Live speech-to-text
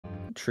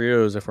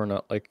trios if we're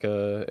not like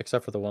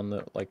except for the one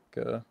that like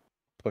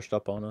pushed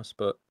up on us,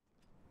 but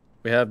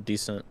we have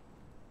decent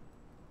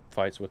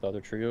fights with other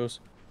trios.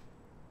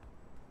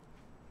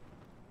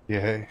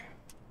 Yay.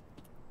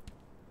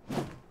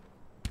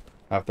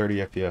 30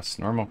 FPS,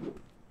 normal.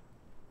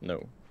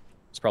 No,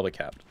 it's probably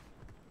capped.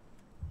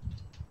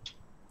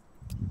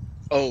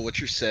 Oh, what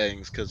you're saying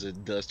is because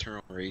it does turn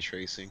on ray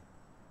tracing.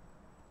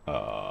 Put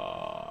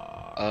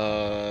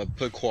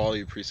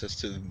quality presets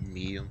to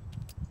medium.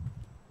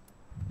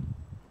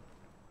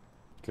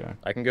 Okay.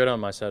 I can go down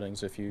my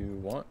settings if you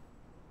want.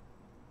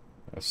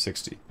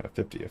 60,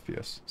 50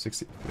 FPS,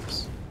 60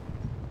 FPS.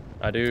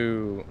 I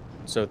do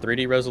so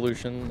 3D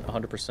resolution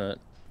 100%,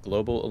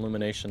 global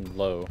illumination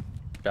low,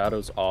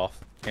 shadows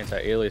off,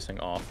 anti-aliasing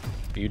off,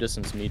 view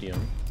distance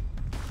medium,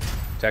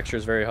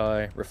 textures very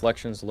high,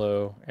 reflections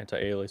low,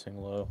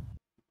 anti-aliasing low.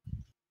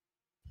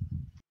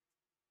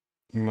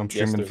 I'm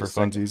streaming for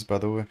funsies, by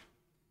the way.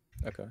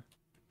 Okay.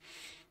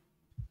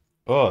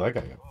 Oh, that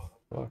guy got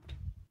fucked.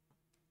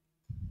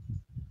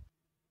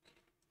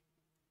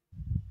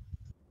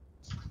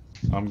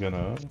 I'm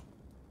gonna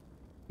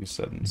do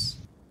settings.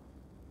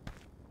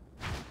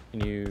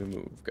 Can you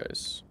move,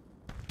 guys?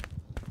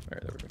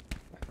 Alright, there we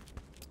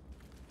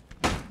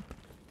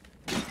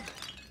go.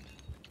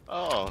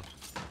 Oh.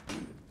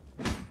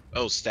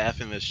 Oh,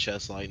 staff in his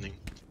chest lightning.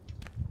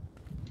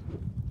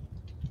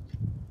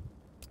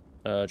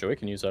 Joey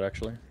can use that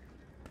actually.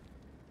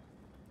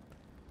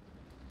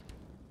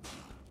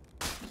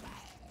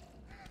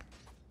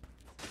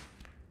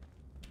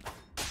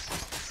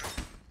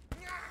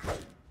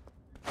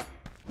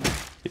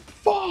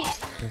 Fuck!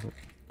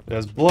 It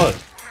has blood.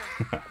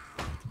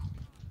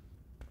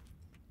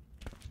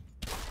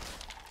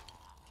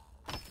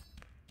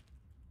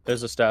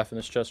 There's a staff in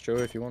this chest,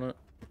 Joey, if you want it.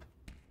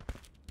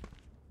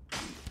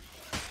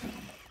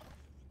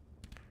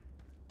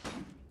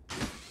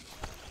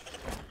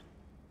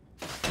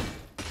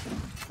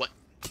 What?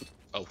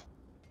 Oh.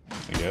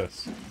 I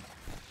guess.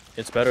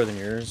 It's better than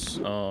yours.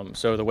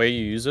 So the way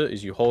you use it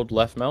is you hold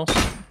left mouse,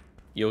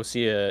 you'll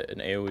see an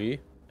AoE,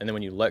 and then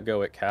when you let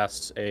go, it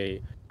casts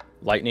a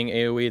lightning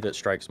AoE that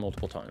strikes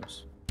multiple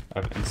times. I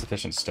have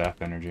insufficient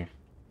staff energy.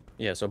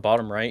 Yeah, so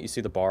bottom right, you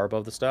see the bar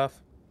above the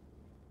staff?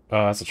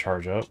 Oh, that's a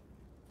charge up.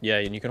 Yeah,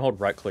 and you can hold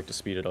right click to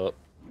speed it up.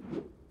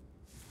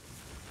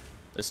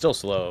 It's still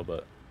slow,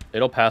 but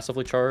it'll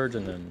passively charge,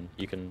 and then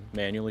you can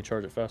manually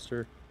charge it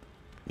faster.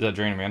 Does that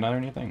drain mana or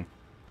anything?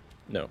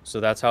 No, so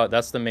that's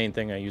the main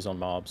thing I use on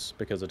mobs,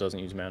 because it doesn't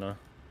use mana.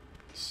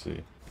 Let's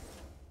see.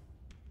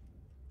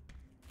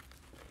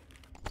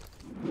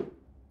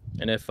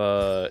 And if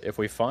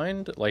we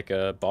find like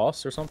a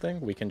boss or something,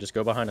 we can just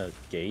go behind a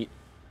gate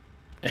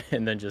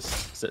and then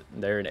just sit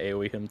there and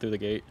AoE him through the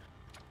gate.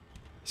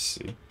 Let's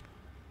see.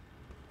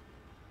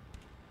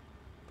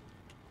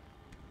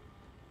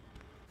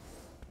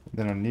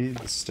 Then I need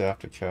the staff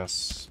to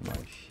cast my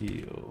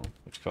heal,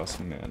 which costs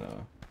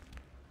mana.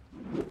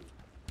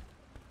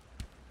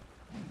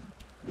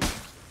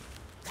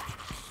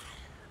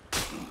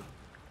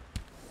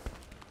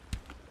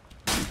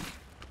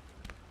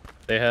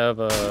 They have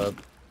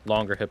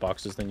longer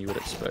hitboxes than you would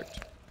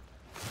expect.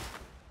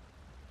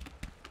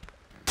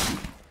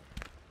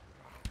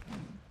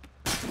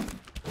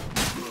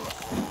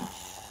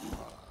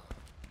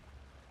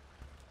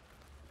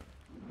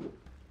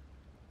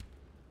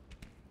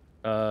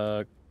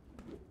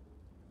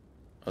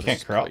 You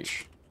can't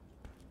crouch.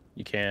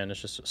 You can,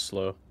 it's just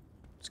slow.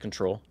 It's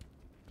control.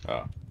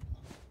 Oh.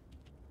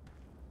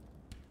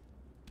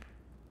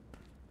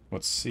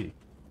 What's C?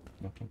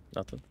 Nothing.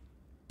 Nothing.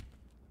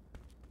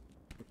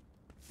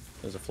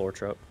 There's a floor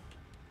trap.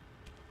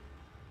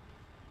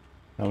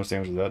 How much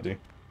damage does that do?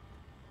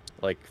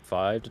 Like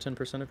 5 to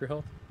 10% of your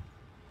health.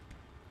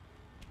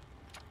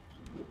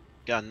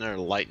 Got another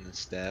lightning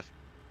staff.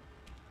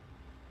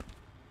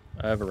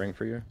 I have a ring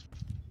for you.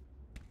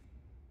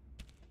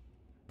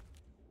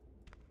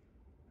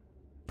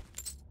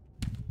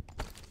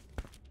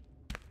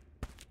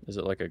 Is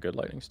it like a good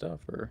lightning staff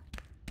or?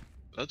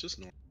 That's just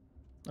normal.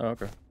 Oh,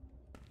 okay.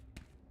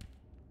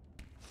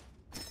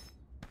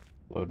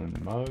 Loading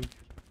the mug.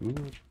 Ooh.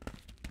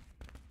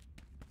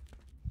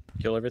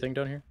 Kill everything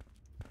down here?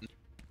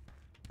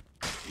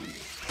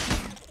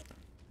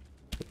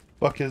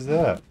 Fuck is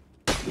that?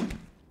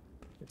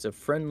 It's a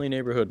friendly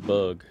neighborhood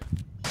bug.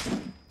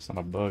 It's not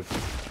a bug.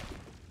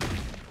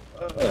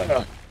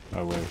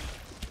 Oh wait.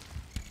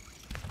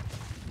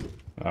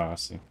 Oh, I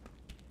see.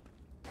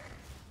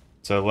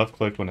 So left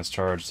click when it's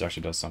charged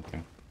actually does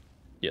something.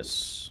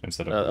 Yes.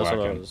 Instead of that's whacking.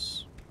 what I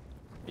was.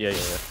 Yeah.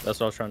 That's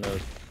what I was trying to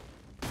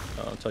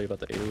tell you about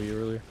the AoE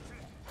earlier.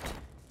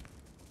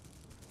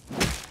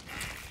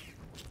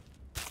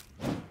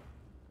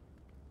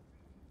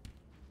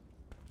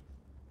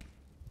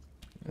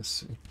 Let's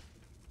see.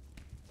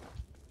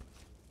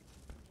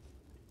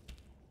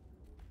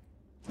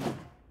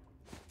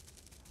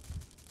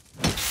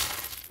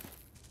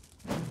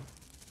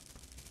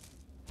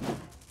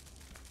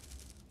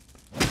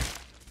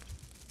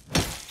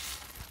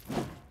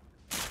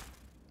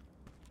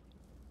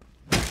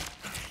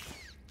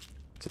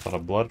 It's a lot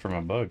of blood from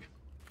a bug.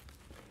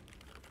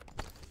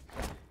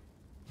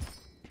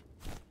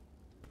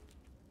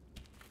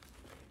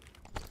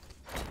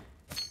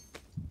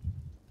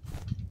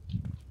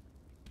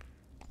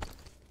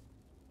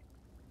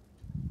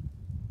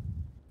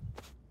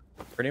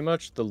 Pretty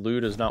much the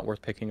loot is not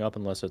worth picking up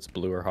unless it's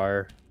blue or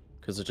higher,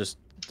 because it just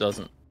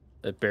doesn't.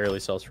 It barely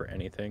sells for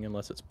anything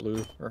unless it's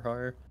blue or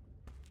higher.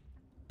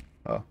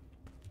 Oh.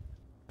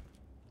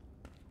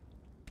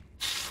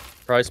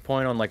 Price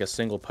point on like a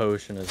single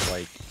potion is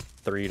like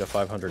 300 to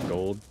 500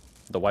 gold.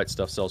 The white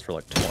stuff sells for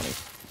like 20.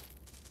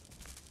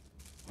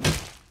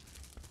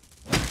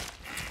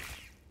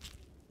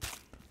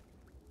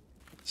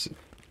 Let's see.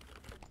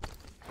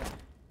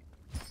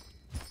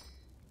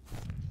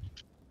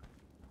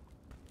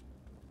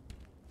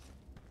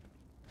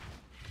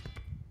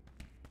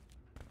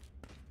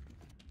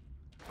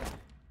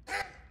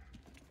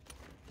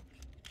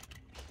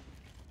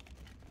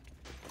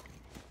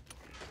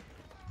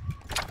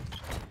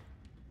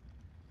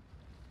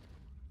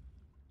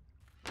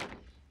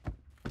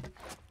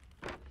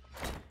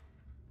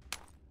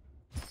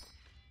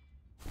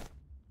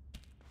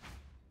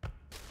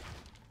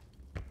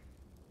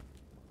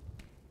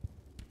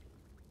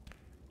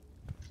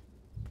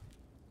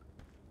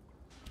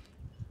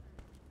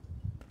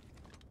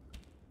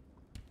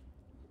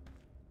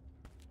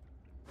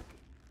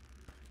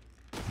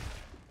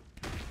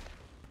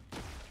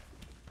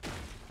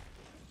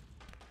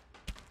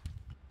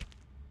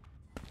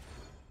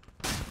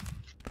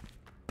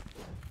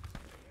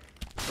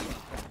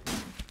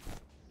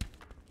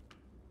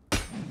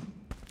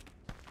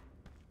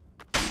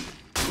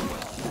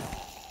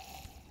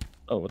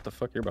 Oh, what the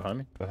fuck? You're behind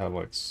me? I have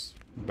like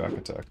back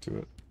attack to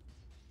it.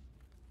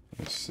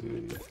 Let's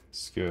see.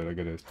 It's good. I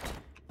gotta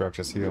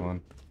practice healing.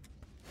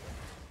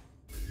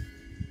 I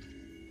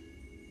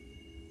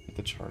have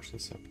to charge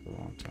this up for a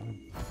long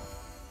time.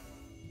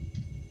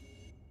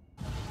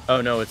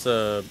 Oh no, it's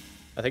a.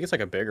 I think it's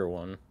like a bigger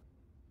one.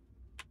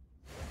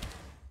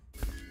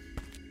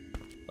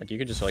 Like you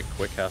could just like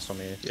quick cast on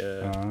me.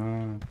 Yeah.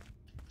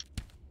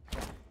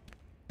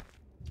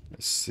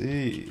 Let's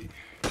see.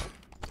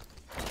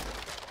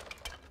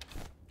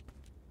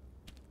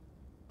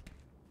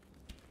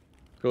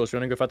 Cool. So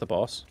you wanna go fight the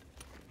boss?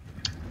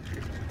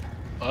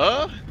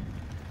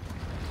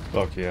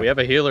 Fuck yeah. We have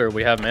a healer.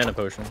 We have mana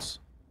potions.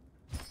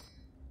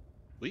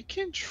 We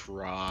can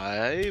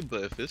try,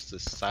 but if it's the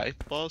scythe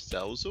boss,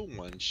 that was a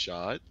one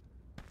shot.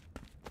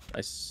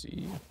 I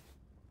see.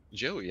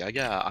 Joey, I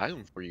got an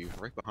item for you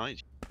right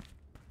behind you.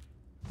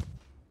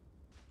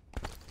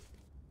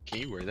 Can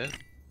you wear that?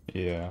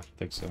 Yeah, I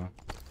think so.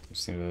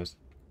 Let's see those.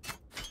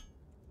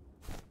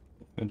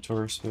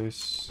 Inventory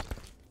space.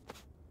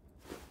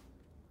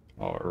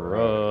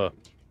 Alright.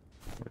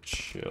 We're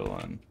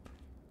chilling.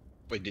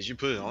 Wait, did you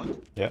put it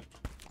on? Yep.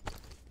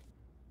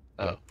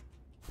 Oh.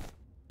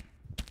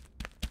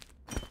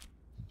 I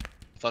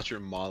thought your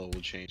model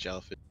would change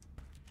outfit.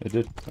 It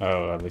did.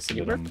 Oh, at least it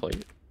You did wear on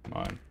plate?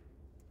 mine.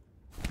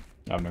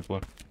 I have no clue.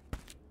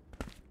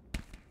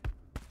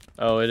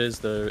 Oh, it is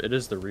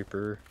the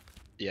Reaper.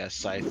 Yeah,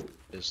 scythe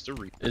is the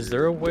Reaper. Is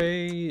there a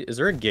way? Is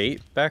there a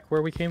gate back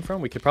where we came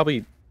from? We could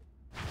probably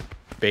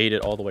bait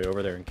it all the way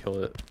over there and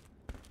kill it.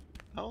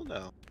 I don't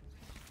know.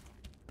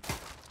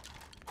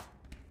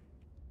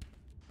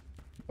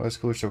 Why is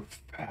Cooler so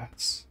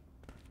fast?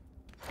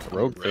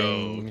 Rogue Rogue.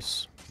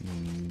 things.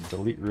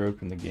 Delete rogue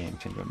from the game.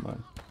 Change my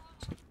mind.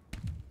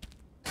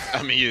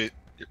 I mean,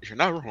 you're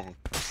not wrong.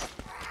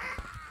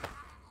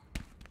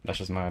 That's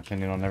just my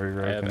opinion on every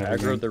rogue. I have in every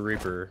aggroed game. the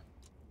Reaper.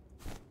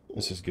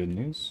 This is good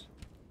news,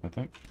 I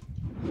think.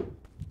 I'm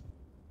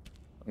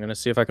gonna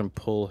see if I can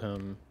pull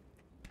him.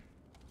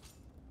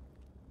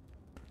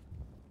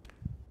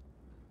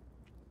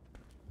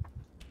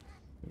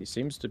 He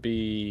seems to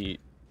be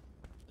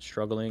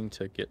struggling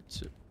to get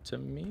to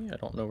me. I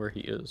don't know where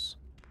he is.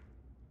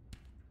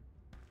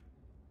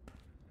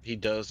 He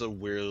does a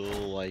weird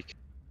little, like,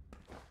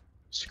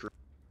 scream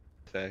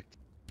effect.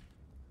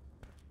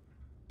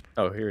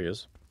 Oh, here he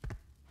is.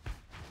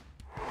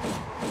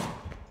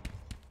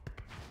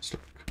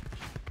 Stuck.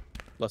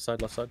 Left side,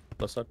 left side,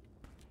 left side.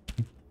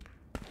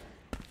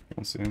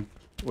 Can't see him.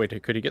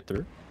 Wait, could he get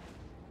through?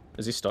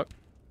 Is he stuck?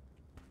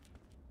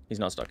 He's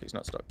not stuck, he's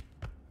not stuck.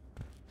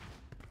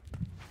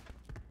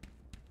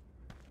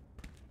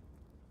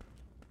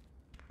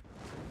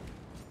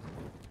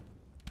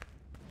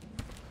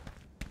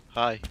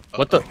 Hi.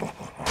 What the?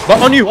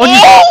 But on you! On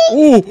Oh! you!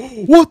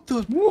 Ooh! What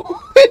the?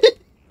 What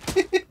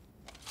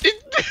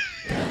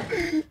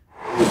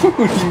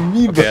do you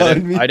mean Okay,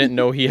 behind me? I didn't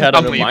know he had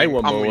I'm an leaving.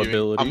 Amaiwamo I'm leaving.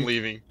 ability. I'm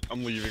leaving.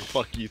 I'm leaving.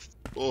 Fuck you.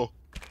 Oh,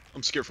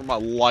 I'm scared for my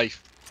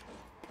life.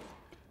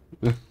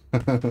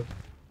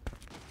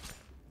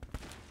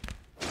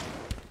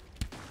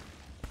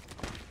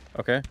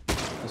 Okay,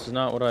 this is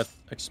not what I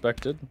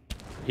expected.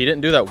 He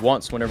didn't do that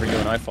once whenever you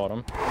and I fought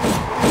him.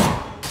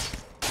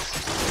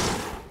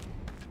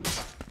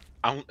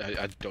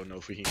 I don't know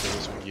if we can kill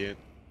this one yet.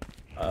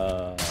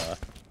 I'm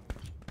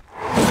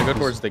gonna go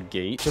towards the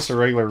gate. Just a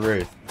regular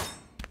wraith.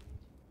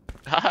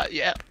 Haha,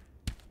 yeah.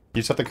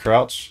 You just have to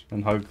crouch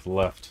and hug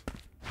left.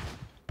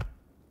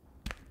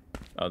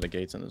 Oh, the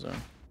gate's in the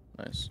zone.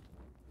 Nice.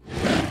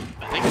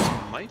 I think this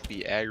might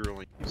be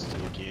aggroing you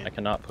still again. I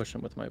cannot push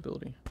him with my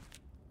ability.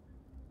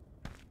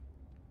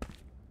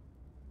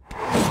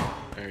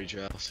 Alright,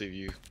 Joe, I'll save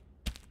you.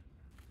 I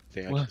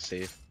think I What? can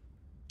save.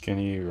 Can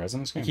you res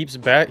in this He game?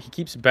 He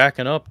keeps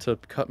backing up to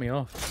cut me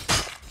off.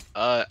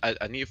 I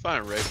need to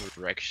find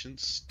Resurrection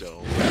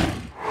Stone.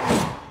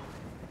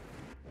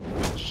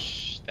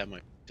 Which, that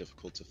might be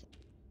difficult to find.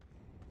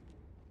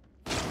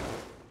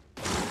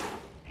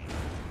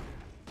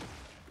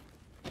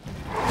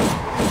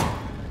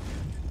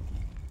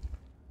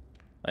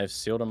 I've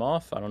sealed him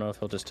off. I don't know if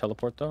he'll just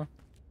teleport though.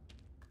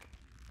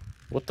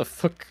 What the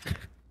fuck?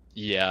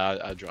 Yeah,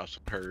 I dropped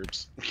some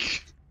herbs.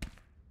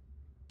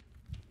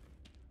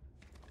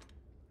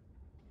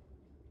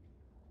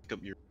 Pick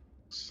up your.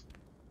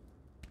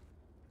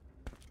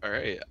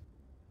 Alright,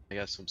 I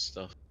got some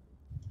stuff.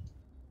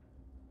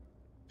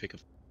 Pick up,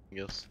 I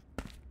guess.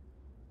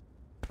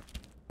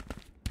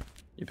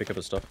 You pick up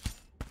his stuff.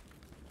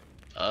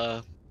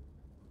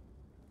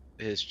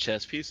 His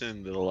chest piece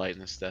and the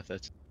lightning stuff.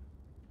 That's.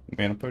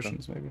 Mana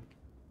potions, maybe?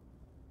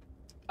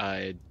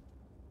 I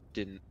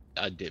did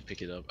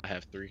pick it up. I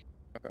have 3.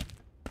 Okay.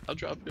 I'll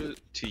drop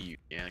it to you,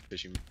 yeah,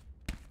 because you.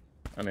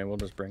 I mean, we'll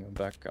just bring him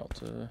back out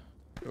to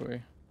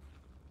Joey.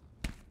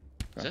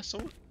 Is that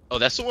someone? Oh,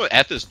 that's someone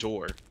at this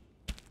door.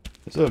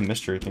 There's a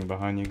mystery thing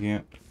behind you,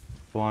 Gant.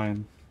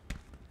 Flying.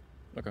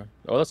 Okay.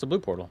 Oh, that's the blue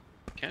portal.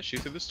 Can't I shoot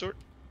through this door?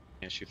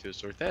 Can't shoot through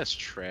this door. That's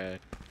trash.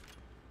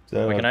 Is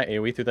that, Wait, can I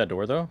AoE through that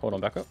door though? Hold on,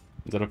 back up.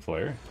 is that a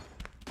player?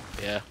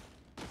 Yeah.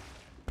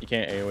 You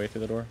can't AoE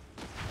through the door.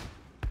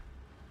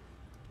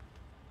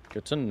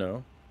 Good to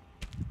know.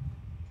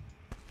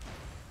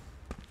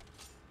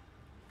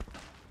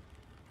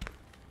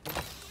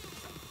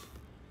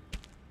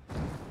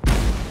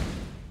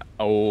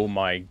 Oh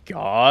my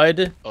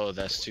god. Oh,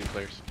 that's 2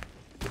 players.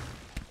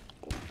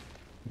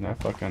 And I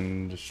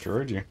fucking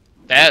destroyed you.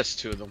 That's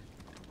 2 of them.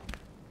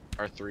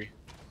 Or 3.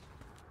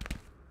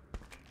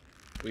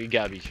 We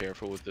gotta be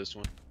careful with this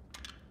one.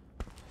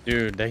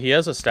 Dude, he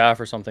has a staff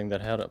or something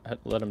that had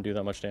let him do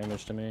that much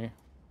damage to me.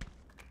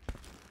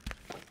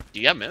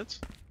 You got meds?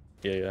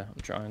 Yeah,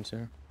 I'm trying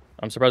to.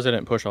 I'm surprised I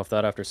didn't push off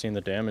that after seeing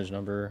the damage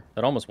number.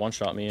 That almost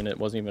one-shot me and it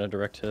wasn't even a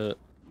direct hit.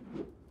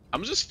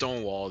 I'm just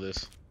stonewall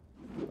this.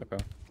 Okay.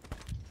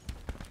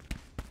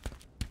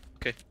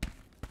 Okay.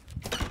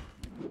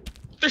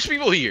 There's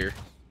people here.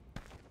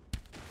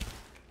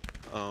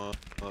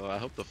 I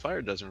hope the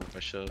fire doesn't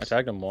rush us. I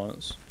tagged him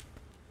once.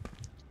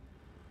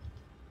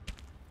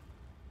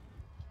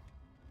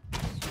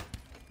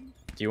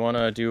 Do you want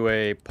to do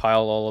a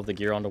pile all of the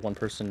gear onto one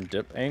person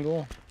dip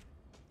angle?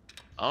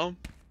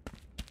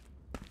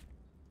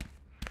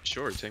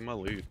 Sure, take my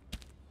loot.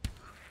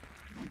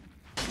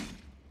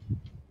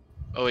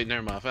 Oh wait,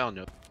 never mind. I found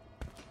it.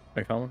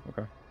 Wait, found one?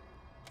 Okay.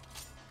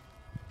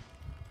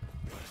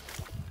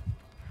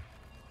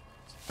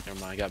 Never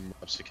mind. I got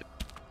mobs to kill.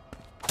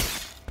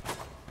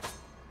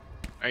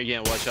 Alright, yeah,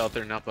 watch out.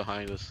 They're not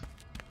behind us.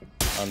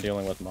 I'm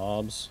dealing with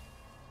mobs.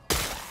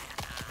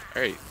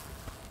 Alright.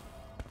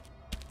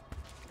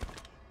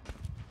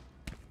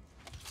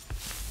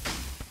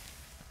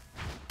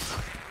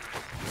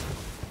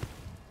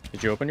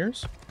 Did you open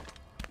yours?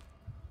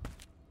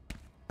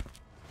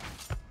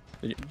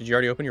 Did you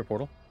already open your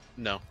portal?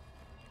 No.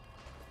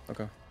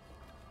 Okay.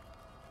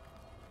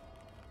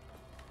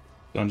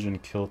 Dungeon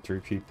kill 3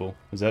 people.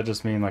 Does that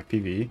just mean like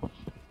PvE?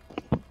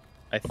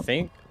 I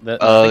think that.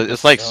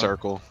 It's like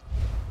circle.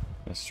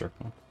 That's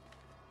circle.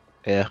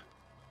 Yeah.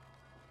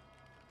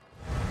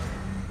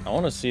 I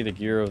want to see the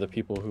gear of the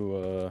people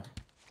who.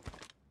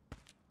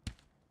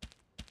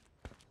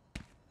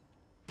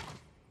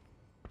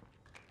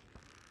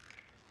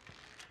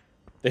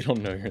 They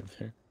don't know you're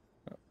there.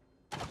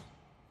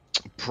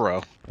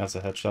 Bro. That's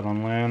a headshot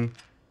on land.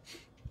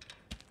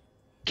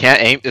 Can't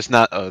aim. It's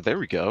not. Oh, there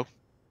we go.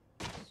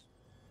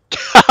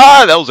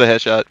 That was a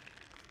headshot.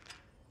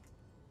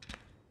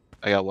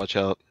 I gotta watch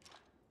out.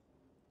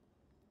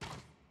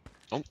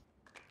 Oh.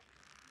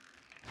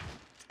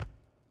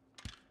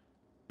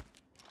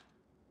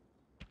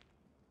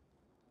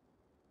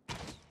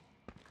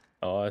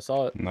 Oh, I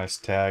saw it. Nice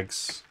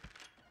tags.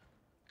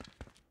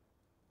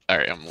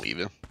 Alright, I'm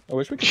leaving. I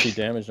wish we could see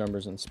damage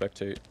numbers and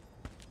spectate.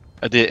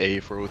 I did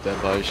A4 with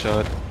that body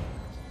shot.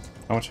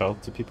 How much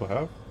health do people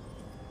have?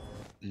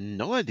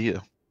 No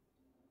idea.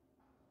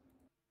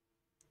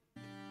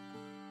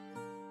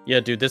 Yeah,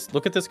 dude,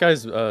 look at this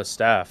guy's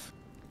staff.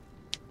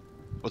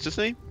 What's his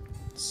name?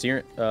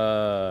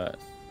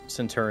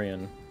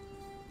 Centurion.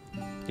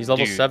 He's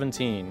level Dude.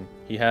 17.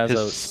 He has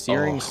a His-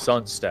 Searing oh.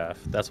 Sun staff.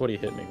 That's what he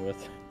hit me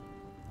with.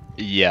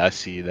 Yeah, I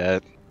see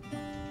that.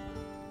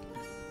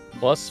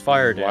 Plus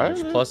fire Why damage,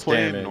 are they plus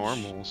playing damage.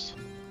 normals?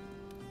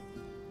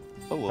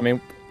 Oh, well. I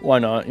mean, why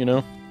not, you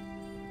know?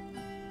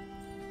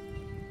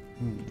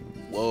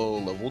 Whoa,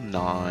 level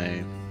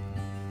 9.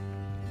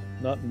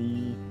 Not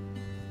me.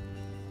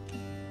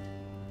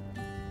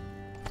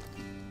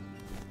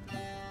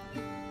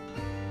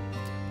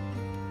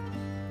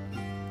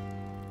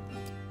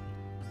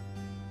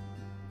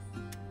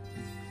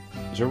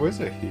 Is there ways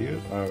to heal?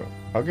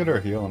 How good are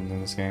healing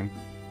in this game?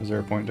 Is there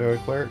a point to a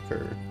cleric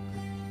or?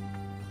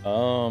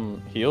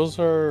 Heals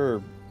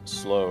are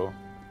slow.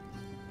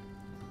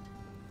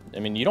 I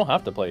mean, you don't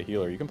have to play a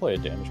healer. You can play a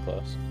damage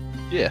class.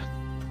 Yeah.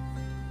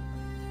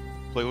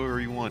 Play whatever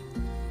you want.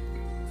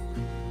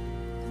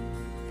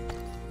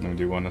 I'm gonna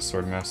do one as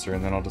sword master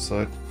and then I'll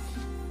decide.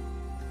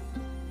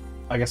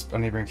 I guess I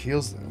need to bring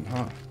heals then,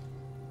 huh?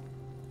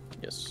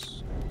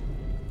 Yes.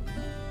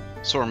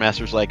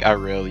 Swordmaster's like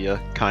Aurelia,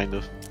 kind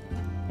of.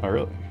 Oh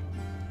really?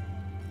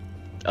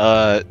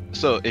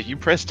 So if you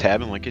press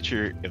tab and look at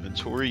your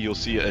inventory, you'll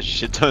see a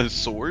shit ton of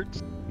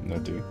swords. No,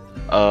 do.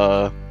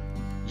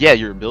 Yeah,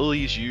 your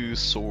abilities use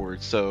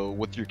swords. So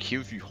with your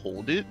Q, if you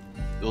hold it,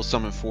 it'll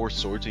summon 4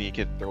 swords and you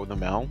can throw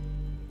them out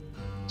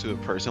to a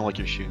person like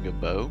you're shooting a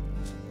bow.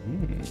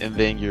 And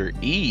then your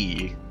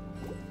E,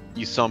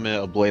 you summon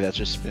a blade that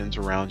just spins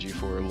around you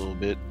for a little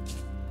bit,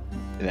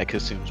 and that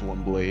consumes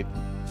 1 blade.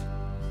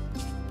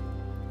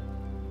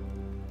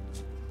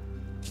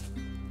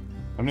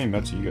 How many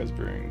mets do you guys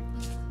bring?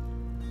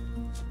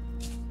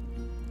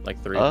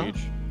 Like 3 of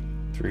each.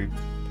 3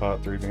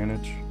 pot, 3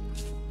 vantage.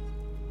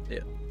 Yeah.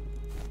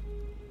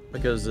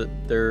 Because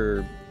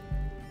they're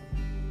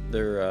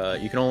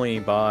you can only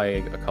buy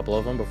a couple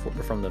of them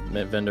from the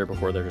vendor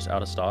before they're just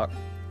out of stock,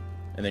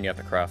 and then you have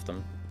to craft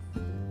them.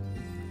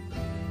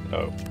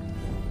 Oh.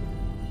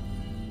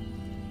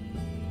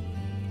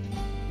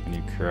 And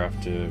you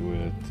craft it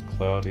with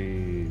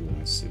cloudy. Let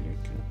me see.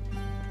 Okay.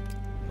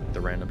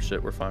 The random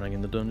shit we're finding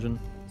in the dungeon.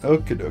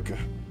 Okay, dokie.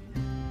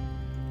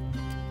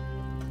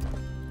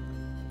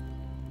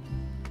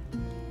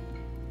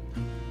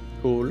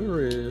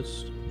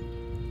 Colorist.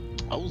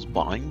 I was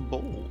buying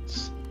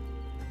bolts.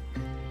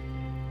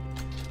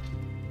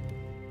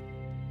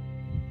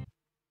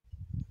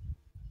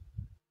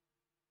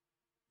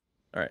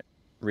 Alright.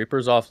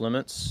 Reaper's off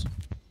limits.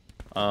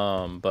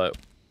 But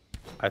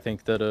I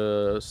think that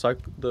the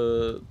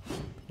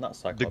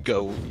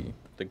goat.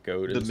 The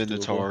goat The is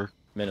Minotaur. Doable.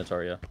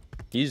 Minotaur, yeah.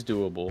 He's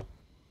doable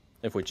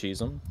if we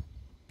cheese him.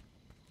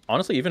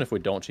 Honestly, even if we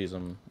don't cheese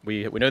him,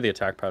 we know the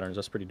attack patterns,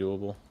 that's pretty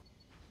doable.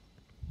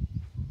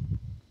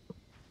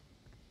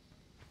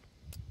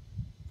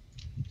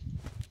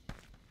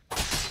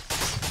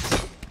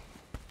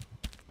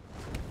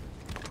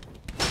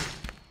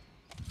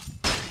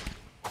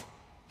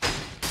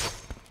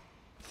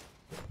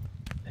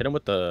 Hit him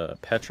with the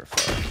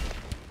petrify.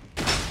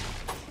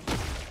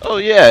 Oh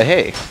yeah,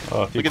 hey.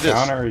 Oh, if you Look at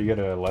counter, you get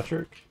an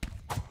electric?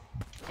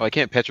 Oh, I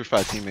can't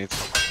petrify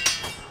teammates.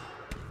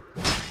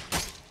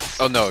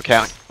 Oh no, it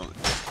can't.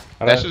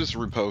 That's just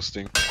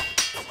reposting.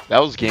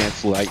 That was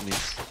Gant's lightning.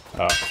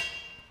 Oh.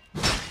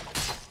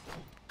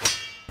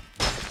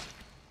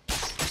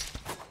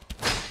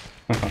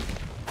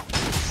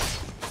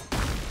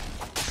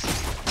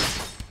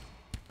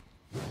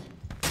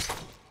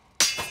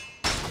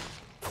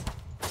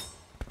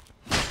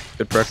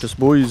 Good practice,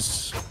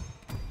 boys.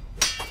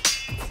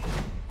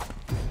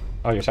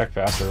 Oh, you attack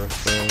faster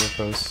with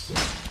those.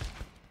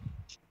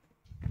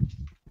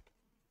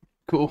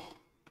 Cool.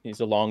 He's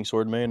a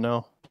longsword main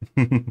now.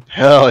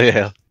 Hell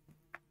yeah.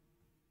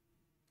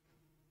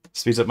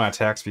 Speeds up my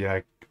attacks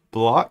via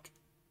block.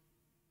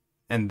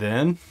 And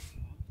then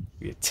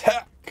we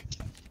attack.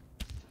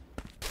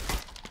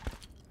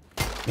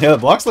 Yeah, the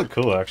blocks look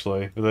cool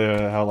actually.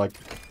 How like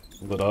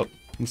lit up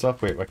and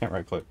stuff. Wait, I can't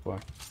right click. Why?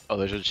 Oh,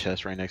 there's a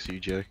chest right next to you,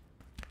 Joey.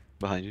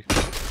 Behind you.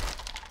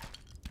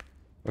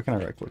 Why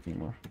can't I right click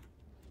anymore?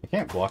 I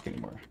can't block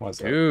anymore. Why is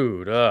that?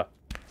 Dude,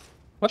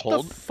 what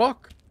Hold. the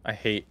fuck? I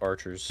hate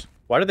archers.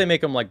 Why do they make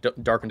them like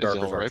dark and Is dark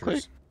it as all right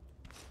archers?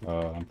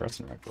 I'm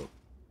pressing right click.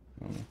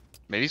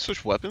 Maybe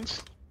switch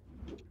weapons?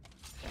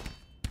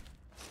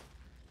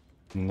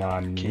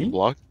 Nani? Can you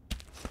block?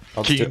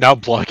 I'll Can do- you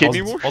not block I was-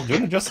 anymore? I was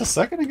doing it just a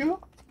second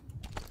ago.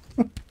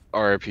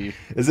 RIP.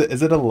 Is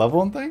it a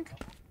leveling thing?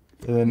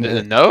 And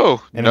then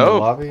No, in the no,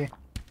 lobby,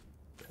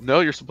 no.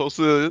 You're supposed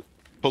to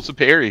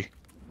parry.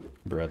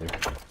 brother.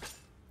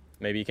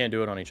 Maybe you can't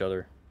do it on each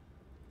other.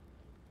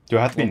 Do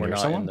I have to be When we're near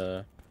not someone? in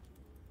the.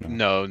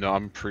 No, no.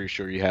 I'm pretty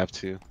sure you have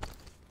to.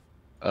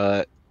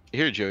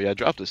 Here, Joey. I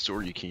dropped a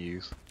sword you can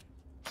use.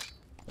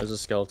 There's a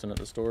skeleton at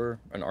the store,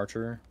 an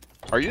archer.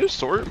 Are you a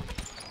sword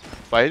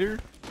fighter?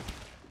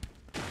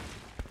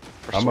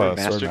 Or I'm sword a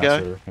master sword guy?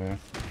 master. Yeah.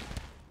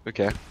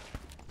 Okay.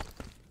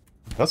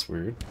 That's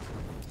weird.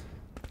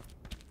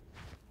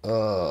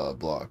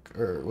 Block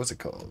or what's it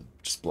called?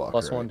 Just block.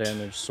 +1 right?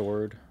 damage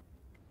sword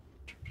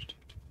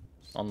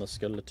on the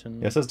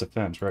skeleton. Yeah, it says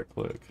defense. Right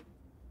click.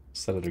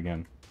 Set it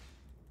again.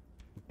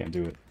 Can't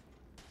do it.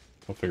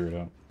 We'll figure it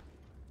out.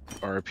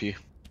 RIP.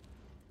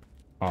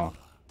 Huh.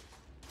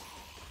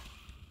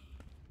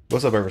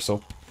 What's up,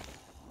 Eversoul?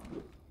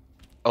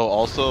 Oh,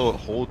 also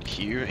hold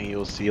Q and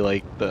you'll see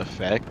like the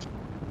effect.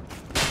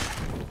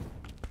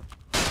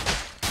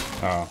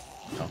 Oh.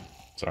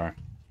 Sorry.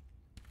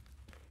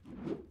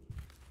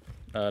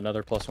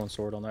 Another +1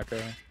 sword on that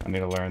guy. I need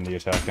to learn the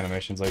attack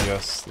animations, I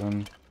guess.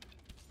 Then.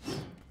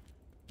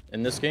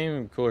 In this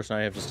game, Coolers and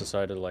I have just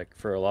decided, like,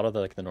 for a lot of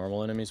the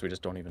normal enemies, we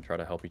just don't even try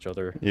to help each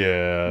other.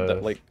 Yeah.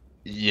 That, like,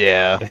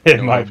 Yeah.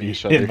 It might be.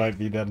 It might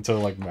be that until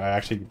like I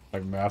actually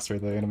like master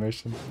the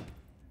animation.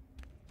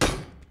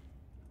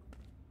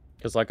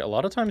 because like a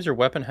lot of times your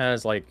weapon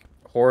has like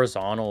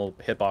horizontal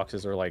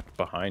hitboxes or like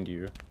behind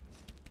you.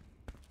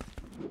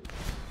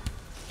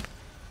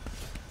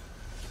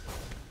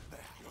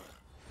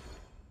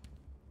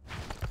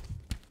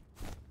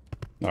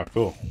 Oh,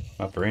 cool.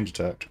 Not the range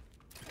attack.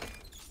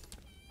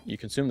 You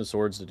consume the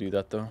swords to do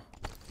that though.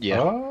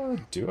 Yeah.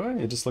 Do I?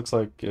 It just looks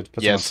like it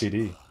puts it on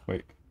CD.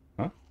 Wait.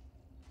 Huh?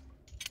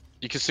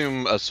 You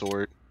consume a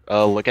sword.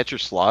 Look at your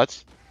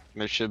slots.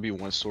 There should be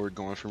one sword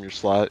going from your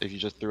slot if you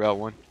just threw out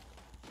one.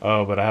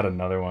 Oh, but I had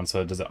another one,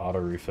 so does it auto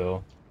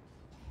refill?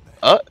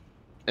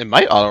 It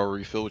might auto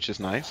refill, which is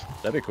nice.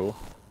 That'd be cool.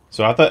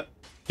 So I thought,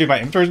 dude, my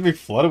inventory's gonna be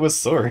flooded with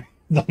swords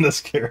on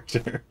this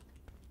character.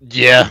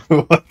 Yeah,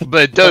 What the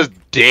but it does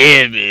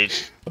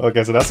damage.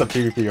 Okay, so that's a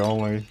PvP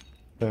only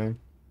thing.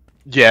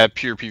 Yeah,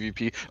 pure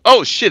PvP.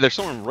 Oh shit, there's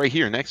someone right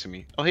here next to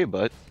me. Oh hey,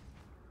 bud.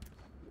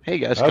 Hey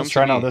guys, I come was to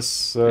trying me. out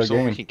this There's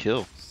someone we game. can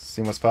kill.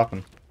 See what's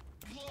popping.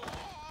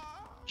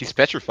 He's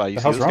petrified. You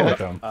The see hell's this wrong guy? with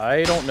them?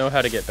 I don't know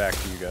how to get back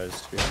to you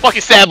guys. To be honest.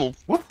 Fucking stab him.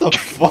 What the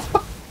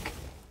fuck?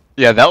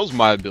 Yeah, that was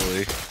my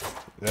ability.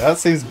 That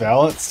seems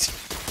balanced.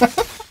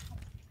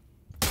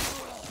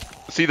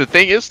 See, the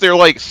thing is, they're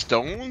like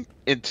stone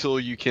until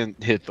you can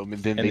hit them,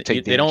 and then And they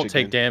take they don't damage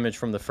take again. damage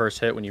from the first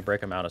hit when you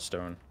break them out of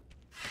stone.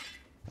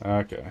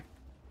 Okay.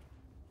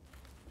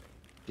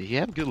 Did he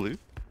have good loot?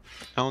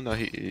 I don't know.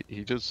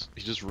 He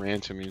just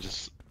ran to me and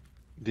just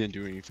didn't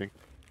do anything.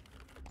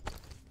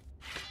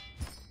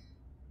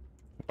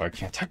 Why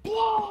can't I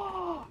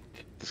block?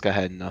 This guy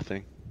had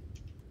nothing.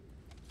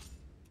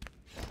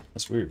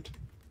 That's weird.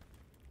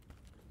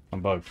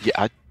 I'm bugged.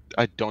 Yeah,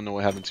 I don't know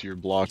what happened to your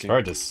It's blocking.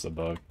 probably just a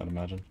bug, I'd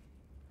imagine.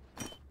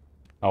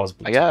 I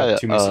I got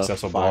too many a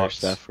successful fire blocks.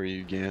 staff for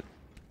you, Gant.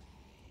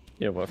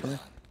 Yeah, what for me?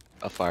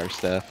 A fire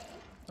staff.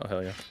 Oh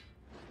hell yeah!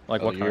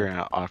 Like Oh, what you're kind? in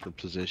an awkward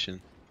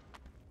position.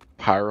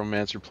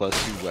 Pyromancer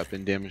 +2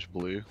 weapon damage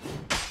blue.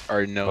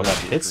 Or no, Oh, that that's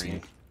hits green.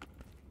 me.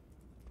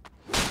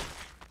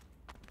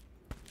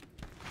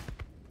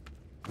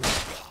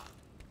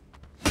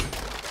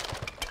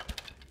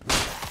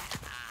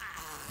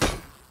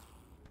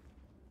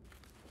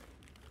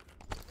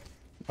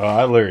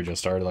 I literally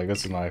just started. Like,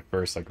 this is my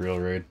first like real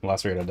raid.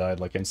 Last raid I died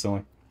like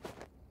instantly.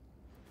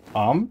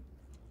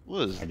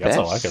 What is I guess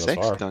that I like it as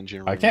sex far.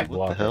 dungeon I room? can't What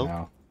block the right hell?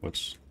 now,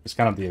 which is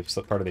kind of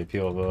the part of the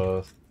appeal of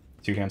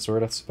a two-hand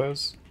sword, I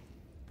suppose.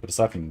 But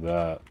aside from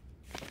that,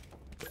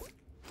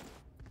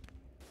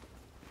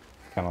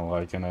 kind of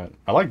liking it.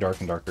 I like Dark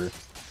and Darker.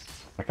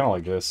 I kind of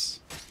like this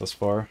thus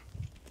far.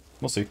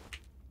 We'll see.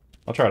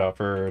 I'll try it out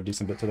for a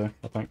decent bit today,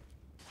 I think.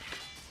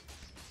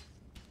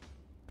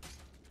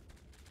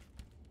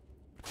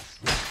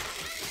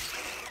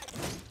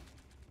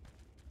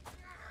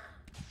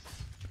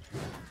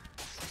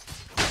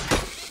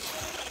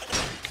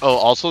 Oh,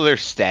 also they're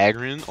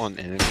staggering on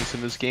enemies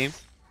in this game.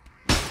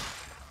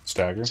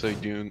 Stagger. So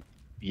you're doing,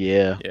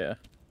 yeah. Yeah,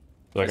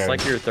 Like it's I,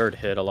 like your third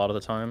hit a lot of the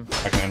time.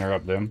 I can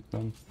interrupt them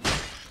then.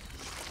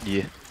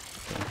 Yeah.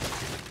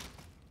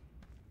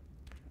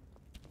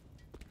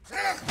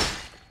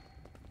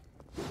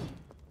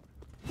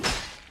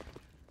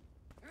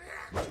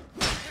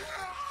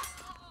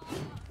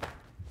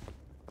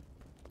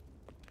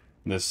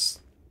 This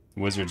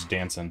wizard's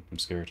dancing. I'm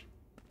scared.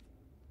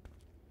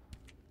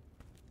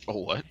 Oh,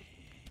 what?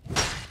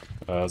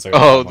 It's like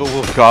Oh, the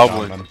little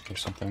goblin. or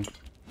something.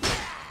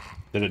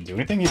 Did it do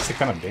anything? He used to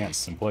kind of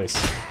dance in place.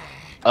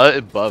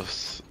 It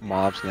buffs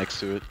mobs next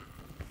to it.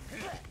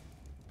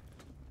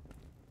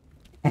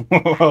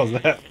 What was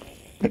that?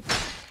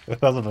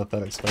 That was a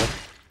pathetic spell.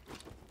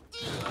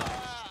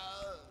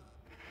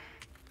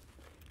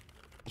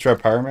 Try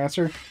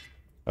Pyromancer?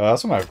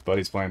 That's what my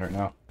buddy's playing right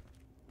now.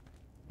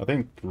 I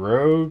think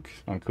Rogue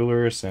on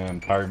Coolers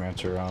and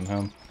Pyromancer on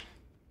him.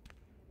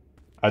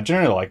 I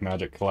generally like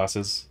magic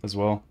classes as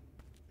well.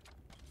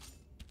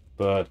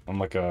 But I'm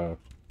like a,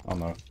 I don't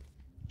know,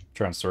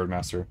 trying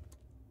Swordmaster.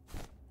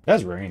 It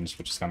has range,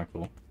 which is kind of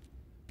cool.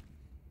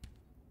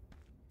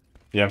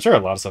 Yeah, I'm sure a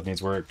lot of stuff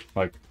needs work,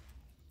 like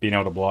being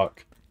able to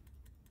block,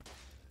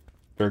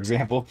 for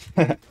example.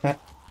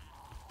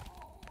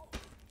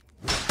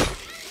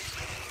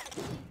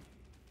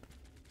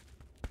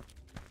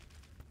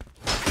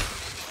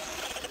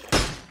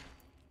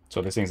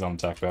 So these things don't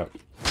attack back.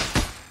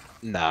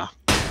 Nah.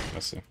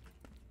 Let's see.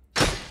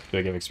 Do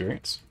they give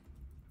experience?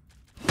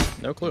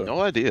 No clue.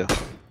 No idea.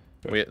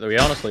 We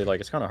honestly, like,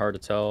 it's kind of hard to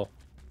tell.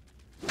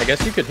 I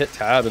guess you could hit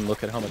tab and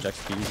look at how much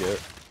XP you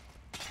get.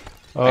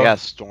 I got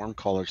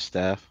Stormcaller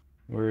staff.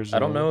 Where's I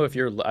don't know if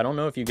you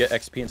get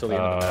XP until the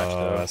end of the match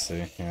I though.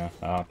 see. Yeah,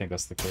 I don't think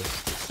that's the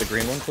case. The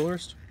green one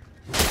coolest?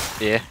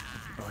 Yeah.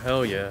 Oh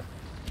hell yeah.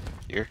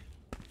 Here.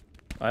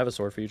 I have a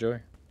sword for you, Joey.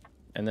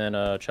 And then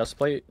chest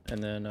plate,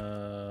 and then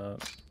do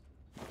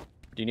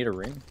you need a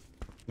ring?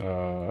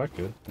 I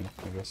could, yeah,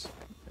 I guess.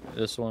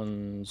 This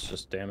one's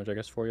just damage, I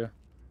guess, for you.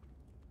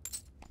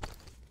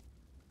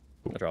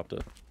 I dropped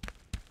it.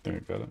 I think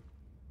I got it.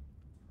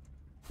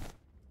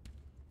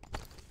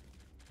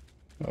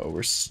 Oh,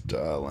 we're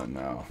styling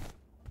now.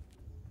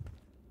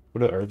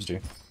 What do herbs do?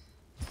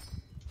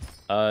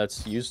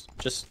 It's used.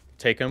 Just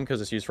take them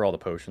because it's used for all the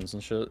potions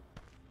and shit.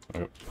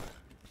 Oh.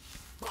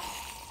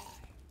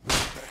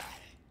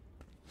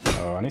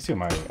 Oh, I need to see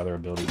what my other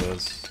ability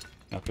does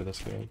after this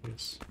guy, I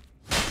guess.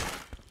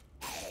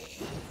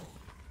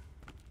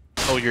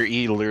 Oh, your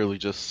E literally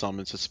just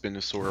summons a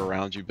Spinosaur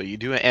around you, but you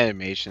do an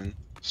animation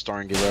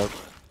starting it up.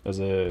 Does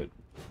it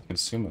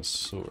consume a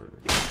sword?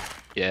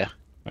 Yeah.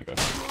 Okay.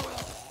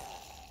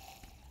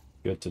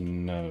 Good to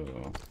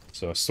know.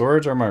 So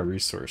swords are my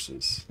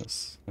resources.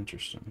 That's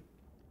interesting.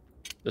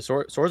 The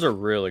swords are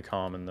really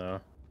common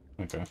though.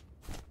 Okay.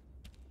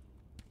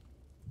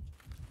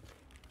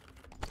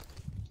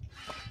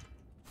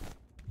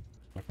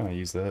 Why can't I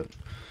use that?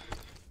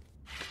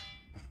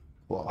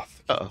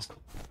 Cloth. Uh-oh.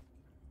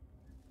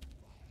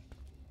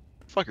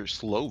 Fucker,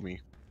 slow me.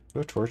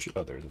 Go torch.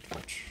 Oh, there's a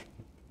torch.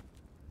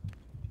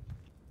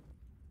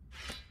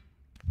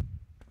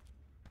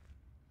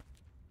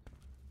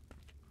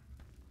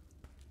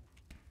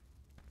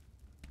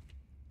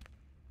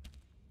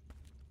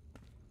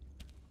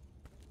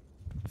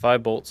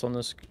 Five bolts on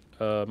this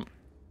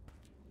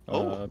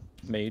Oh.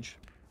 mage.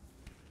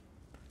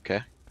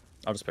 Okay.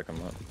 I'll just pick them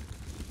up.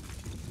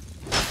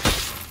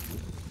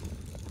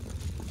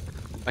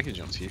 I can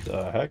jump to you.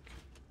 The heck?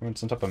 We're in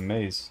some type of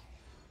maze.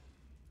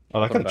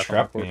 Oh, that Put 'em could have back on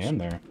my trapped me corpse. in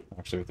there,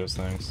 actually, with those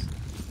things.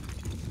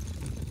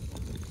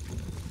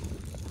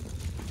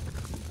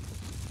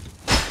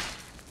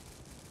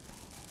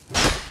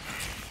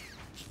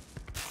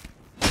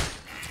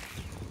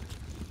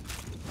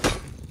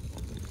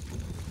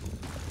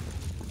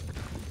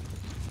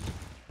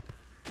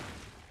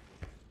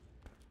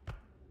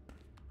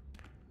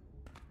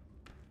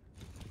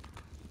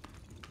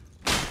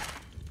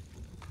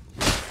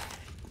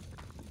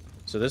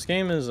 So this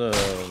game is a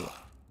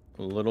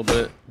little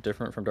bit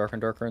different from Dark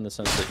and Darker in the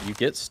sense that you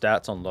get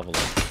stats on leveling.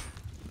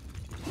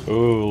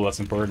 Ooh, that's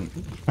important.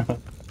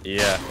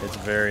 Yeah, it's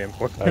very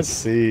important. I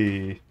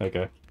see.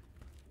 Okay.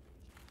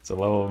 So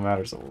level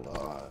matters a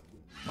lot.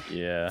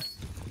 Yeah.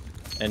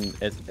 And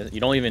you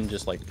don't even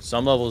just like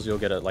some levels you'll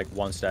get like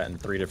one stat and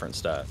 3 different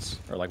stats,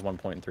 or like 1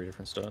 point and 3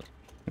 different stats.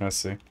 I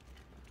see.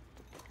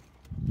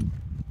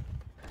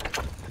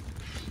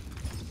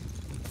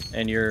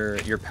 And your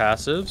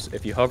passives,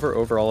 if you hover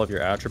over all of your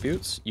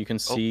attributes, you can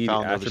see the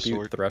found another attribute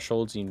sword.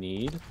 thresholds you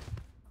need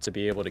to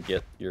be able to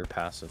get your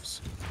passives.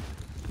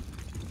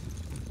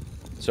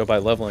 So by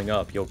leveling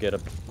up, you'll get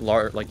a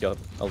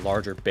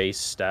larger base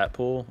stat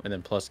pool, and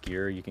then plus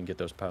gear, you can get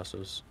those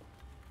passives.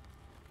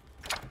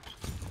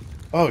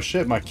 Oh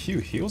shit, my Q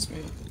heals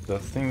me. The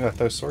thing that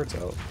throws swords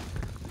out.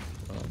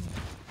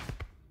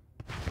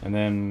 And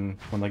then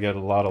when I get a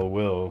lot of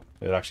will,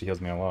 it actually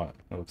heals me a lot,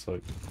 it looks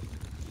like.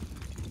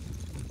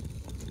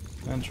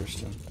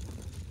 Interesting.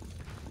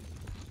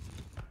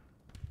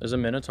 There's a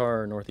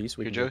Minotaur northeast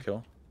we Here, can go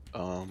Joe.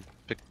 kill.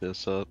 Pick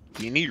this up.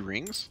 Do you need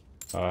rings?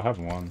 I have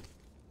one.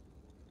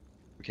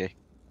 Okay.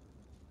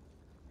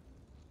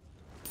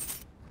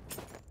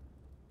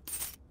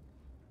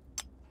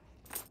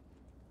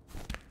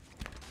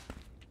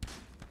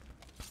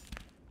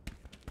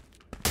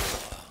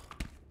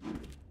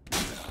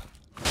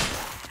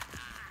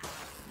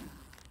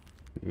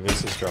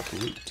 This is drop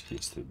loot.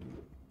 Yes, they do.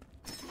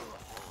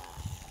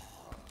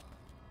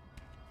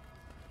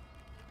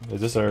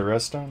 Is this our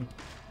redstone?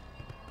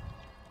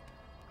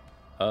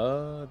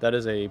 That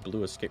is a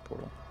blue escape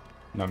portal.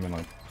 No, I mean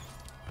like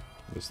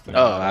this thing.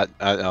 Oh,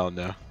 I don't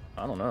know.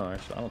 I don't know,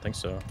 actually. I don't think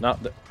so.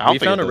 Not the, I don't we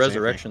think found it a does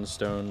anything. resurrection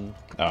stone,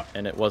 Oh.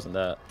 and it wasn't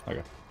that.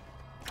 Okay.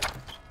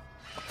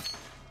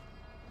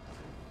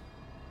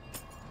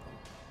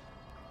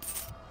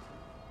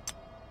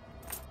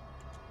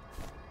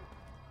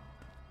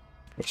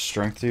 What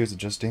strength do? Is it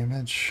just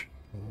damage?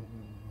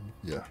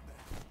 Yeah.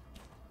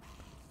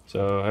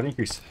 So how do you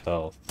increase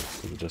health?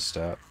 Is it just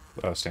stat?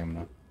 Oh,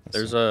 stamina.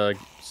 There's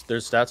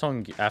stats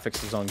on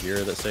affixes on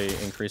gear that say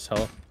increase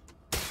health.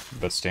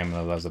 But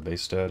stamina as a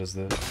base stat is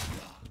the.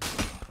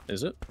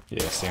 Is it?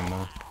 Yeah,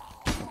 stamina.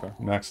 Okay.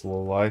 Max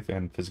low life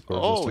and physical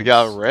Oh, resistance. we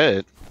got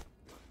red.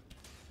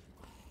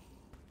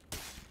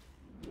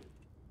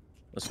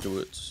 Let's do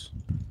it.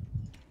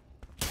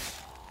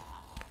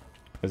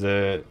 Is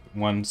it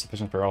one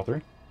sufficient for all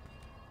three?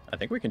 I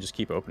think we can just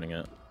keep opening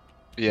it.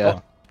 Yeah.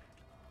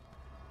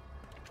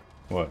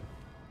 Oh. What?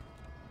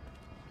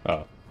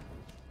 Oh.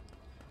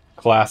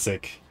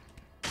 Classic.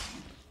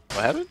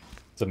 What happened?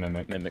 It's a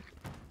mimic. Mimic.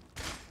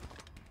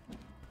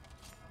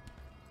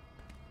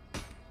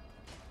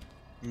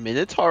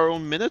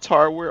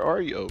 Minotaur, where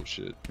are you? Oh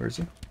shit. Where is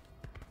he?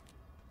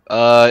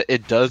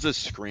 It does a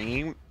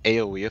scream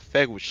AoE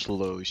effect which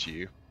slows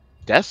you.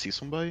 Did I see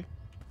somebody?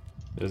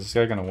 Is this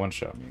guy gonna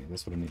one-shot me?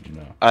 That's what I need to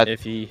know.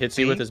 If he hits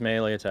you with think- his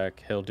melee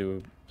attack, he'll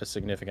do a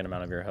significant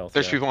amount of your health.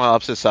 There's yeah. people on the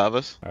opposite side of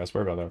us. Alright, let's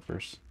worry about that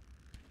first.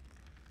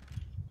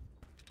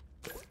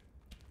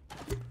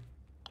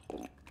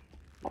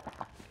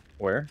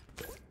 Where?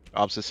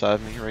 Opposite side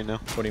of me right now.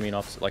 What do you mean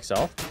opposite? Like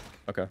south?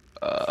 Okay.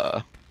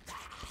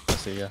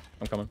 Let's see. Yeah,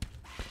 I'm coming.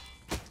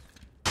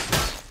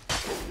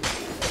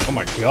 Oh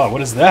my god,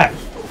 what is that?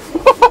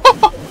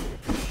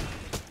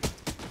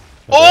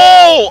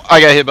 Oh! I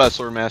got hit by a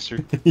sword master.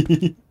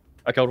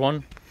 I killed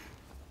one.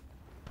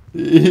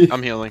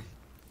 I'm healing.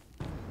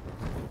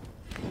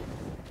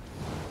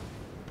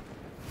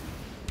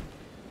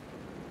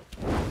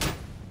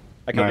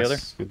 I killed the other.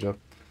 Nice, good job.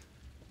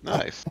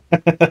 Nice.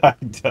 I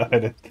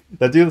died.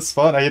 That dude is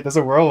fun. There's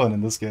a whirlwind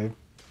in this game.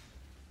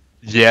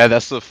 Yeah,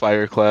 that's the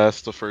fire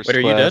class, the first Wait,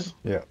 are class.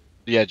 you dead?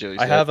 Yeah. Yeah, Joey's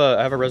I dead.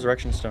 have a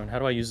resurrection stone. How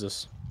do I use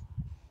this?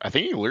 I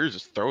think you literally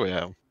just throw it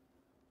at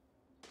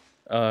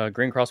him.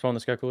 Green crossbow on the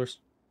sky coolers.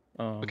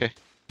 Okay.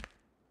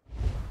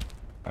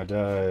 I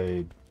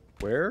died.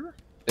 Where?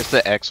 It's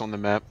the X on the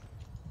map.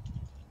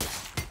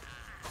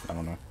 I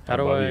don't know. How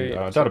do above I- You.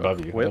 It's out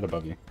above you. whip? Out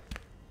above you.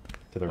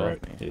 To the Above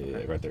right. me.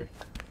 Yeah, right there.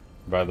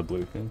 By the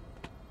blue thing.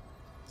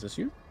 Is this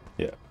you?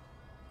 Yeah.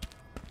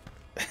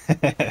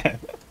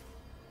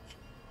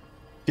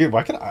 Dude,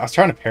 why can I was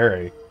trying to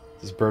parry.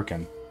 This is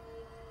broken.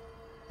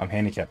 I'm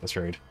handicapped this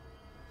raid.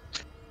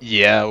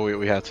 Yeah,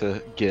 we have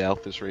to get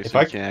out this race If so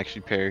I you can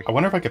actually parry. I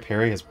wonder if I could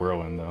parry his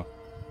whirlwind though.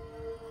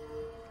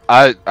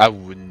 I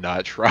would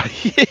not try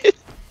it.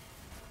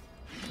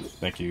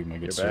 Thank you, my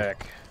You're good sir.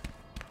 back.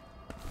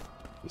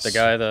 The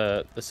guy,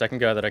 the second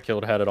guy that I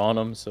killed had it on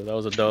him, so that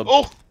was a dub.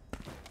 Oh!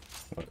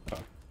 What?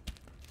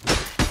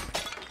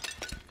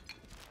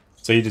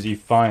 So you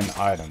find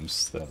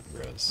items that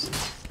res.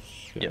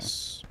 Yeah.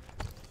 Yes.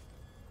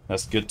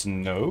 That's good to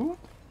know.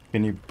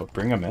 Can you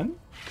bring them in?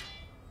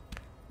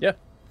 Yeah,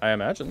 I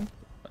imagine.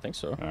 I think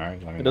so. All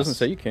right. I mean, It doesn't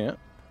say you can't.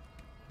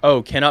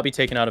 Oh, cannot be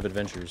taken out of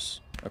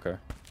adventures. Okay.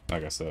 I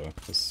guess so.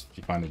 Just if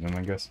you find it in,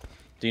 I guess.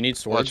 Do you need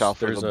swords? Watch out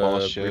for There's the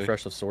boss, a Joey.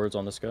 refresh of swords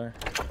on this guy.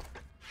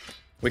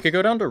 We could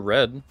go down to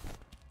red.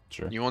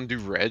 Sure. You want to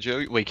do red,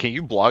 Joey? Wait, can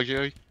you block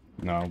Joey?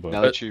 No, but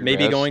Now But that you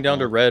maybe rest, going down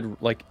to no. red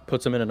like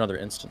puts him in another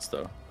instance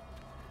though,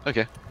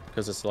 Okay.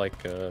 because it's like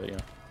you know.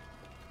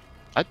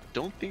 I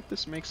don't think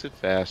this makes it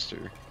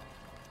faster.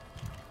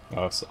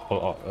 so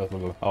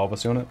all of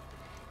us doing it.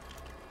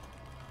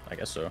 I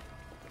guess so.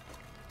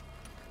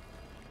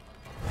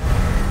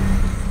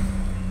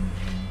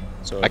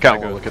 So I if kind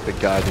of go- want to look at the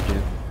guide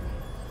again.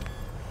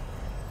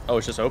 Oh,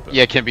 it's just open.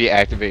 Yeah, it can be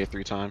activated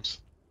 3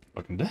 times.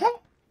 Fucking the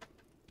hell?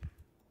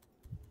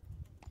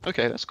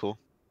 Okay, that's cool.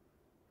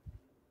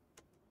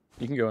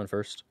 You can go in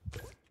first.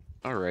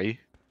 Alright.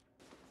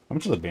 How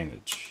much is the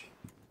bandage?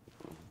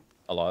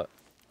 A lot.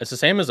 It's the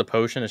same as a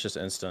potion. It's just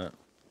instant.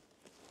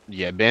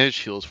 Yeah, bandage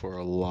heals for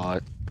a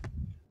lot.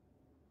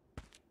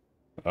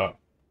 Oh.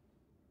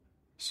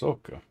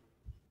 Soka.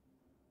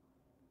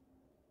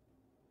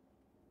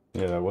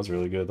 Yeah, that was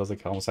really good. That was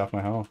like almost half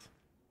my health.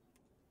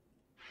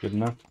 Good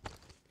enough.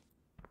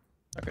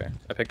 Okay,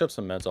 I picked up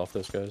some meds off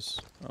those guys.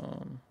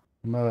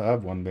 I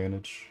have 1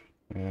 bandage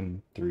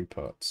and 3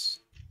 pots.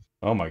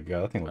 Oh my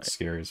god, that thing looks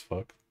scary as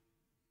fuck.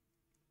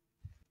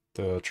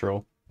 The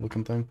troll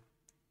looking thing.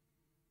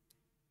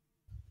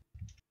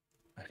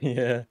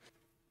 Yeah,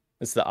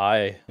 it's the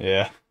eye.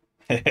 Yeah.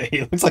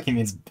 He looks like he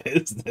means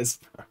business,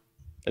 bro.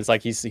 It's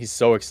like he's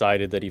so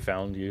excited that he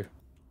found you.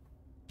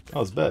 Oh,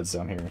 his bed's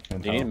down here. Do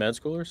you need med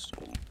schoolers?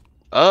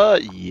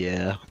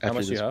 Yeah. After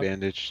much do you this have?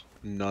 bandage.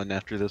 None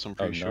after this, I'm Oh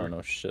pretty sure.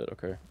 no shit.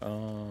 Okay.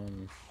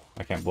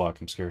 I can't block,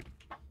 I'm scared.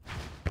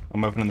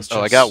 I'm opening this chest.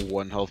 Oh, I got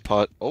 1 health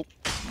pot. Oh.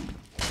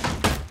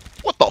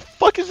 What the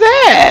fuck is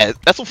that?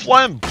 That's a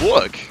flying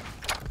book.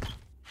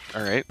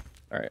 Alright.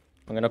 I'm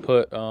gonna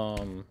put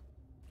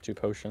 2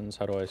 potions.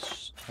 How do I?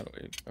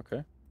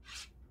 Okay.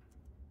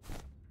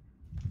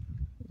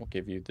 We'll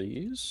give you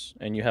these,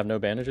 and you have no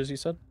bandages. You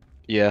said.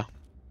 Yeah.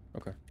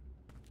 Okay.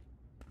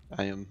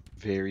 I am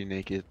very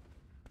naked.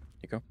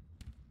 You go.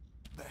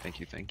 Thank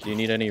you, thank Do you you.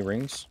 need any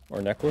rings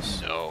or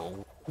necklace?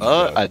 No.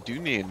 Yeah. I do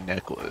need a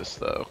necklace,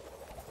 though.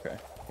 Okay.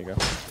 Here you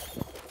go.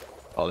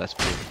 Oh, that's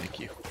pretty, thank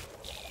you.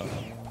 I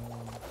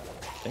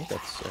think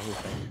that's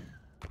everything.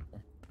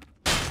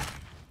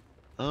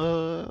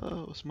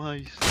 What's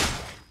my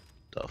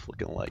stuff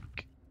looking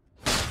like?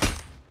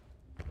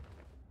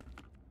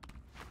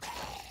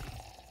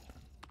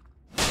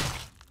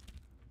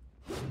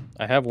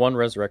 I have 1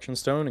 resurrection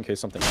stone in case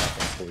something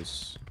happens,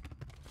 please.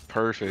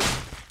 Perfect.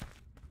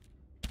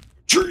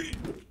 Tree.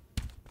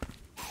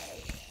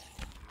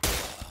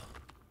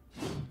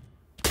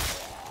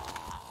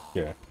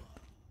 Yeah.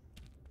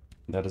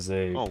 That is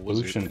a Oh,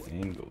 wizard. potion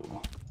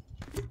angle.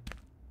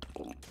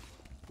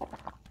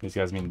 These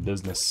guys mean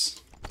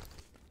business.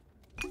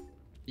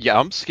 Yeah,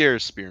 I'm scared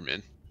of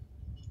spearmen.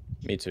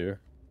 Me too.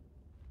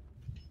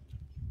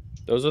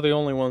 Those are the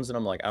only ones that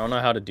I'm like, I don't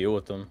know how to deal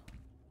with them.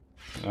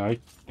 I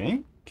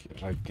think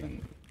I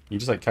can. You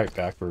just like kite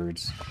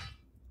backwards.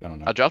 I don't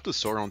know. I dropped a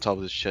sword on top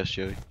of this chest,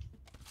 Joey.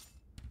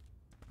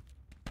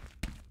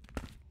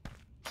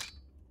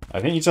 I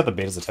think you just have to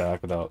bait his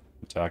attack without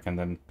attacking,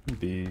 then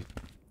be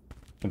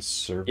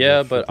conservative.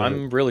 Yeah, but with it.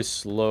 I'm really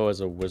slow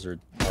as a wizard.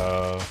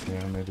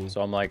 Yeah, maybe.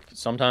 So I'm like,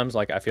 sometimes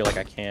like I feel like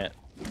I can't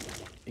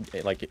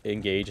like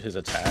engage his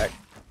attack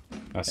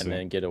I see. and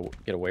then get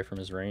away from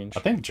his range. I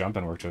think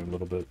jumping worked a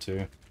little bit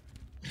too.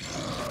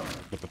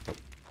 What the fuck?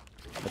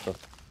 What the-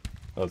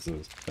 That's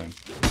this thing.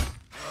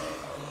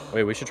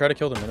 Wait, we should try to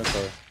kill the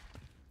Minotaur.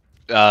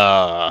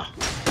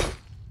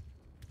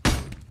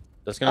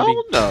 That's gonna be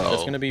no.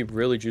 that's gonna be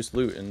really juice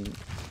loot, and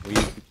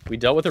we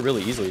dealt with it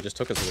really easily. It just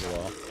took us a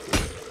little while.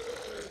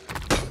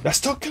 That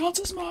still counts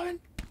as mine.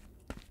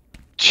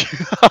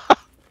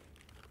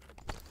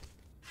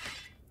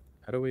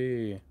 How do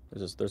we?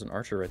 There's an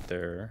archer right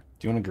there.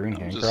 Do you want a green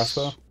hand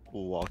crossbow?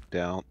 Walk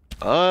down.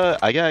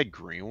 I got a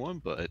green one,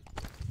 but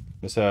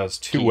This has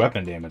 2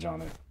 weapon damage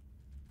on it.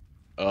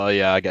 oh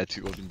yeah, I got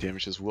 2 weapon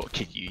damage as well.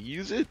 Can you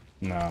use it?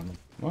 No.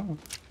 Well,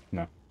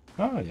 no.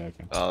 Oh yeah, I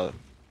can. Oh,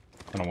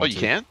 I don't want you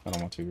to. can? I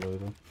don't want to really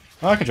though.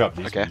 Oh, I can drop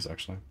these Okay. ones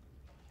actually.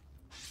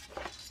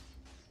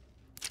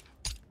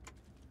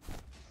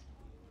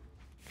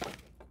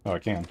 Oh, I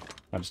can.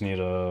 I just need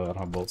I don't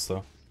have bolts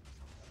though.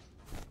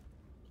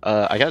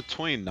 I got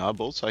 20 knob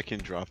bolts, so I can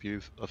drop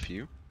you a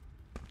few.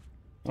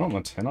 I don't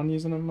intend on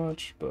using them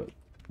much, but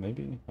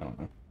maybe. I don't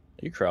know.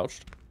 Are you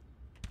crouched?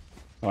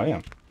 Oh, I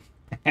am.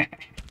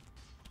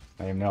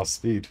 I am now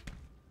speed.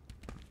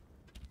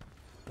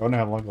 I wonder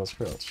how long I was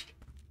crouched.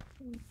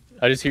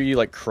 I just hear you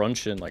like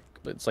crunching, like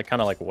it's like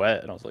kind of like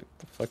wet, and I was like,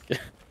 the fuck.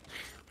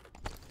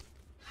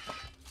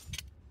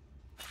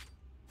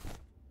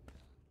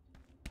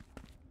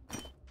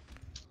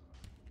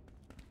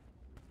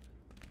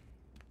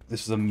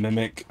 This is a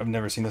mimic. I've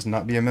never seen this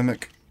not be a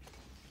mimic.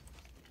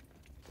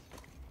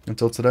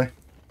 Until today.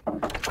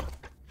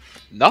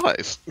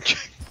 Nice.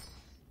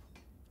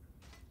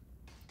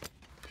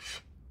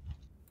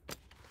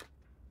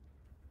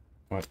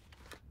 What?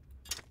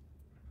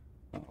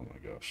 Oh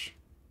my gosh.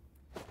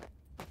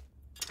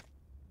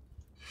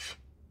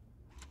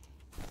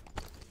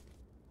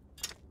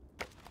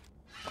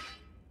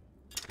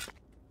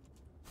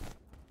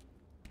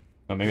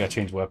 Oh, maybe I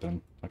change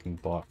weapon. I can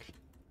block.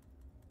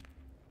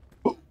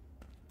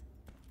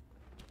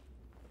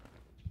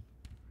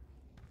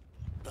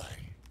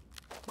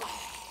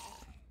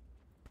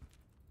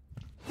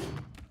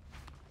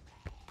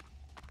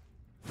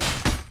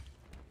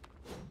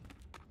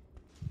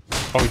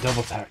 Oh, he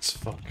double attacks.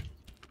 Fuck.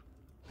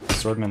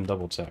 Swordman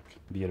double attack.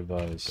 Be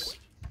advised.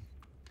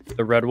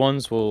 The red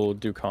ones will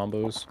do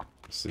combos.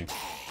 Let's see.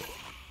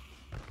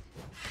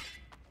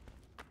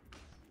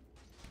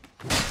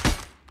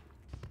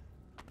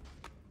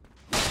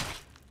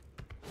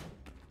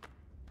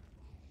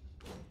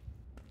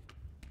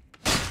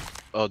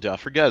 Oh, dude, I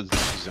forgot the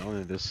zone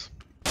in this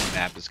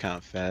map is kind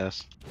of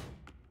fast.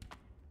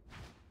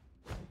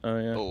 Oh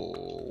yeah.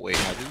 Oh, wait,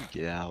 how do we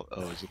get out?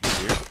 Oh, is it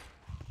here?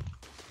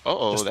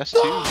 Uh-oh, that's 2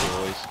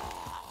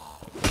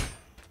 boys.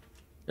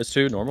 It's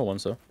 2 normal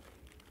ones though.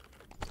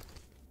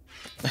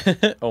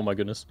 Oh my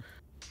goodness.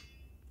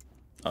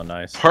 Oh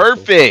nice.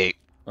 Perfect!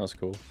 That was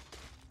cool.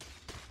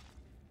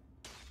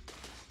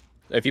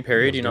 If you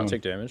parry, do you not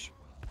take damage?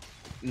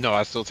 No,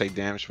 I still take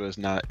damage, but it's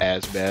not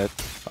as bad.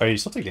 Oh, you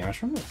still take damage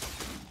from it?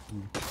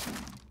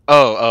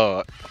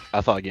 Oh,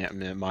 I thought I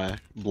meant my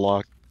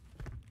block.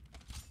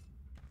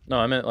 No,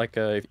 I meant like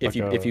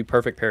if you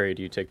perfect parry,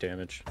 do you take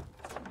damage?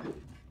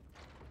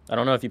 I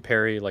don't know if you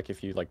parry, like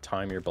if you like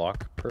time your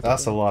block perfectly.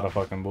 That's a lot of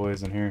fucking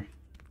boys in here.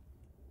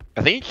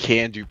 I think you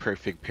can do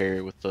perfect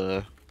parry with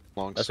the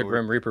long That's sword. a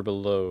Grim Reaper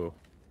below.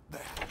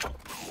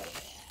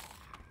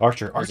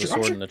 Archer, There's Archer, a sword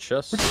Archer. in the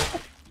chest.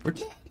 We're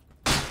dead.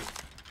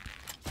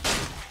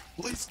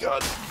 Please,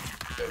 God.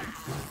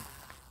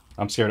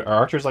 I'm scared. Are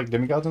archers like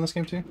demigods in this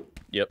game too?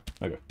 Yep.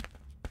 Okay.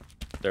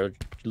 They're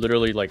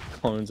literally like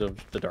clones of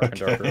the Dark and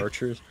Darker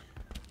archers.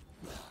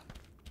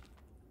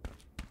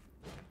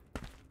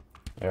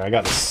 Yeah, I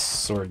got the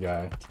sword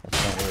guy.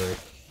 Don't worry.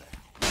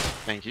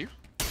 Thank you.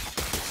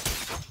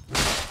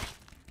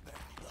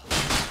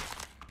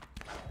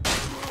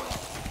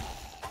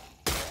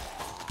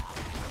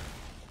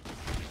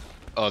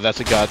 Oh, that's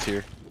a god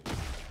tier.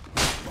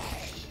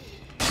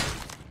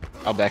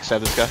 I'll backstab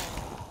this guy.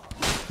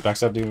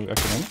 Backstab do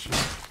extra damage?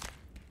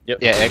 Yep.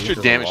 Yeah, it's extra for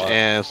a damage lot.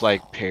 and it's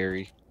like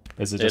parry.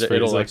 Is it just for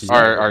It'll, his, like,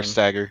 like, Our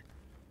stagger.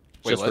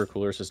 Wait, Just what? for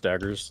coolers, his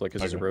daggers, like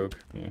because he's a Okay. rogue.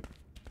 Yeah.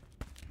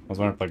 I was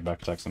wondering if like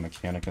back attack's a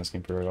mechanic in this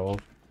game for it all.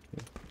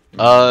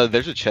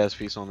 There's a chest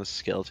piece on this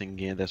skeleton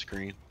again that's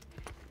green.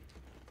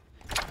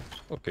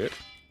 Okay.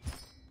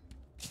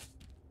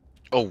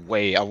 Oh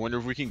wait, I wonder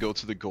if we can go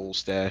to the gold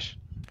stash.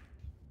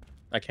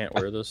 I can't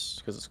wear this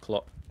because it's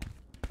claw.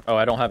 Oh,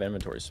 I don't have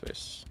inventory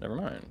space. Never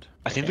mind.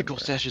 I think the can gold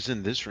wear it. stash is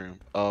in this room.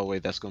 Oh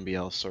wait, that's gonna be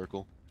out of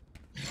circle.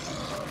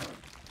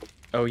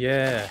 Oh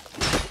yeah.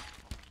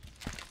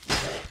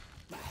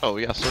 Oh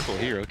yeah, circle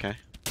here, okay.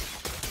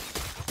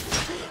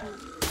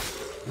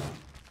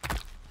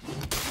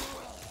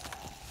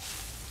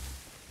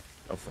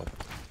 Oh fuck.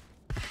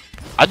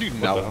 I do the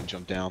not hell? want to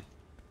jump down.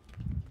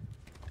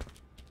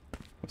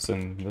 What's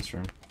in this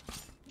room?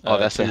 Oh,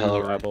 that's a 2 hell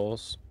of a-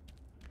 eyeballs.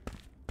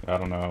 I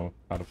don't know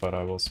how to fight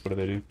eyeballs. What do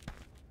they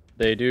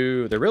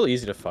do? They're really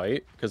easy to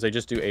fight because they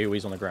just do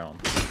AoEs on the ground.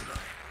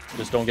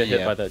 Just don't get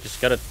hit by that.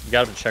 Just you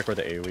gotta check where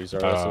the AoEs are.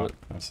 That's it.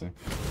 I see.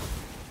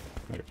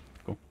 Okay,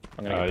 cool.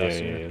 I'm gonna get that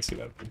soon. Yeah, I see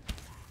that.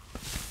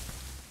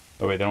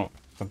 Oh wait, they don't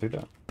do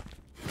that.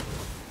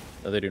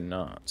 No, they do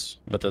not.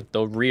 But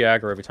they'll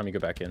re-aggro every time you go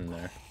back in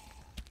there.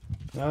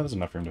 No, there's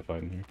enough room to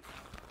fight in here.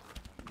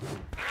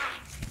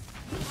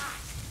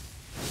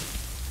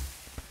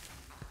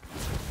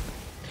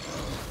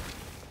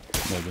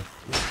 Maybe.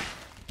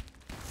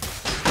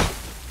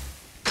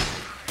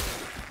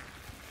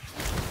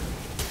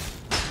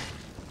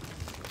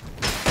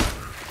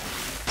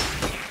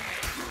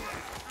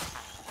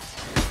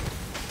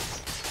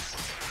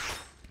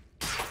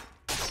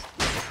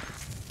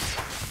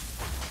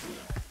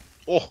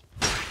 Oh!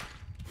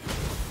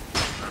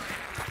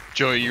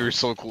 Joey, you were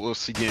so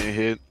close to getting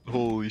hit.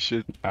 Holy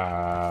shit.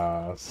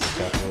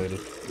 Calculated.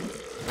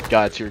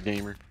 God tier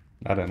gamer.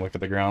 I didn't look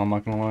at the ground, I'm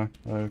not gonna lie.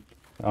 I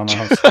don't know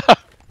how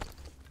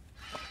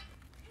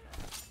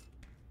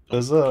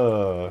There's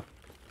a...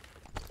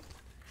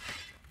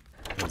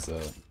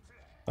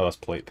 Oh, that's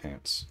plate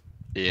pants.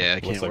 Yeah, I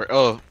can't like... wear.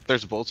 Oh,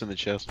 there's bolts in the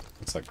chest.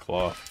 It's like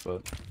cloth,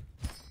 but...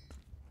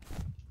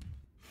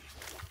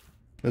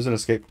 There's an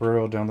escape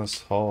portal down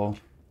this hall.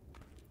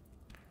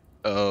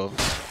 Oh.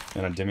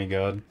 And a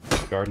demigod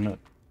guarding it.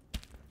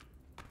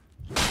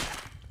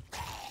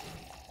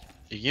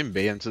 You can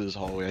bait into this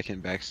hallway, I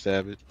can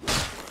backstab it.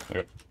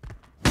 Okay.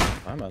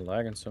 Why am I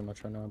lagging so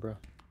much right now, bro?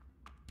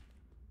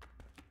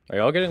 Are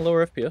y'all getting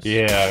lower FPS?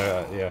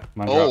 Yeah.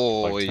 Mine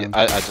Oh, dropped, like, 10.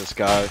 I just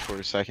got it for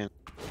a second.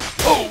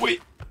 Oh,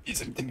 wait!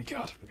 He's a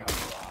demigod.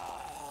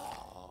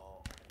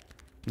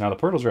 Now, the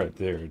portal's right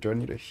there. Do I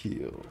need a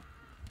heal?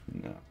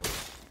 No.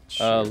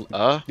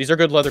 Sure. These are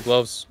good leather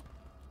gloves.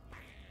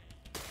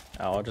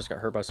 Ow, I just got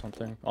hurt by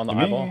something. On the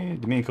eyeball?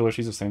 Do me and Cooler,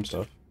 she's the same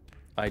stuff.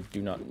 I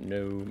do not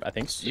know. I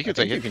think so. You can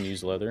take it. You can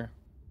use leather.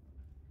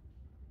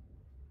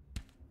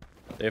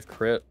 They have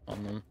crit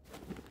on them.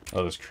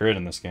 Oh, there's crit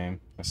in this game.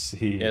 I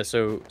see. Yeah,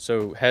 so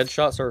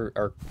headshots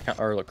are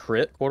a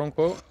crit, quote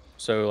unquote.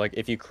 So like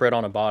if you crit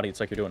on a body, it's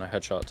like you're doing a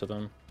headshot to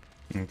them.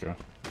 Okay.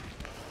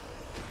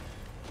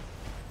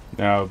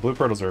 Now blue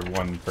portals are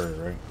 1 per,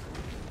 right?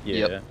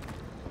 Yeah. Yep.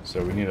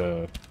 So we need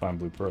to find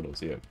blue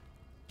portals. Yeah.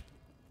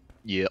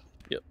 Yep.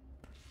 Yep.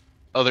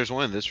 Oh, there's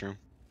one in this room.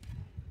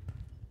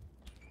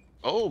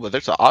 Oh, but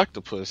there's an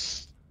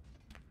octopus.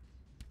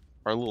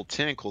 Or a little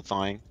tentacle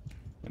thing.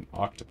 An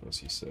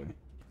octopus, you say?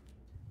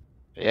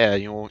 Yeah,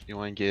 you want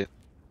to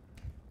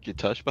get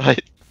touched by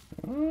it?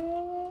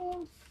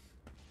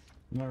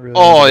 Not really.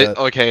 Oh,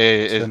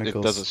 okay. It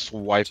tentacles does a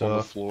swipe on the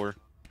tough. floor.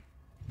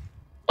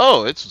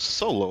 Oh, it's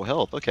so low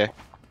health. Okay.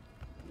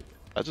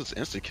 I just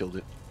insta killed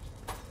it.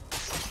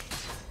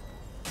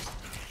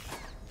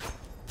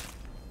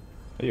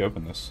 How do you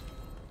open this?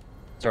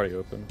 It's already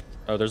open.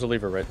 Oh, there's a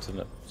lever right to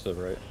the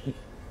right.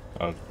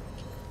 Oh.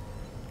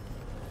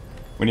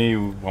 We need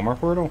 1 more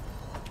portal?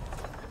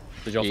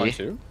 Did y'all find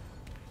 2?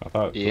 I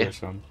thought Yeah. there was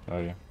some. Oh,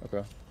 yeah.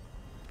 Okay.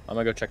 I'm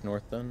gonna go check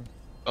north then.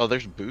 Oh,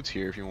 there's boots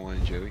here if you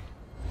want, Joey.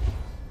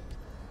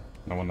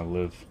 I want to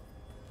live.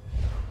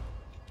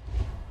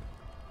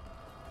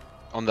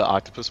 On the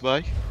octopus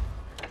bike?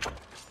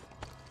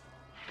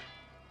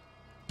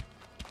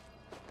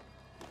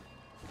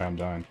 I'm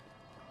dying.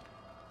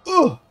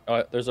 Ugh!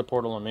 Oh, there's a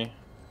portal on me.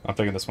 I'm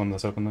taking this one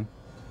that's open then.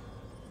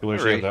 Cooler,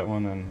 she Alright. have that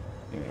one, and...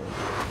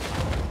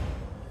 Yeah.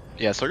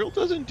 Yeah, circle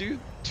doesn't do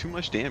too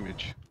much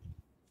damage.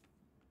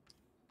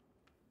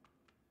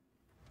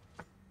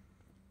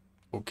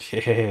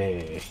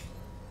 Okay.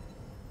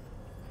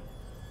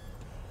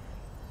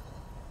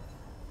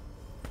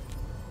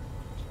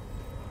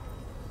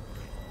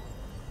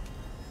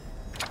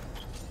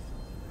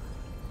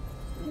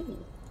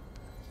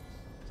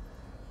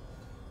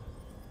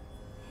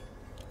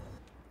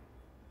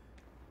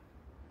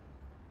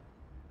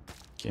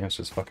 Game's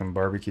just fucking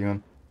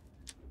barbecuing.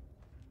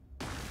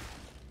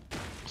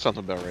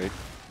 Something about right.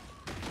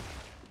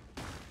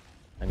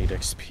 I need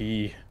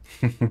XP.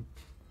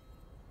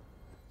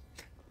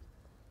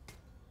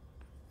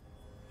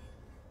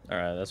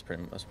 Alright, that's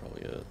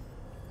probably it.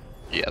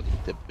 Yeah,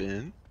 dip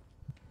in.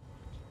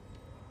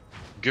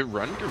 Good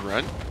run, good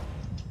run.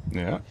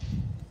 Yeah.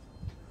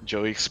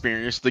 Joey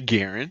experienced the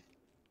Garen.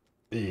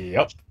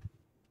 Yep.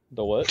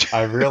 The what?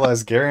 I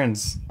realized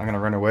Garen's... I'm gonna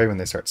run away when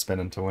they start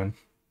spinning to win.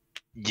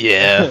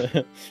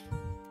 Yeah.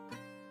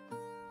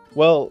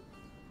 Well,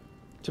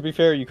 to be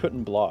fair, you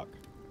couldn't block.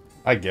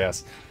 I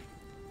guess.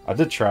 I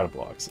did try to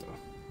block, so...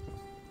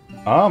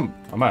 I'm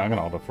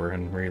gonna auto for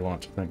and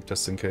relaunch, I think,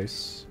 just in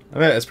case. I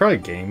mean, it's probably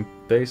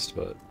game-based,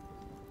 but...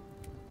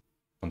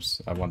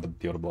 I want to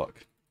be able to block.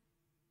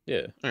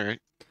 Yeah, Alright.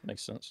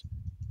 makes sense.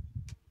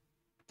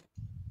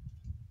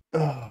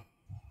 Oh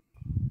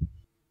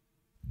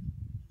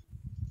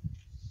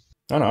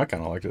no, I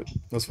kind of liked it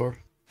thus far.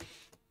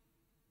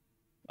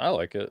 I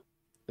like it.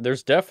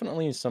 There's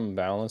definitely some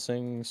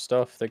balancing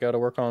stuff they got to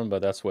work on,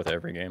 but that's with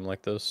every game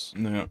like this.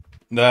 Yeah.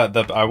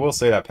 I will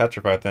say that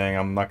petrified thing,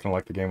 I'm not gonna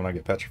like the game when I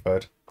get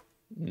petrified.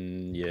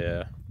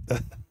 Yeah.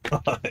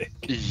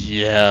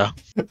 Yeah.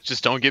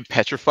 Just don't get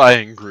petrified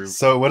in group.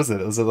 So what is it?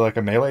 Is it like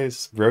a melee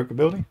rogue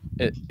ability?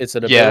 It's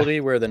an Yeah. ability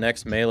where the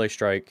next melee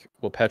strike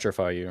will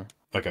petrify you.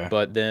 Okay.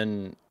 But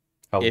then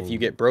How- if you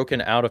get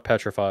broken out of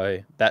petrify,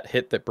 that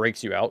hit that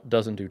breaks you out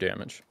doesn't do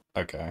damage.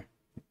 Okay.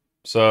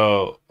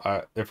 So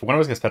if one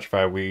of us gets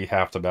petrified, we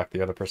have to back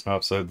the other person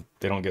up so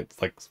they don't get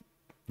like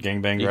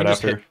gangbanged You right can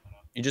just after.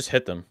 You just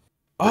hit them.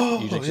 Oh,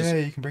 You just- yeah,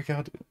 you can break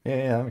out.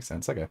 Yeah, that makes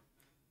sense. Okay.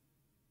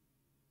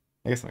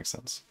 I guess that makes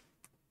sense.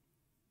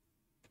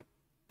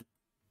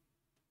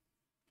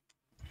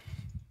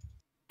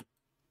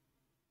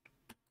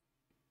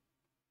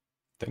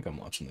 I think I'm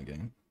watching the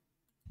game.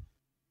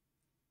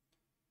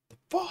 The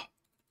fuck?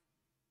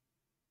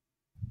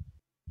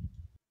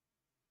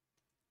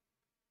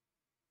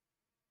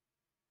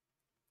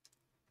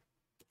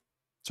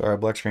 Sorry,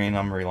 black screen.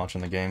 I'm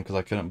relaunching the game because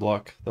I couldn't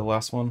block the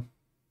last one.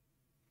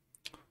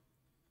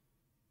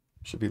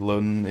 Should be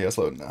loading. Yeah, it's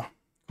loading now.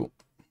 Cool.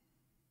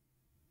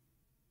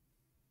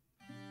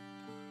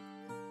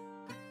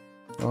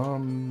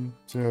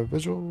 Is there a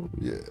visual?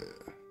 Yeah.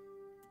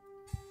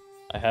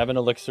 I have an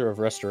elixir of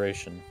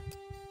restoration.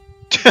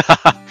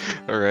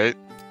 Alright.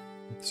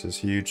 This is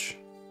huge.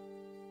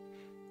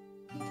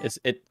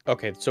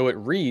 Okay, so it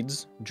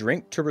reads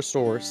drink to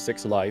restore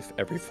 6 life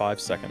every 5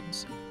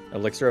 seconds.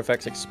 Elixir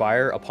effects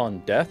expire upon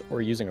death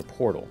or using a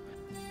portal.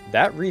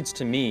 That reads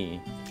to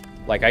me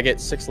like I get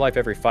 6 life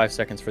every 5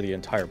 seconds for the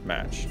entire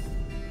match.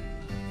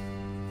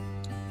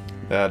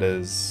 That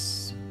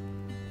is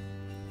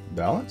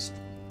balanced.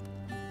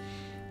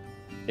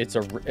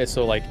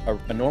 So like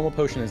a normal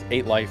potion is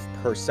 8 life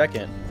per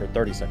second for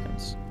 30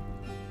 seconds.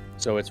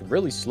 So it's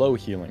really slow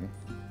healing,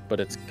 but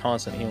it's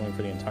constant healing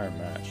for the entire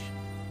match.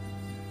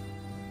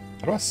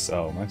 How do I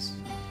sell? Am I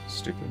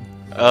stupid?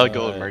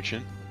 Go to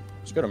merchant.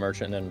 Just go to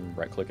merchant and then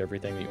right click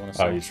everything that you want to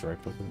Oh, sell. you just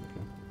right click it.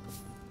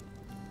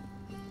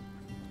 Okay.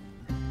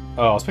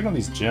 Oh, I was picking up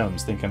these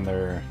gems thinking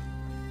they're...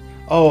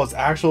 Oh, it's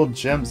actual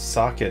gem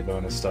socket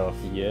bonus stuff.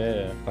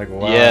 Yeah. Like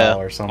WoW Yeah.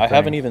 or something. I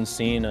haven't even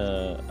seen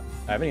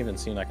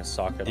like a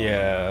socket on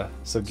Yeah,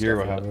 so gear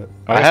will have it.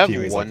 Oh, I guess have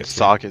Kiwi's one like it too.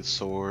 socket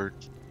sword.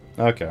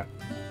 Okay.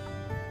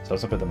 So I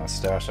was gonna put that in my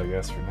stash, I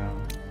guess, for now.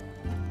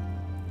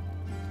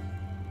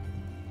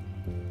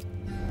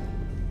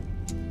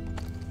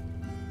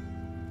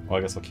 Well,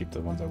 I guess I'll keep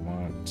the ones I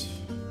want.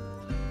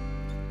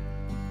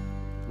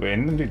 Wait,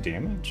 any of them do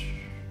damage?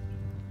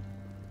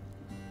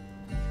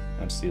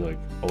 I see like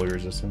holy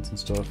resistance and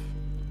stuff.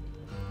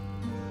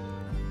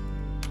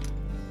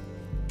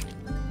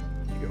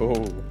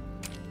 Yo.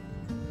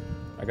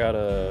 I got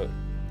a...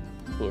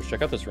 Cool,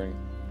 check out this ring.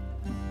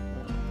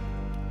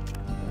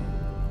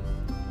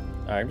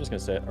 I'm just gonna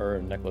say it, or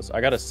a necklace.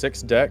 I got a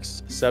 6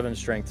 dex, 7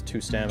 strength, 2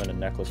 stamina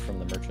necklace from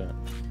the merchant.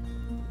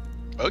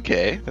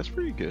 Okay, that's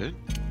pretty good.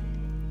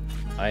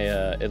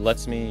 It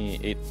lets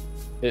me...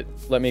 It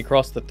let me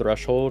cross the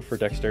threshold for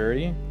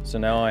dexterity, so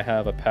now I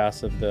have a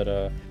passive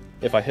that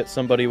if I hit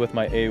somebody with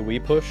my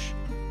AoE push,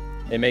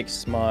 it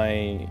makes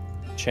my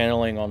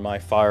channeling on my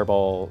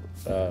fireball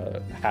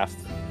half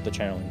the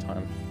channeling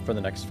time for the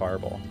next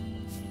fireball.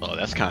 Oh,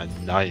 that's kind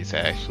of nice,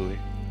 actually.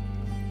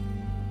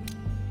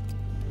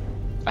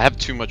 I have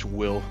too much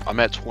will.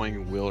 I'm at 20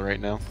 will right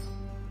now.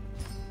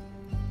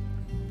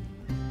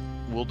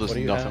 Will does What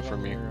do you nothing have for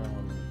on me. your,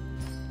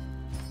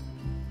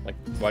 like,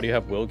 why do you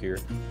have will gear?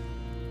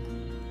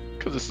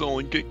 Because it's the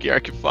only good gear I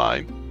can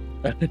find.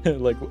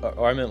 Like,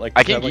 or I meant like.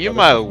 I do you can have, like, give you other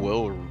my stuff?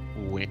 will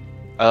ring.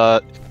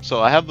 So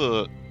I have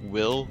the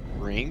will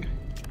ring,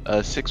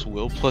 6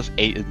 will plus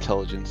 8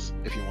 intelligence.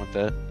 If you want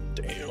that.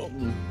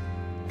 Damn.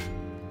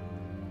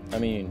 I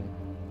mean,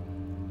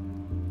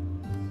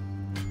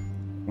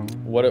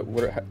 what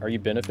are you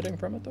benefiting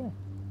from it though?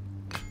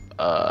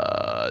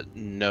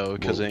 No,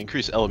 because Whoa. it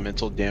increased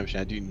elemental damage,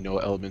 and I do no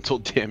elemental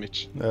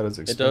damage. That is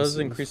It expensive. does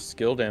increase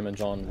skill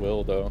damage on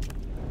will though.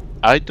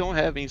 I don't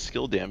have any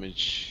skill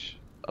damage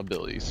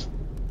abilities.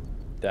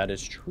 That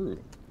is true.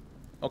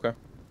 Okay.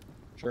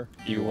 Sure.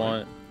 Do you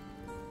want?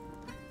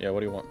 Yeah. What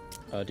do you want?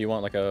 Do you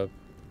want like a?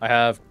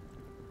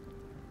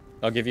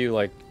 I'll give you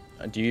like.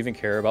 Do you even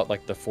care about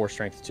like the 4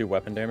 strength 2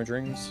 weapon damage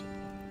rings?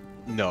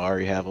 No, I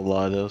already have a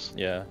lot of those.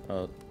 Yeah.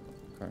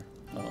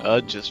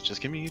 Okay. Just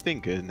give me anything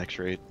good next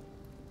raid.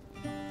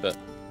 But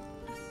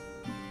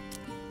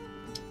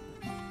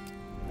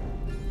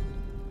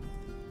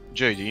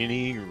Joey, do you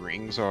need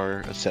rings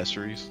or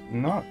accessories?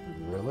 Not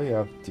really. I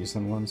have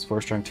decent ones.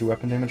 4 strength 2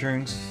 weapon damage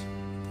rings.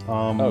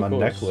 Oh, A cool.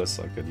 necklace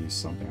I could use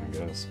something, I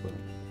guess, but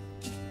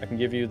I can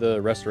give you the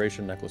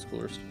restoration necklace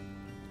coolers.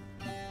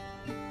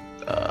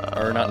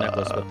 Or not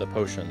necklace, but the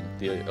potion,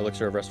 the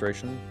elixir of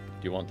restoration.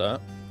 Do you want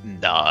that?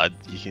 Nah,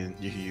 you can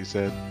use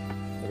that.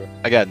 Okay.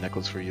 I got a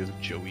necklace for you,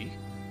 Joey.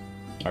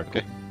 alright,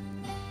 Okay. cool.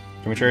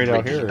 Can we trade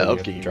out here, or do we Up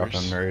have to drop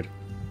gamers. on raid?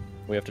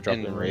 We have to drop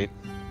In the the raid.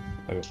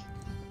 raid. Okay.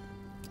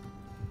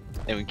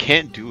 And we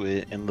can't do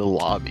it in the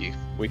lobby.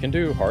 We can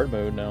do hard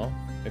mode now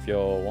if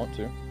y'all want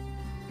to.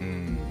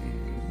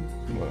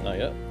 Well, Not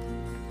yet.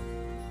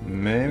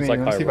 maybe. It's like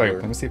let high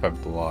roller. me see if I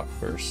block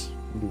first.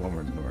 Do one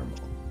more normal.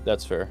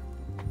 That's fair.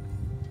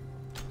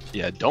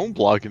 Yeah, don't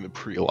block in the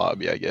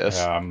pre-lobby, I guess.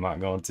 Yeah, I'm not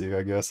going to,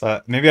 I guess.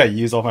 Maybe I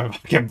use all my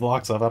fucking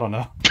blocks up, I don't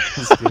know.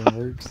 This game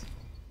works.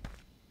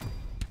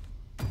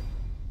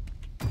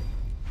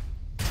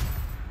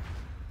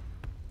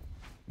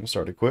 We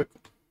started quick.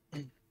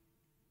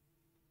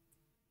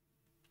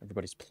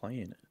 Everybody's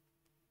playing it.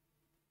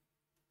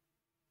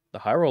 The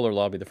high roller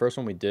lobby, the first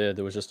one we did,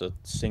 there was just a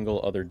single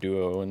other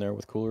duo in there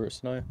with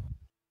Coolers and I.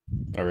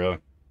 Oh, really?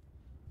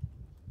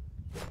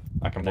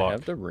 I can And block. I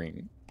have the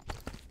ring.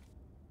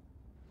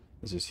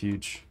 This is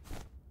huge.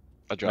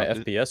 I My dropped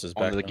it FPS is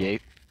back onto the now.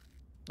 gate.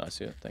 I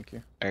see it, thank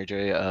you.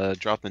 RJ,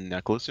 drop the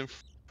necklace in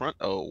front.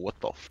 Oh, what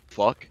the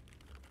fuck?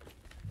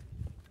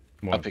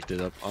 I What? picked it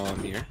up on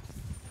here.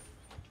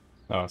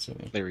 Oh, I see.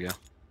 There we go.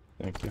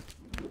 Thank you.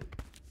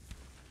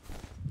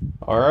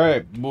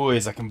 Alright,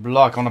 boys, I can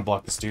block. I want to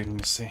block this dude. Let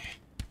me see.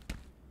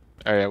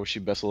 Alright, I wish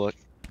you best of luck.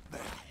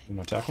 You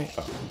want to attack me?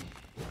 Oh.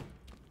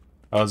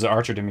 Oh, it's an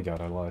archer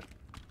demigod. I lied.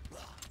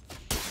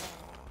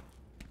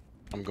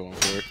 I'm going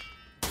for it.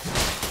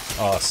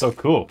 Oh, so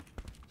cool.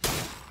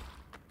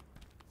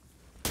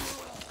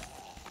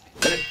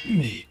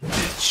 Me,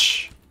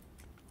 bitch.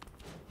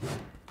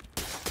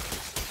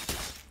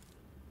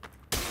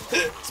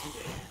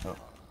 Oh.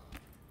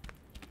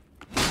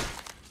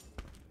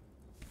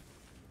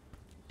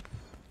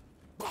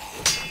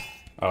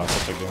 Oh, I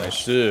took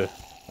damage. Nice.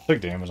 I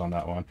took damage on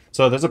that one.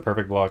 So there's a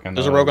perfect block and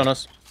There's a rogue on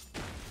us.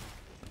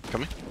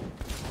 Coming.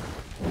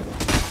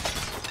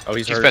 Oh,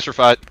 he's He's hurt.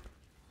 petrified.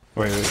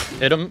 Wait.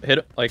 Hit him,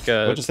 like,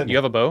 What just hit me? you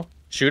have a bow?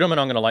 Shoot him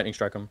and I'm gonna lightning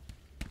strike him.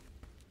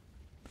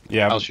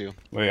 Yeah, I'll shoot.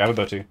 wait, I have a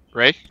bow too.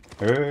 Ray?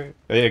 Wait.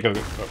 Yeah, go.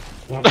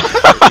 Oh.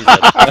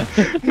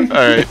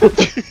 Alright.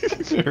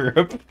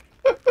 Rip.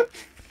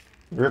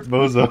 Rip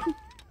Bozo.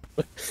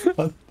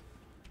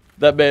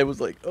 That man was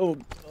like, oh.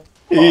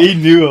 He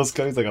knew I was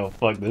coming. He's like, oh,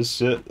 fuck this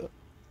shit.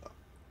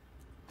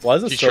 Why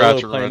is it He tried solo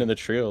to playing run. in the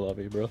trio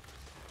lobby, bro?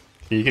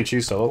 You can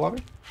choose solo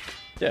lobby?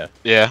 Yeah.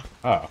 Yeah.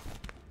 Oh.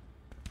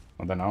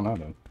 Well, then I don't know,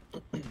 then.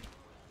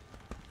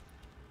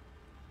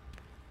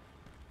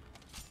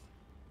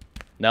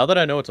 Now that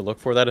I know what to look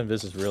for, that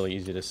invis is really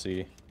easy to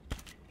see.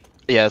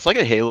 Yeah, it's like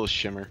a halo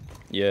shimmer.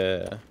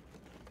 Yeah.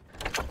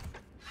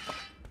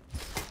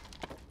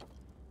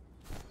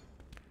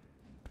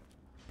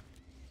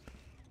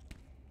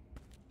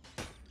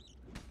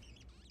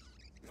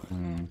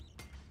 Hmm.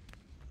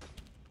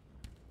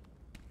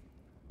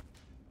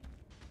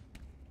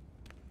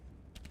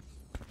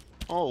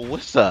 Oh,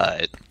 what's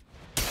that?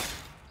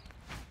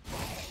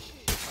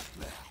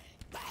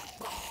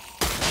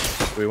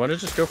 We want to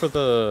just go for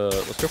the...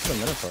 Let's go for the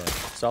Minotaur,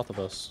 south of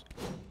us.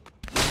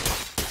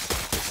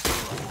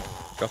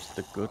 Drops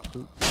the good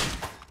loot.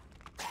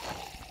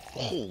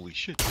 Holy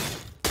shit.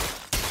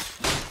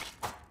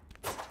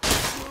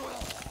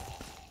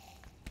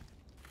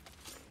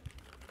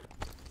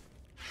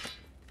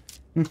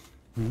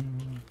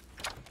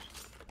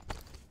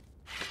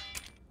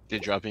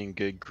 Did drop in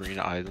good green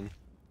item?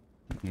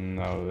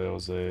 No, it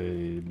was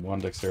a 1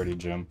 dexterity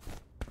gem.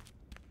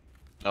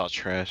 Oh,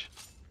 trash.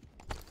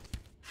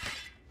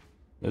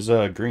 There's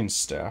a green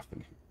staff in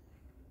here.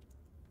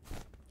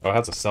 Oh, it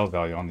has a sell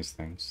value on these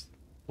things.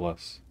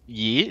 Bless.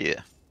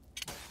 Yeah.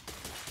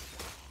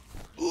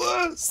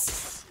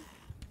 Bless!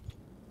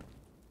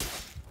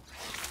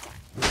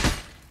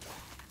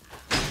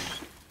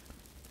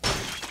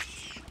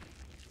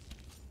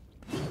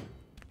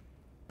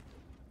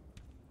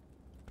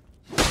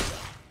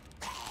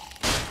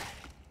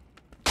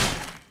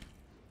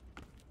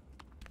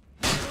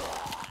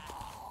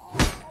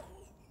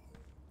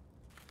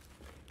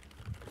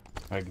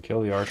 I can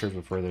kill the archers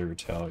before they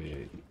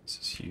retaliate. This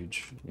is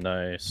huge.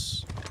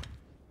 Nice.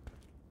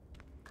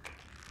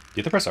 Do you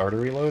have to press R to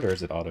reload, or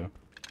is it auto?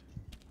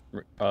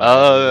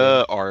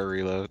 R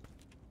reload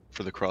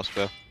for the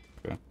crossbow.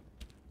 Okay.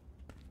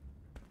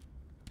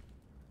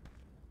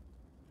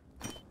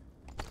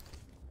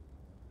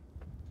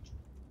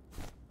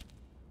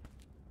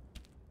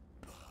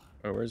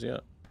 Oh, where's he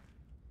at?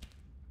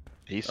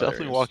 He's Oh, there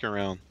definitely he is. walking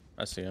around.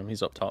 I see him.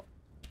 He's up top.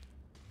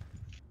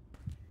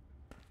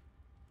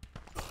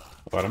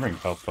 Oh, I don't bring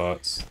health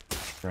pots.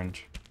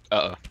 Cringe.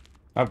 Uh-oh.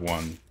 I have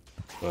one,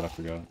 but I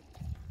forgot.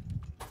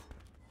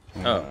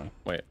 Oh,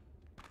 wait.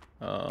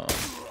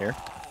 Here?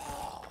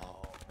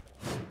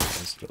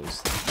 Let's kill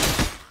this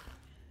thing.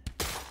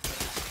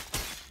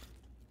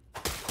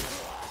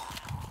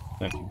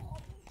 Thank you.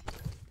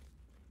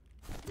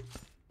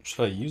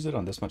 Should I use it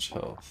on this much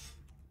health?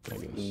 I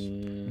guess.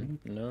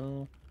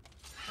 No.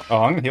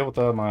 Oh, I'm gonna heal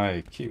with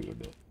my Q a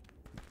bit.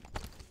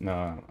 No,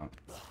 I don't know.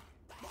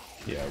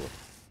 Yeah, I will.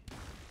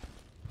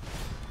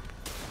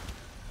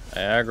 I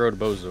aggroed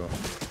Bozo.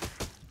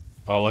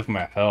 Oh, look at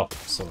my health.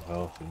 I'm so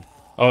healthy.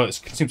 Oh, it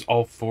consumes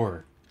all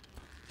 4.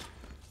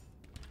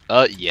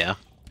 Yeah.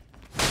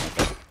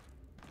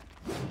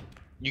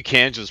 You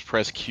can just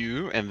press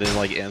Q and then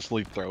like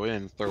instantly throw it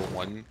and throw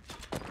one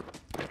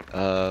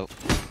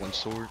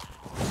sword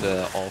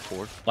to all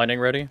 4. Lightning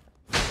ready?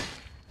 Does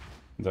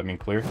that mean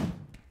clear?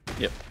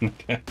 Yep.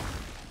 Okay.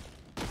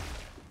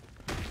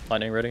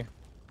 Lightning ready?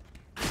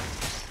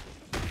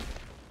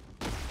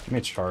 Let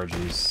me charge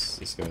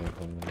this guy.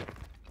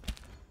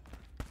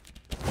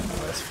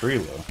 That's free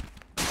low.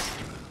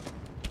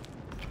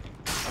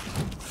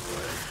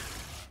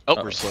 Oh,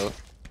 Uh-oh. we're slow.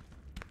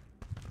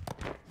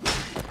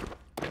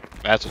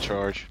 That's a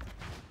charge.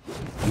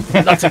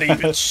 That's an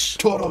image.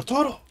 Toro!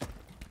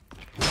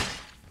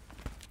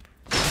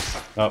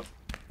 Oh,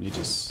 you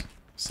just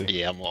see.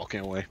 Yeah, I'm walking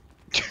away.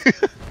 I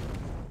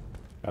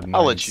did not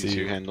I'll even let you see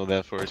two handle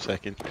that for a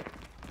second.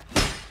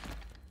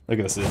 Look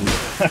at this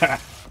idiot.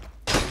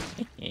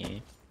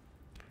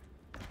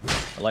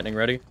 Lightning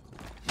ready?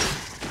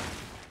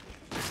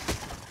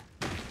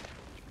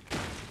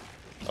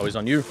 Always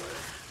on you.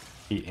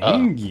 He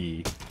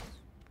angry.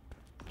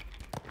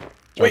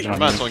 Wait, Charging I'm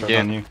not you, swing charging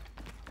on again.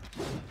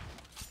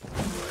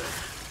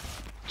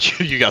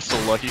 you. You got so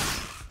lucky.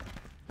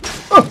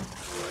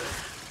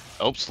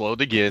 Oh,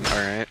 slowed again.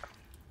 Alright.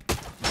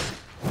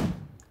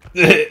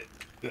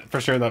 For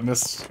sure that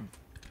missed.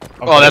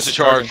 Oh, that's a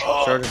charge.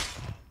 Charging.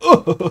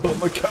 Oh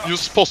my god. You're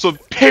supposed to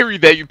parry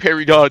that, you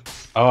parry god.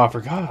 Oh, I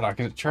forgot. I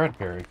could try to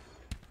parry.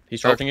 He's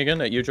charging again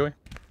at you, Joy.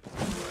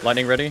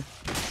 Lightning ready.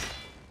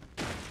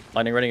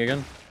 Lightning ready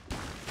again.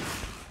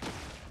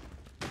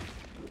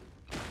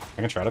 I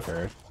can try to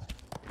parry.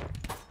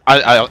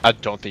 I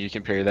don't think you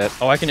can parry that.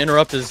 Oh, I can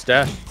interrupt his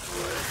dash.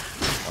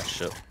 Oh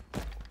shit.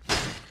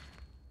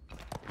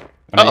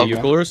 I mean, You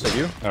coolers at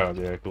you. Oh,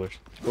 yeah, coolers.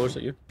 Coolers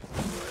at you.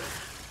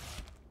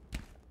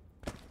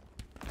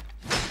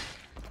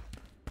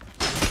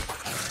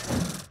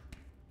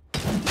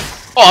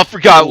 Oh, I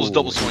forgot it was Ooh,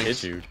 double he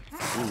swings. hit you.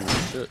 Ooh,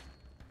 shit.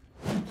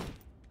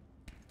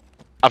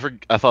 I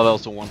thought that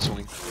was the one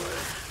swing.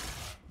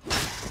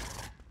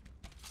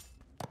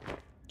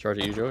 Charge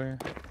at you, Joy.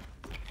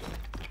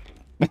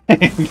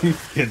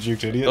 Get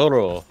juked, idiot.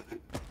 Toro.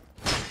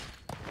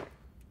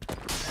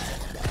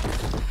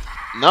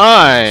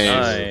 Nice.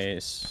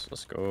 Nice.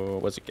 Let's go.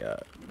 What's it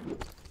got?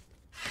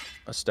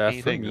 A staff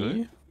Anything for me.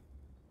 good?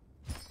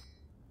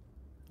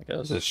 I guess.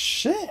 This is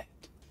shit.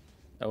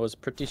 That was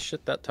pretty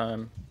shit that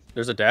time.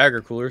 There's a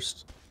dagger,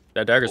 coolers.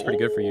 That dagger's pretty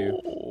good for you.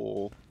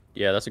 Oh.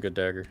 Yeah, that's a good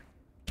dagger.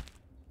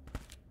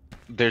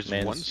 There's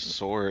Man, one it's-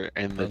 sword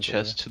in the Runs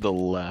chest to the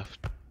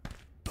left.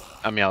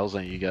 I mean, I was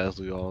letting you guys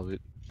do all of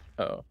it.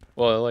 Oh.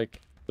 Well,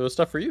 like, there was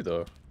stuff for you,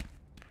 though.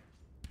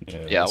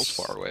 Yeah, I was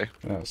far away.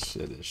 That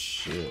shit is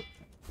shit.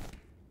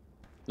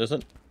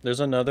 There's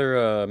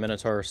another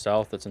Minotaur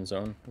south that's in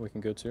zone we can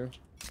go to.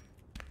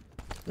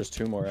 There's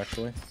two more,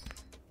 actually.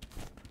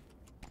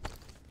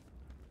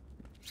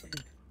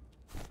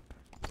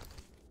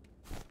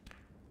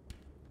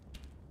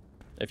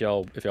 If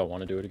y'all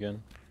want to do it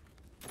again.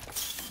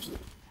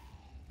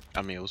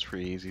 I mean, it was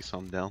pretty easy, so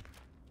I'm down.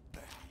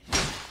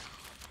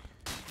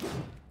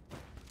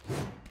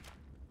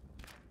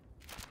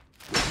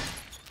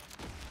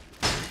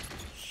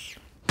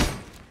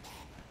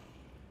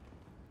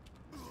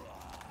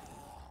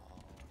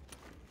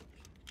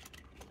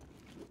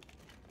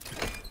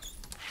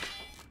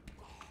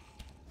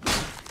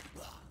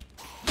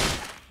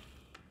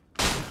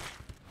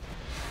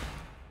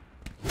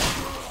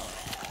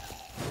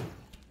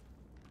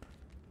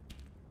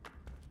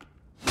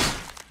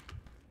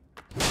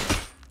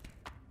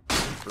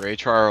 Ready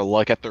to try our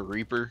luck at the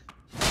Reaper?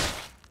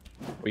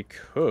 We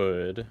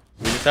could.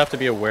 We just have to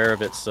be aware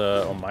of its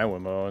on my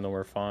Wimo, and then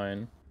we're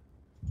fine.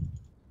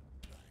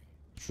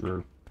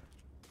 Sure.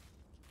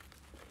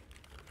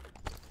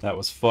 That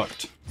was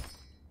fucked.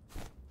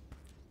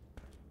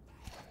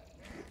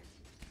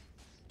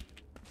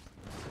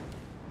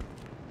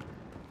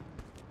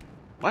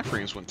 My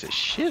frames went to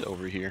shit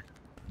over here.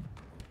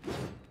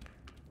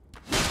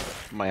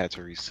 Might have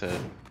to reset.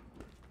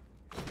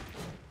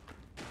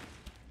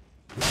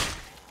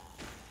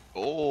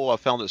 Oh, I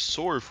found a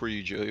sword for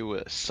you, Joey,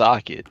 with a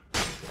socket.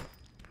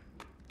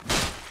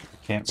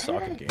 Can't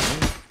Socket game.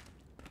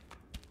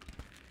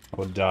 I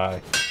would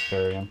die.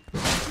 Bury him.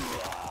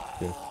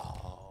 Good.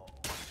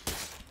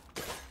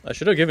 I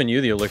should have given you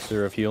the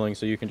elixir of healing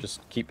so you can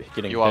just keep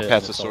getting You want hit to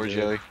pass and the it's all sword,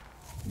 good.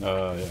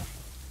 Joey? Yeah.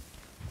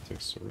 Take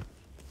a sword.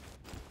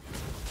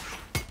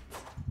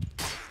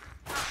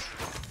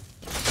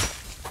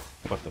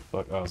 What the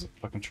fuck? Oh, there's a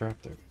fucking trap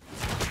there.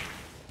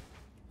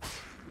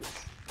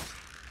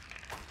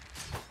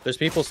 There's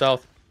people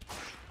south.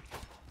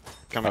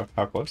 Coming.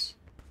 How close?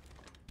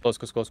 Close,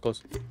 close, close,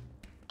 close.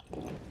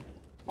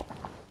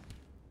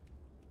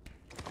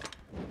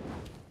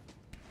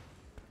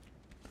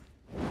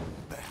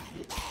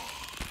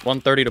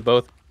 $130 to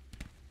both.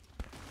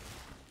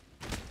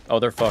 Oh,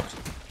 they're fucked.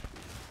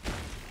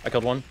 I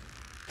killed one.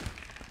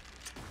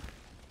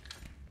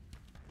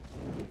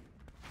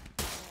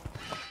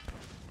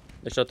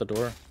 They shut the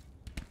door.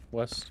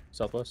 West,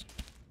 southwest.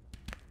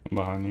 I'm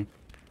behind you.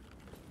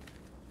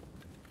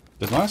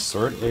 Does my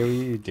sword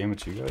AoE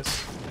damage you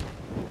guys?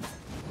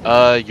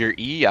 Your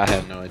E, I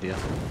have no idea.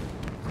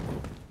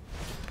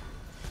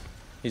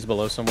 He's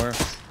below somewhere.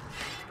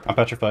 I'm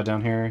petrified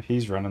down here.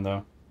 He's running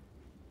though.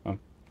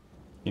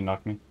 He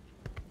knocked me.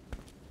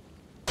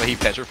 But he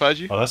petrified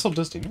you? Oh, that still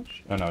does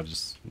damage? Oh no,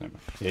 just never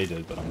mind. Yeah, he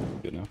did, but I'm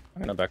good now.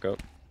 I'm gonna back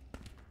up.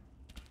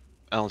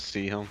 I don't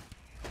see him.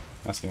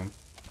 I see him.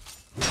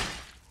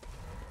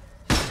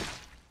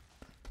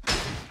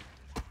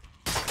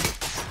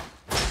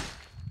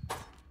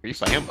 Are you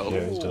fighting him? Oh.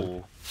 Yeah, he's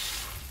dead.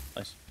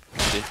 Nice.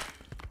 Shit.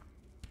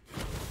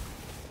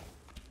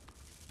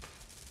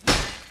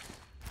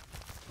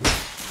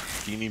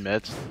 Do you need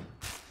meds?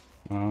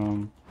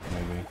 Maybe.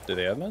 Do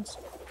they have meds?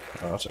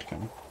 Oh, I'll check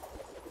him.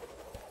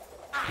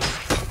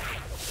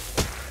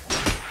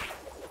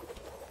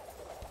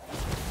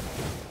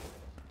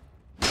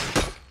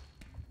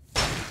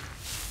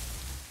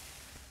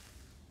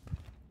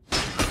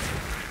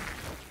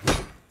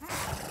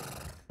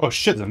 Oh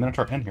shit, there's a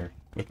Minotaur in here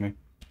with me.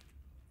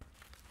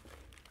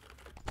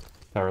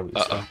 Power loose.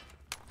 Uh-oh.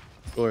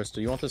 Glorious,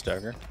 do you want this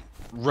dagger?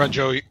 Run,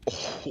 Joey. Oh,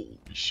 holy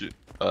shit.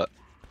 Oh.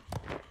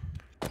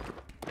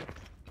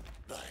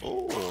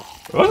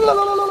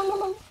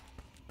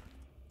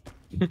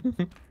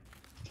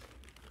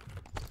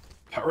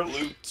 Power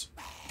loot.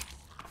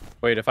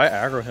 Wait, if I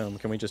aggro him,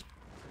 can we just...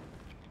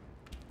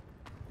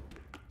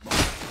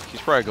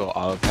 He's probably go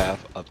auto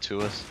path up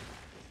to us.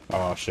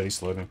 Oh shit,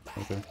 he's loading.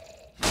 Okay.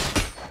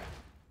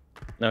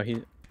 No,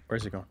 he...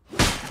 Where's he going?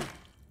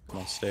 Come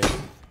on, stay.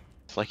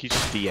 It's like he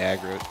just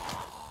de-aggroed.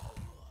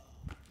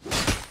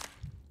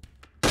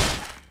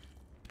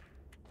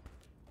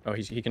 Oh,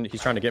 he's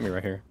trying to get me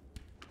right here.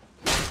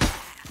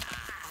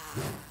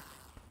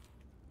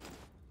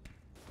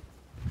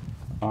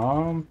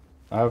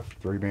 I have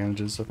 3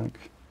 bandages, I think.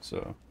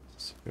 So,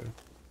 it's good.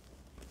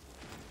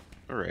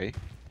 Alright.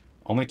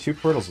 Only 2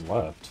 portals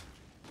left.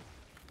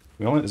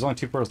 There's only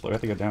 2 portals left. We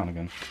have to go down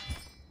again.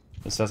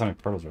 It says how many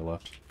portals are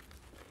left.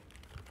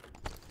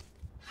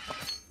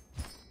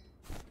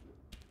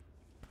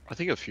 I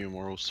think a few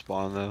more will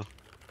spawn though.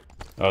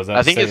 Oh, is that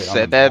I think it on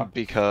said the that map?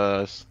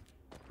 because...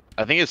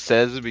 I think it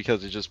says it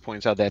because it just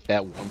points out that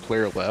that one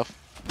player left.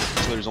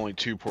 So there's only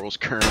 2 portals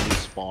currently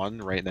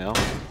spawned right now.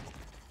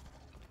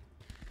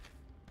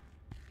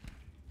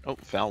 Oh,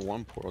 found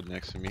 1 portal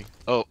next to me.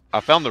 Oh,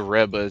 I found the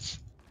red, but it's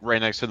right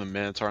next to the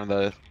Minotaur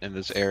in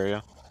this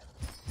area.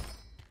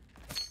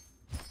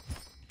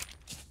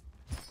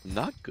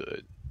 Not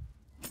good.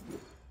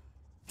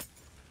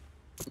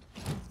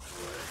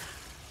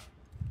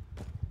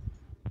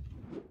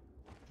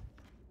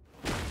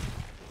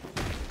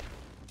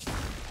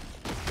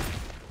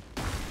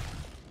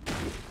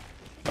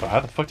 Oh, how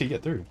the fuck did you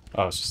get through?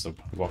 Oh, it's just a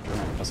walked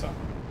around. That's how.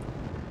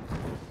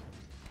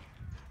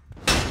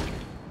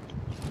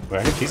 Wait,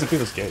 I can tease him through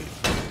this gate,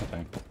 I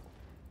think.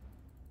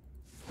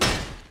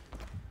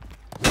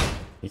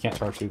 He can't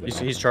charge through that.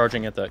 He's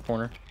charging at that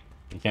corner.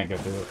 He can't go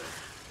through it.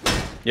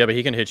 Yeah, but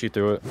he can hit you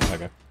through it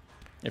Okay.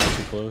 if you're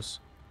too close.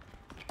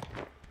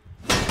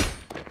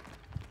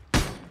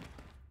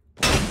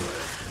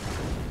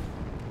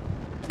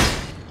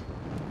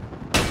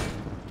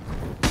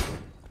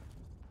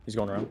 He's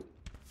going around.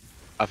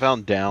 I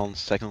found down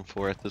 2nd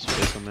floor at this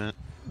place I'm at.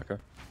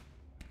 Okay.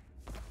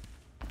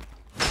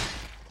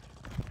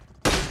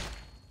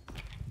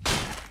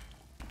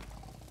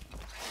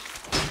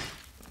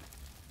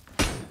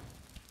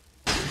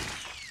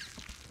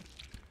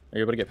 Are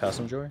you able to get past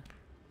him, Joey?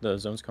 The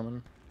zone's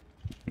coming.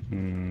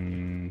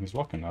 He's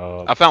walking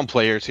up. I found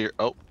players here.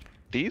 Oh,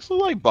 these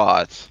look like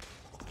bots.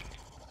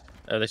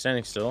 Are they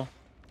standing still?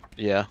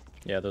 Yeah.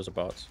 Yeah, those are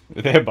bots.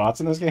 Do they have bots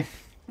in this game?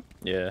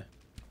 Yeah.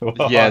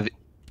 Yeah,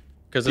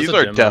 Because these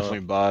are definitely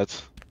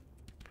bots.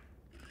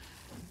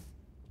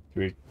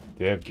 Do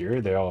they have gear?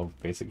 They all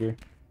basic gear?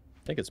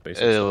 I think it's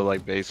basic. They look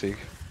like basic.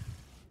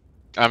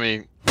 I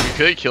mean, we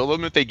could kill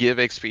them if they give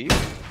XP.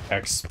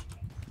 X.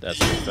 That's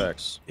the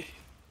effects.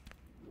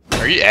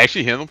 Are you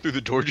actually hitting them through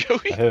the door,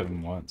 Joey? I hit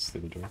him once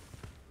through the door.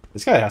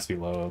 This guy has to be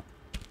low.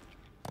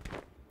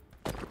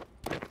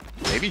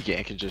 Maybe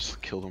Gank can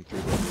just kill them through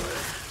the...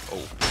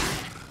 Oh.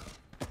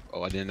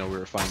 Oh, I didn't know we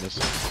were finding this.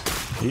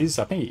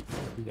 I think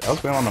I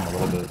was waiting on him a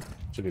little bit.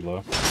 Should be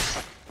low.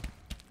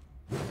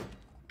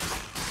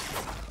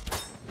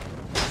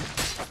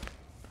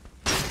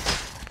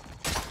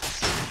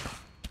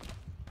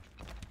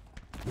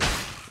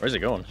 Where's it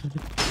going?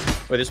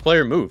 Wait, this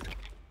player moved.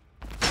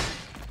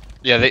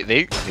 Yeah,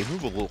 they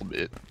move a little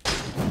bit.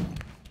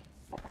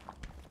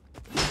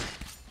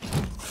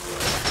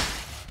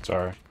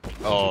 Sorry.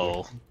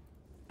 Oh.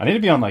 I need to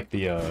be on like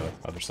the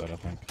other side, I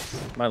think.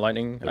 My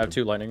lightning. I have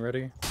 2 lightning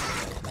ready.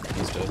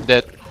 He's dead.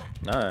 That...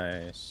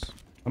 Nice.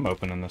 I'm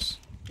opening this.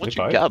 What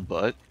They you bite? got,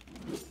 bud?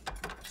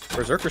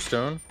 Berserker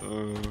stone.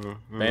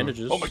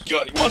 Bandages. Oh my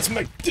god, he wants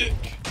my dick!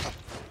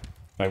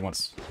 He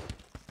wants...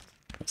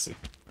 Let's see.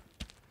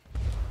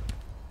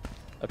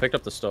 I picked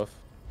up the stuff.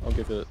 I'll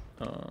give it.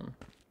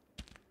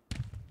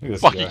 Look at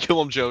this Fuck, guy. you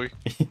kill him, Joey.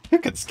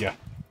 Look at this guy.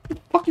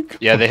 Fucking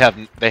Yeah, they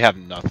have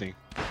nothing.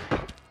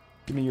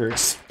 Give me your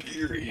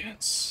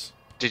experience.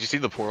 Did you see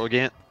the portal,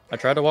 Gant? I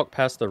tried to walk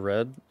past the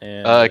red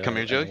and come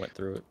here, and Joey. went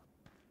through it.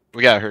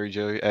 We gotta hurry,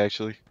 Joey,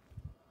 actually.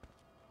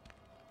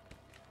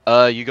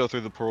 You go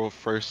through the portal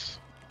first.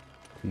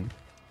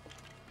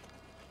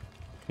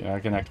 Yeah, I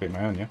can activate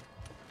my own, yeah?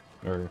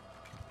 Or...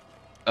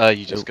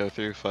 You just go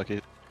through, fuck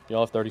it.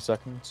 Y'all have 30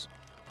 seconds.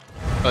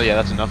 Oh yeah,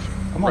 that's enough.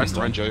 I'm almost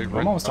done. Run, Joey. I'm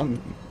Run. almost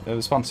done. It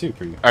was spawn 2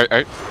 for you. Alright,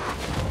 alright.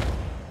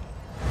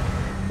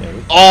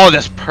 Yeah, Oh,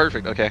 that's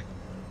perfect. Okay.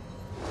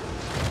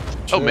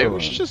 chill. Oh, maybe we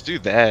should just do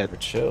that.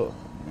 Chill.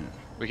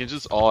 We can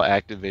just all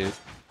activate it.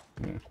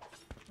 Yeah.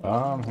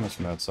 How much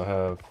meds? I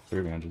have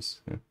 3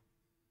 bandages. Yeah.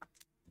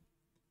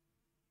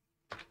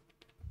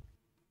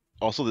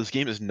 Also, this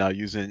game is not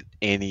using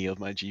any of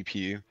my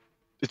GPU.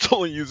 It's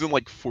only using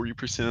like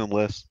 40% and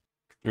less.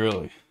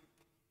 Really?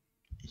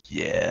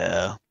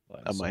 Yeah.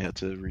 I might have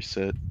to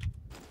reset.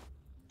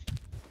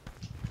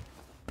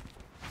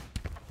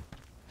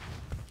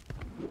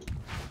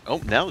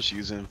 Oh, now it's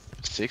using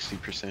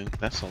 60%.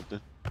 That's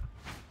something.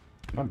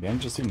 My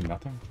bandages do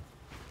nothing.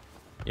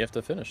 You have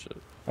to finish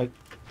it.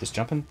 Just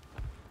jumping?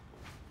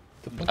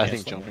 I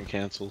think jumping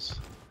cancels.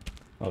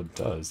 Oh, it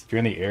does. If you're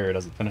in the air, it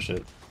doesn't finish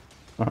it.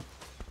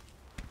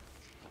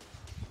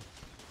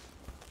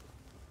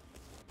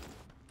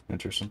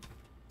 Interesting.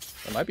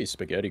 It might be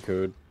spaghetti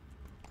code.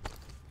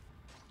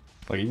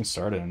 Like, you can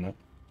start it in it.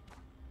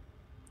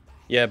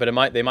 Yeah, but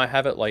they might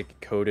have it like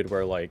coded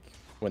where like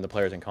when the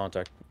player's in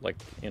contact, like,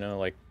 you know,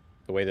 like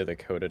the way that they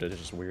coded it is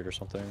just weird or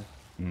something.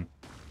 Mm.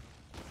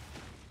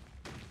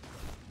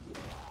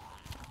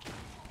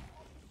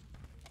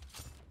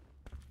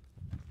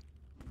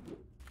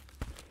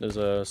 There's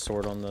a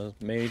sword on the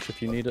mage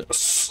if you need it. A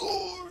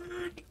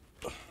sword!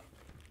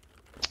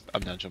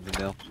 I'm not jumping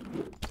down.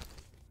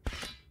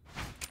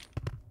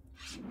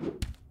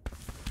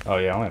 Oh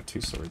yeah, I only have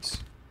 2 swords.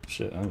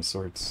 Shit, I need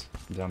swords.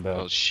 I'm down bad.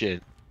 Oh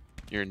shit.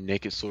 You're a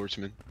naked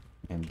swordsman.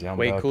 And down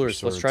Wait, bad for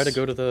coolers, let's try to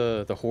swords. go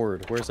to the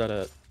horde. Where's that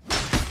at?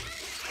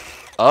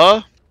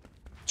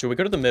 Should we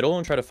go to the middle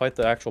and try to fight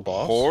the actual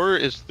boss? Horror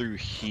is through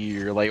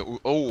here. Like,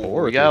 oh,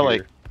 Or we through gotta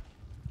here. like,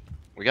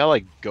 we gotta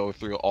like go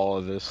through all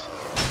of this.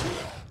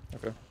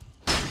 Okay.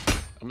 I'm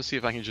gonna see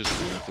if I can just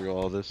read through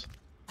all of this.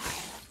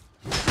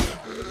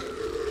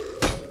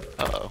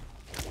 Uh-oh.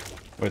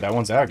 Wait, that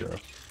one's aggro.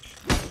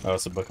 Oh,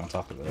 it's a book on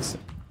top of it. I see.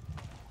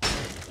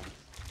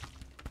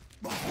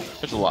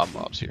 There's a lot of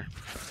mobs here.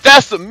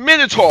 That's the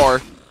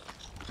Minotaur!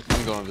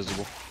 I'm going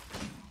invisible.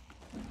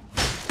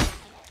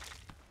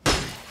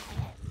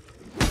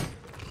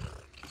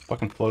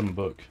 Fucking floating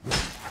book.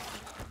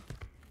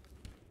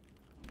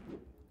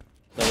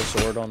 Another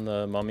sword on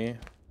the mummy.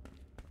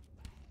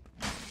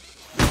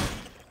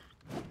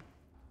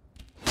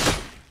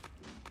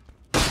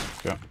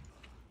 Go.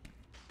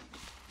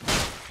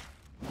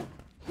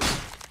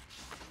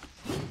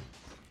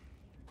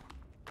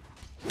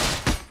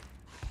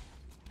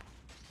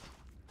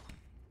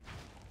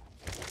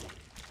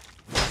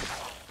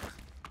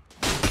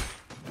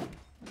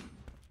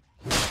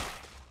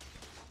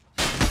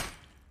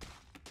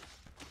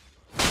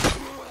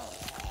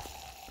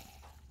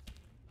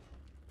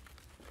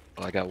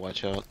 Oh, I gotta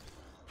watch out.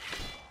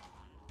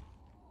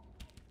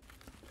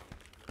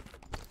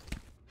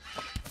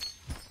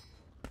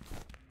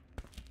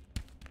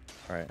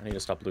 Alright, I need to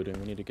stop looting.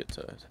 We need to get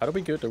to... How do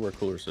we get to where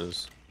coolers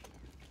is?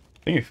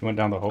 I think if you went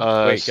down the hole. Wait,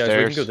 guys, we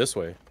stairs. can go this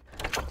way.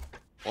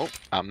 Well,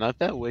 I'm not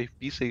that way.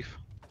 Be safe.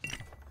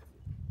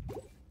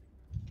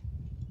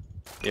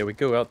 Yeah, we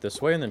go out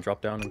this way and then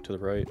drop down to the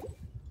right.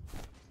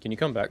 Can you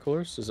come back,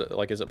 coolers? Is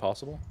it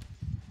possible?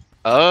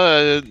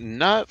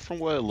 Not from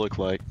what it looked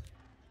like.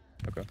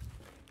 Okay.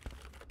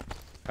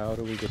 How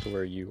do we get to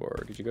where you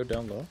are? Did you go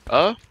down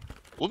low?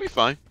 We'll be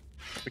fine.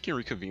 We can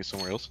reconvene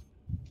somewhere else.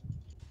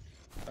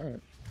 Alright.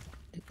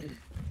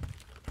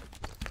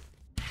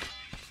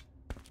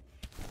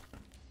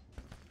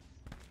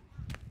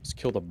 Let's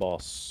kill the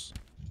boss.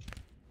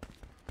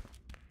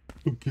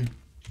 Okay.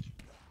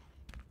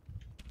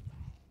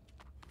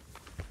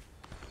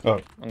 Oh,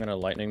 I'm gonna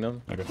lightning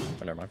them. okay.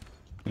 Oh, never mind.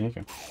 Yeah, you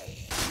can.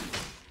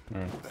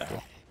 Alright,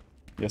 cool.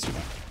 Yes or no?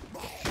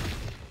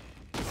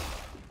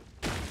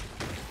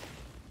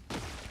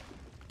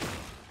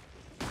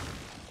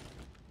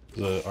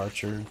 The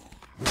archer.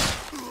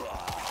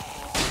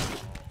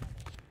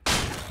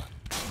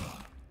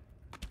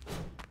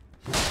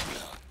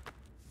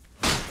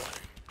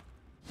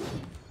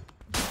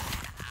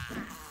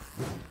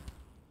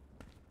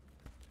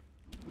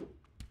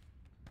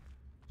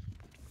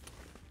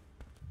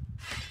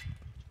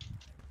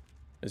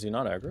 Is he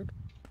not aggroed?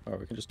 Or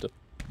we can just dip.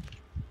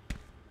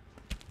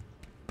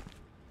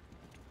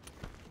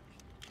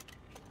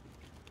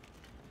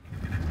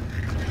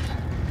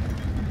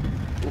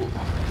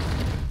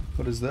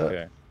 What is that?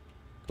 Okay.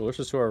 Coolers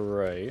is to our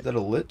right. Is that a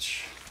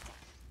lich?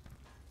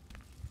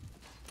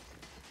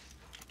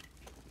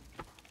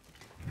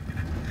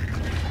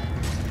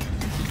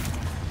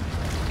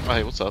 Oh,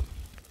 hey, what's up?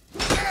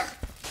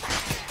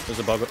 There's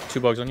a bug, 2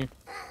 bugs on you.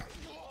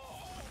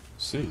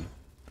 See.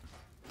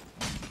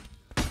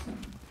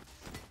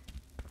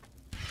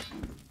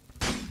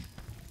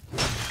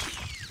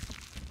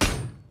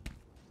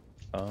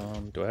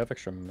 Do I have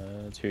extra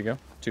meds? Here you go.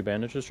 2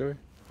 bandages, Joey.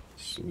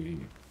 Sweet.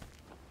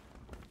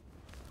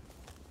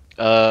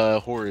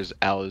 Horror is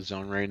out of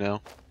zone right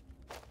now.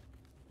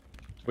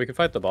 We can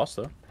fight the boss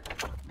though.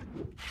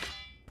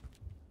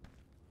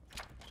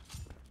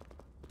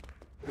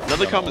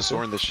 Another Yeah, common also.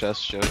 sword in this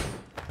chest, Joe.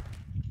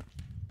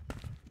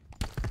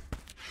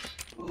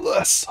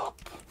 Bless up.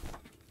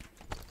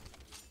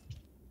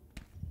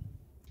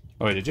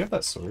 Oh wait, did you have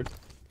that sword?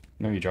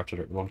 No, you dropped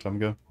it a long time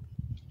ago.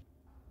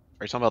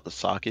 Are you talking about the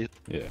socket?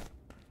 Yeah.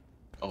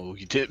 Oh,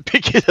 you didn't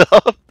pick it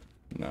up?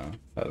 No.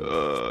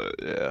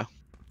 Yeah.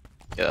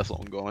 Yeah, that's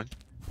long gone.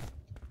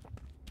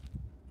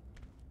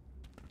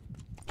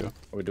 Go. Are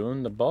we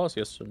doing the boss?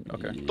 Yes.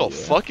 Okay. The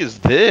fuck is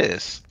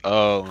this?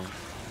 Oh.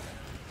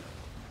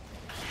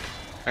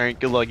 Alright,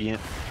 good luck, Ian.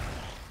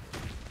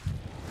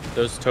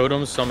 Those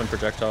totems summon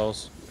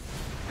projectiles.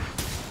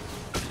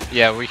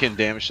 Yeah, we can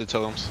damage the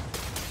totems.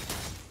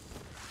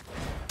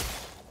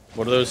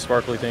 What are those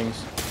sparkly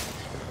things?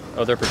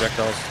 Oh, they're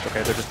projectiles.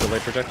 Okay, they're just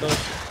delayed projectiles.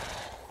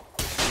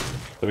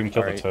 So we can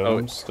kill the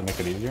totems to make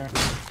it easier.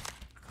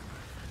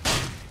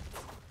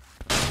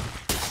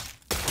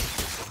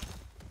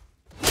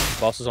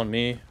 Boss is on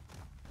me.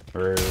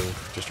 Or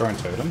destroying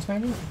totems,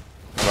 maybe?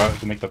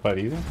 To make the fight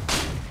easy?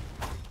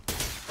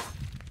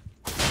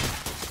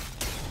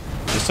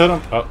 This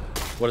totem... Oh.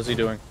 What is he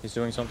doing? He's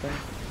doing something?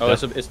 Oh, Yeah.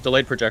 it's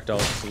delayed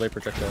projectiles. It's delayed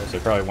projectiles. So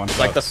probably one It's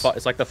like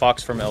it's like the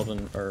fox from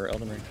Elden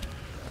Ring.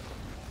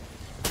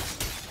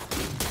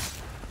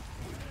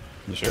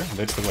 You sure?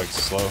 They just look like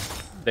slow.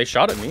 They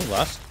shot at me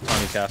last time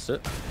he cast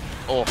it.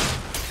 Oh.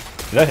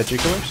 Did that hit you,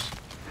 Killers?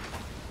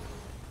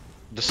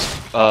 This,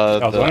 I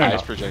was the wondering ice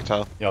how-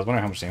 projectile. Yeah, I was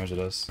wondering how much damage it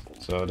does.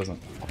 So it doesn't...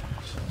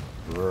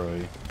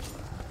 Really...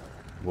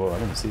 Whoa, I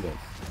didn't see that.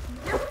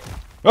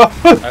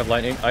 Oh!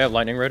 I have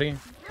lightning ready.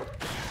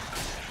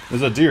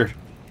 There's a deer.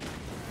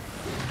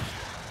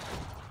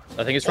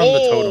 I think it's from the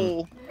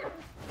totem.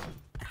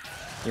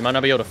 You might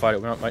not be able to fight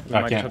it. You might just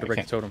have to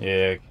break the totem.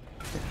 Yeah. Can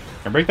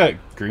I break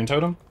that green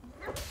totem?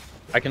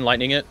 I can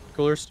lightning it,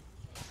 coolers.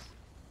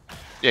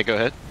 Yeah, go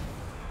ahead.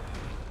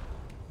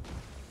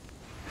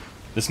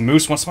 This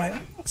moose wants my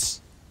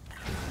ass.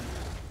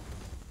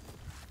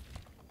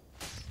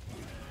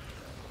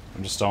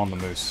 I'm just stalling the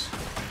moose.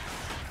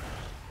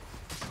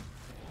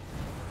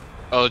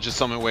 Oh, just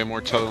summon way more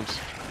totems.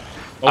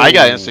 Oh. I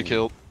got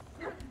insta-killed.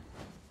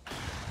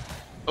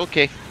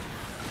 Okay.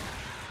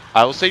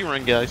 I will say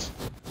run, guys.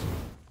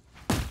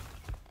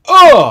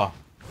 Oh!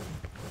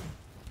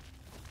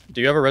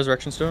 Do you have a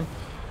resurrection stone?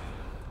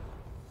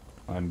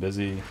 I'm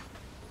busy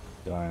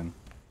dying.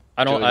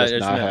 I don't. Joey I does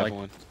just not meant have like.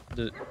 one.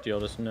 Do y'all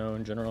just know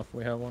in general if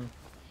we have one?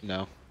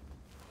 No.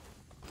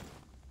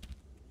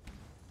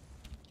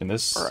 Can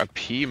this... Or I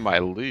pee my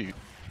loot.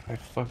 I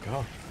fuck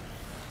off.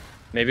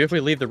 Maybe if we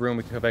leave the room,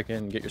 we can come back in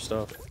and get your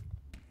stuff.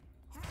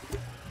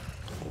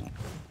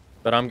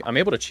 But I'm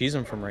able to cheese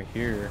him from right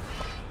here.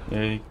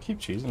 Yeah, you keep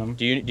cheesing them.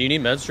 Do you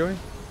need meds, Joey?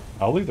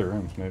 I'll leave the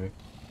room, maybe.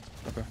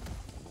 Okay.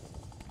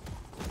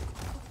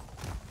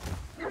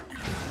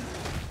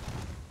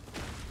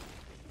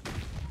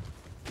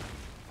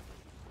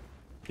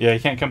 Yeah, he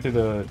can't come through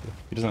the...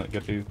 He doesn't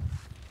get through...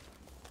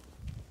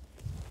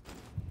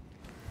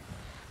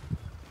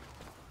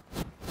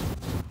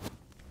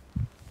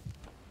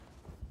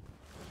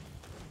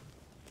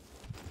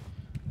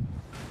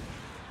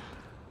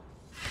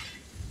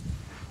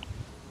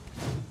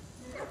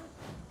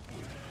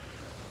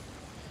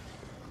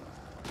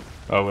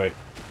 Oh, wait.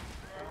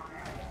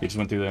 He just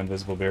went through the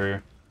invisible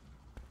barrier.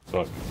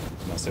 Fuck.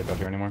 I'm not safe out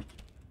here anymore.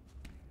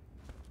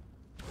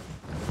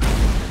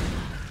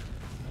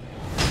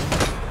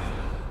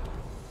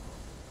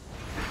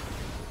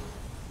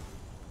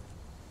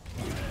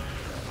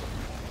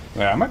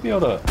 Yeah, I might be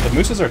able to... The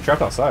mooses are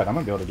trapped outside. I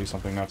might be able to do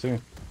something now, too.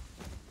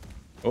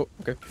 Oh,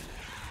 okay.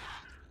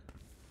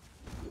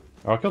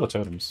 Oh, I'll kill the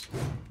totems.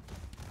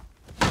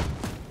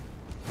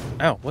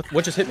 Ow!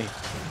 What just hit me?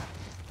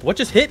 What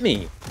just hit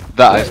me?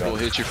 The ice will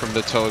hit you from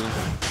the totem.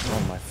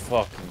 Oh my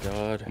fucking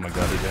god! Oh my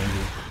god, he's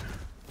angry.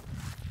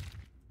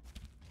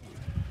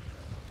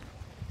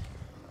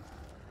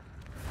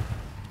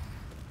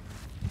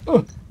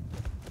 Oh.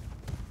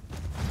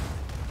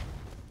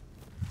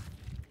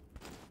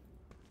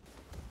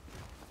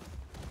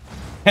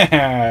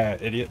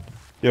 Idiot.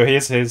 Yo, he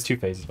has two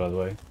faces, by the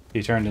way.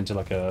 He turned into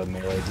like a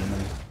melee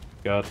demon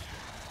god.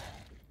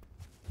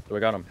 So we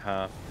got him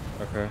half.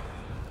 Okay.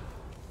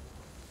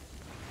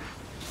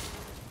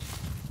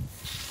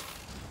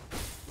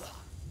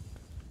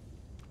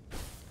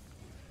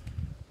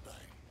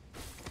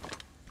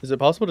 Is it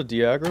possible to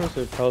de-aggro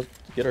to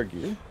get our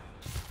gear?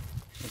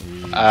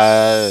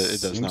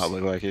 It does not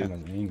look like it. Kind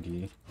of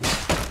angry.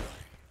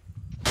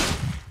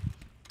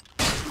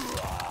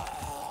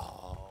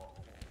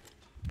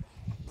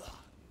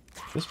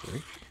 This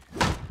break.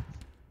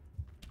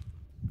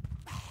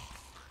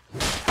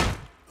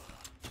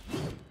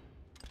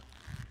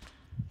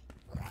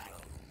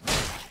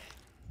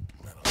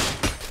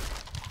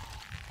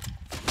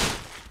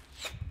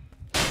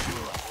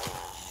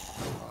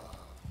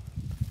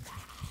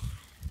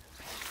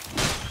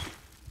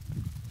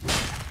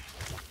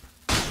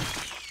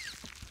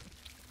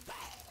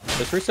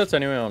 This resets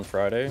anyway on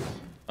Friday,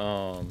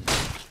 so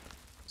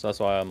that's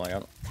why I'm like,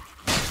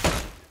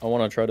 I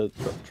want to try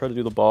to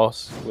do the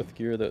boss with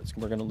gear that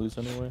we're gonna lose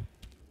anyway.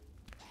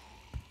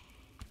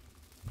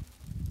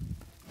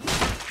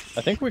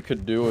 I think we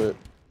could do it.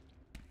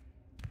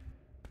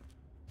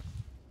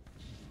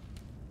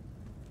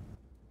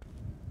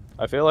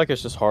 I feel like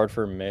it's just hard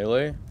for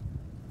melee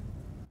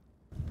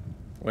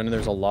when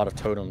there's a lot of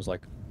totems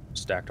like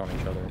stacked on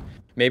each other.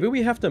 Maybe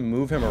we have to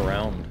move him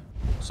around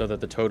so that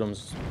the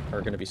totems are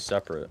going to be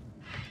separate.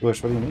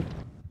 Bush, what do you need?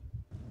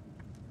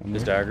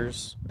 His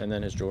daggers and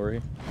then his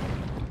jewelry.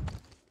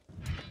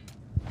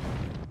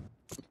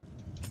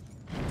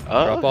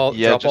 Drop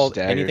all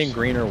anything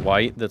green or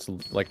white that's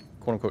like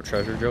quote unquote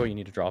treasure, Joe. You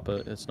need to drop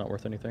it. It's not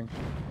worth anything.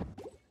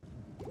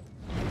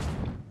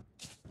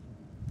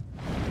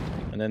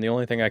 And then the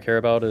only thing I care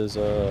about is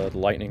the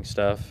lightning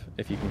staff,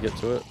 if you can get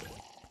to it.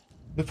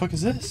 The fuck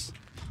is this?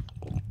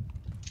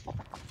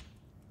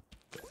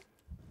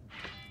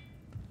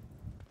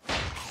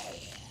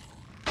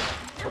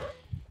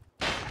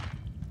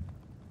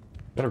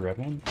 Got a red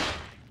one?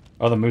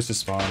 Oh, the moose is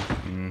spawned.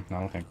 I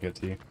don't think I can get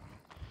to you.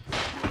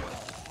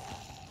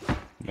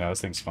 Yeah, this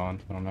thing's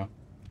spawned. I don't know.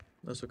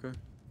 That's okay.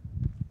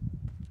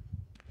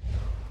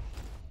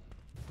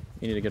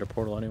 You need to get a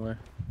portal anyway.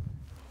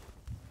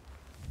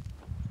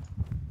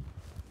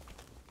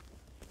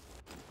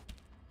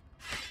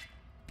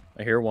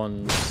 I hear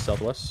one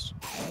southwest.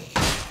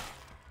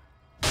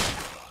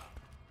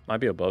 Might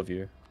be above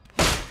you.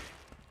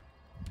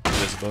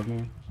 It is above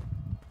me.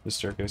 The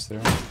staircase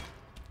there.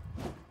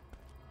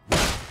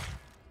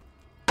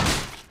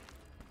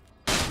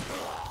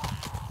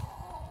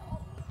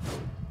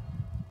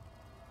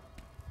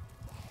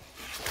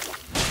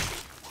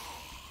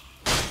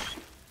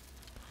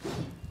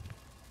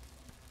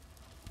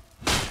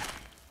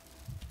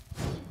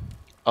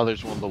 Oh,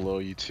 there's one below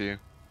you too.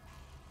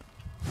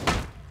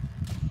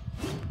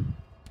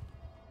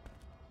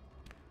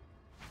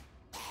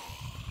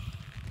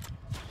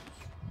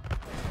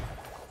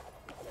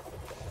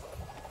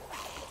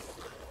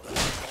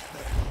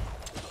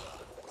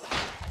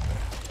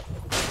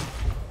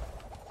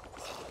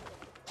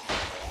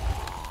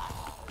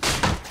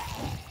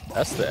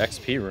 That's the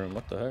XP room.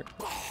 What the heck?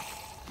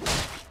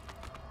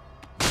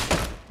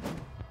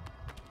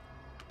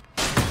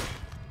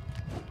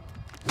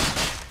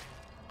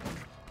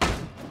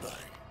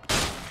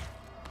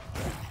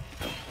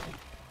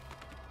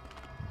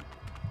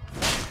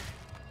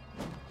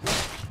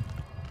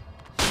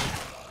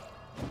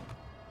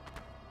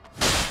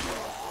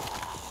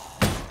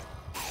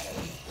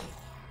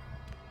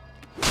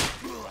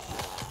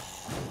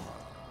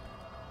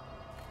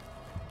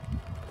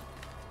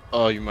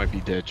 Oh, you might be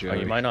dead, Joe. Oh,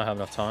 you might not have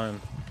enough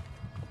time.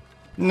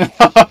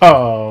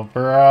 No,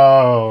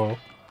 bro.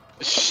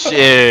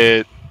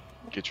 Shit.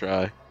 Good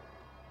try.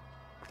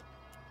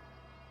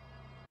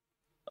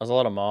 There's a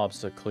lot of mobs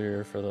to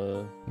clear for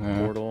the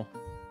portal.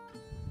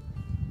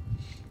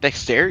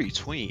 Dexterity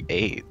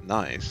 28.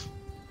 Nice.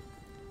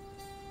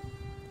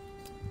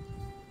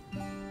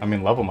 I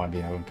mean, level might be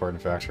an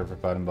important factor for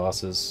fighting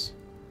bosses.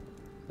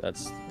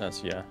 That's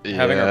yeah.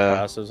 Having our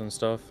passives and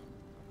stuff.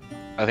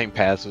 I think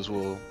passives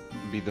will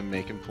be the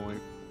making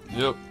point.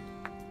 Yep.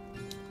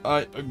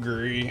 I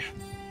agree.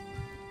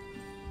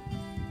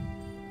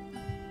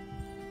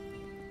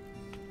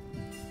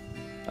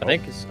 I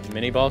think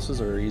mini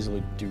bosses are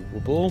easily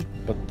doable,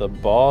 but the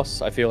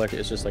boss, I feel like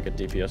it's just like a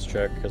DPS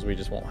check because we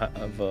just won't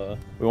have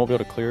we won't be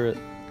able to clear it.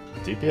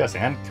 DPS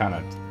and kind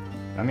of,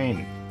 I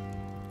mean,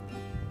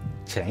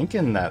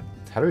 tanking that.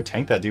 How do we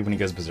tank that dude when he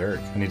goes berserk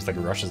and he just like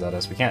rushes at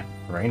us? We can't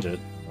range it.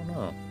 I don't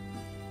know.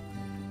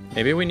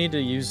 Maybe we need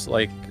to use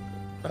like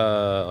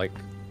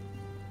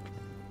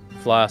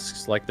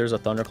flasks. Like there's a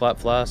thunderclap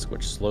flask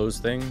which slows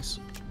things.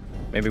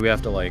 Maybe we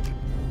have to like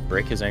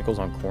break his ankles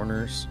on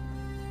corners.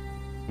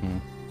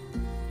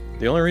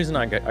 The only reason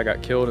I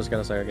got killed is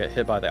because I got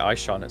hit by the ice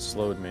shot and it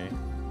slowed me.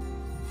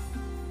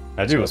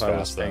 That dude was So if I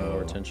fast paying though.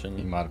 more attention.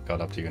 He might have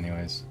caught up to you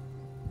anyways.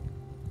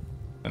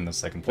 In the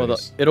second Well,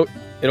 place.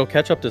 it'll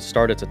catch up to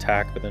start its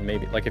attack, but then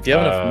maybe like if you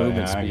have enough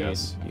movement yeah,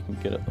 speed, you can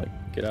get it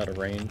get out of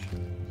range.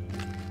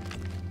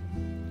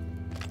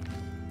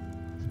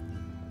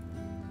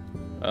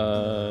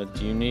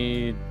 Do you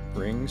need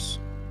rings?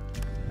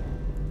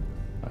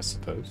 I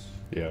suppose.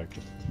 Yeah.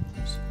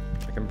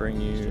 I can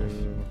bring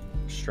you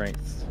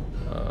strength,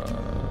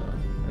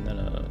 and then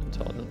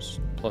intelligence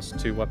plus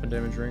 2 weapon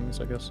damage rings,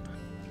 I guess.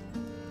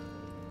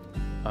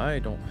 I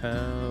don't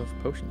have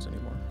potions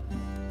anymore.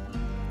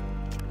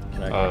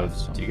 Can I craft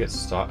some? Do you get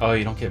stock? Oh,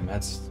 you don't get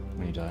meds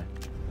when you die.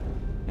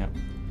 Yep.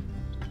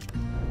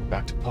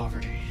 Back to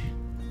poverty.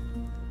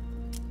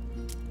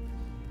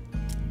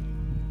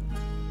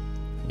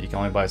 You can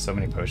only buy so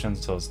many potions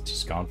until it's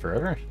just gone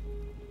forever?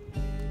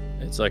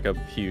 It's like a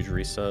huge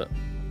reset.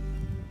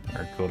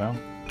 Or cooldown?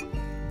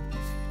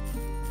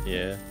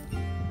 Yeah.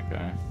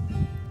 Okay.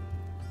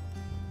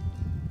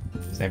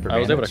 Same for I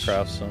was able to bandage?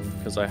 craft some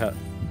because I had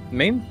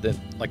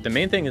the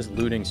main thing is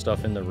looting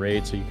stuff in the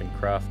raid so you can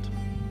craft.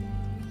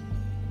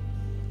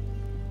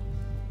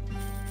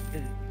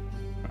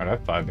 Alright, I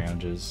have 5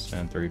 bandages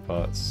and 3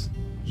 pots.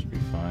 Should be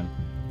fine.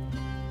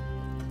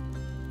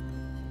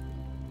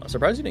 I'm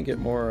surprised you didn't get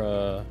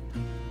more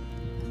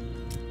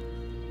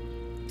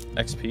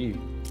XP.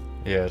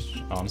 Yeah,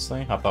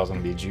 honestly, I thought it was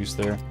gonna be juice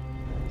there.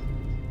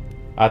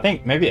 I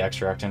think maybe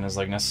extracting is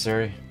like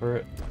necessary for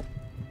it.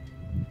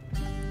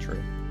 True.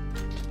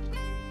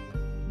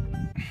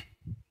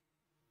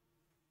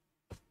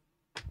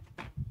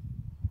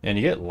 And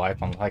you get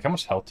life on, like, how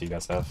much health do you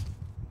guys have?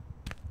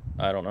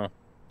 I don't know.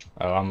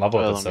 Oh, on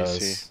level it Let me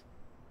says. see.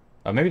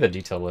 Oh, maybe the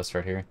detail list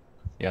right here.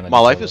 Yeah, on the My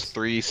detail life is list.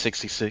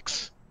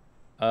 366.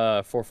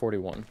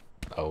 441.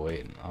 Oh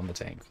wait, I'm the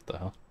tank. What the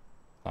hell?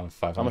 I'm How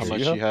 500. much How do much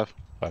you do you have?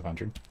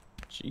 500.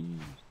 Jeez.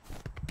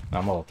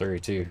 I'm level 3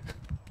 too.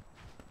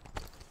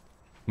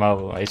 My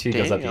HP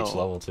goes up each Damn.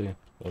 level too.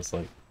 So it's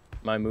like,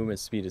 My movement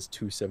speed is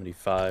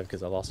 275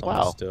 because I lost all my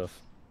Wow.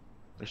 stuff.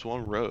 There's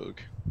one rogue.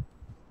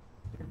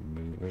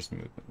 where's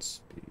movement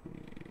speed?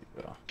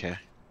 Oh, Okay.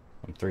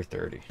 I'm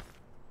 330.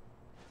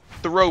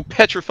 The rogue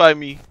petrified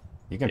me.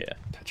 You can Yeah.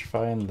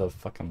 petrify in the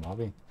fucking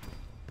lobby.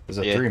 There's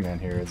a Yeah. 3-man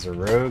here. It's a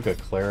rogue, a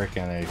cleric,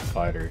 and a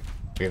fighter.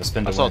 We have a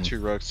spin I to saw win. 2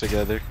 rogues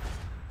together.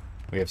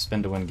 We have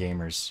spin to win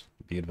gamers.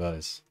 Be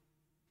advised.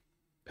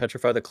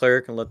 Petrify the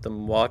cleric and let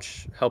them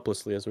watch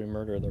helplessly as we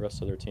murder the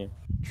rest of their team.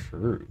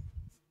 True.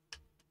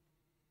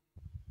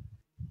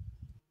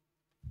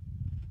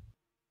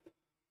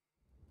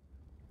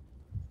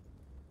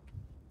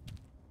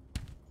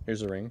 Here's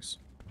the rings.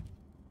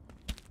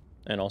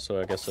 And also,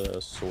 I guess,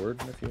 a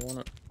sword if you want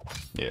it.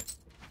 Yeah.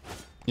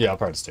 Yeah, I'll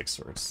probably just take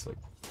swords like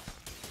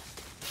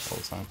all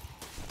the time.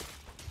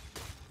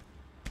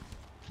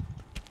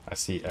 I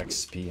see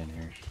XP in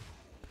here.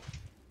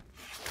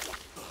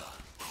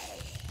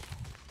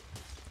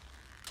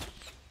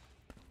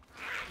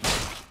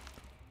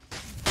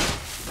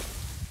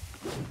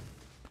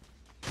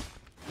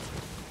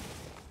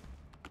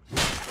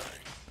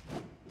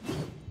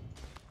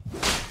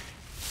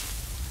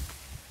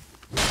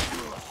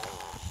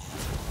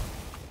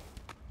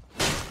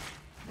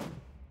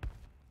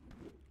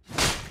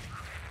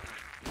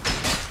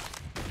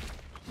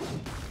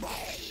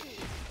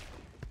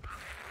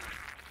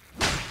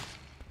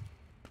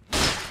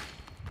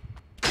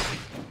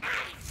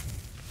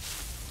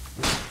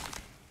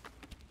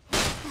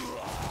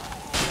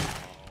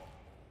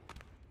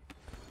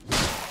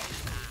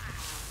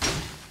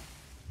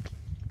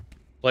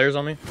 Players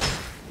on me?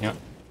 Yep.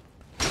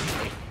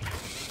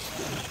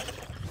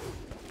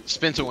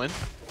 Spin to win.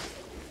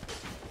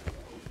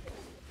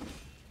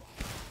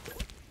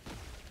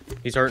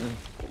 He's hurting.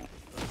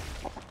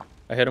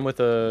 I hit him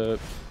with a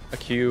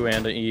Q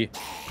and an E.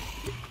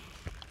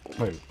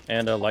 Wait,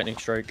 And a lightning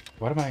strike.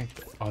 what am I?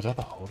 Oh, is that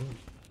the holder?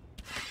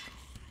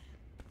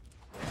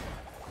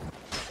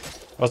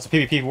 Oh, it's a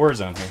PvP war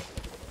zone here.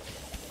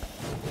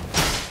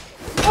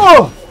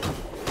 Oh!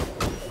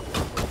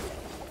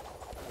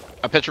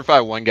 I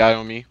petrified one guy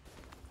on me.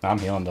 I'm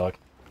healing, dog.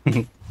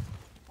 I'm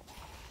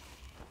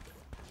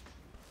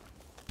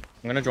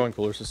gonna join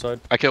Cooler's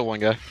side. I killed one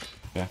guy.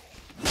 Yeah.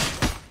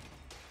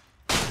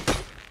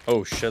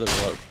 Oh shit,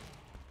 there's a lot.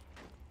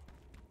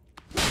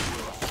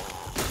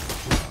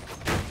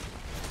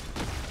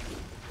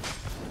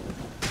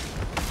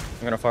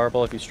 I'm gonna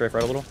fireball if you strafe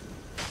right a little.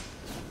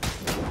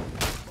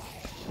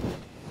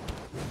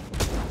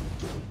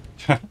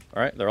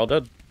 Alright, they're all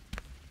dead.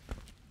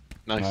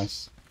 Nice.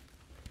 Nice.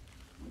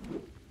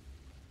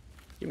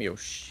 Give me your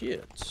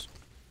shit.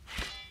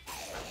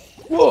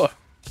 Whoa!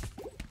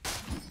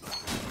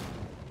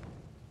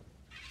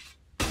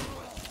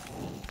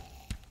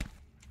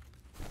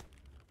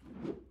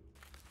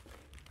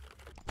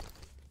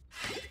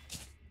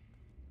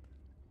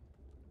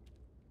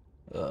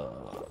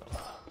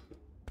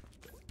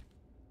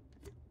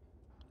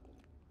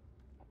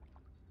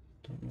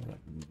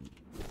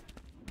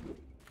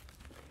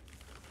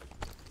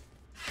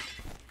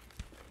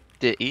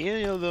 Did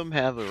any of them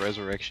have a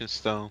resurrection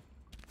stone?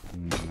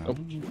 No.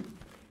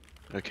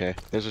 Okay,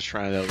 there's a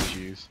shrine that was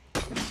used.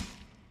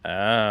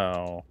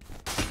 Ow.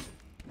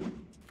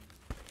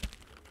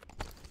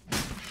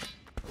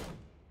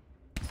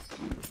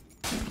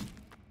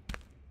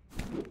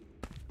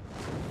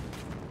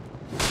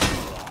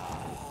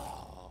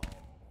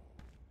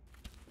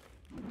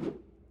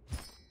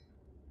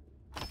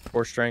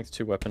 Four strength,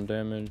 2 weapon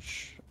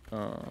damage,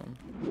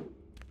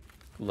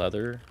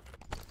 leather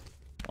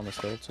on the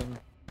skeleton.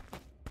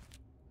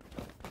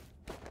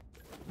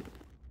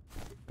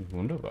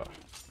 Wunderbar.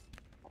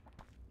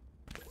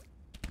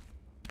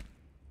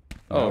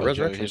 Oh, Joey,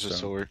 resurrection here's a stone.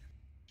 sword.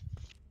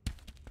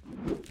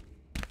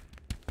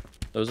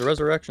 There was a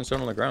resurrection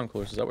stone on the ground,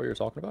 Coolers. Is that what you're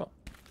talking about?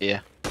 Yeah,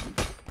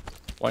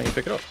 Why didn't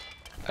you pick it up?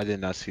 I did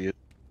not see it.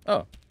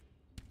 Oh.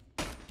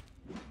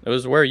 It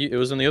was where you. It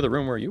was in the other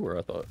room where you were,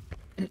 I thought.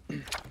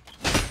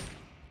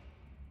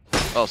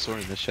 Oh, sword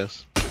in this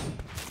chest.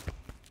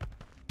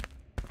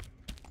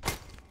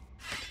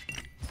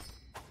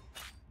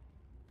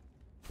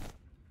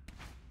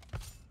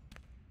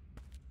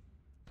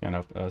 Yeah,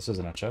 no, this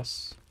isn't a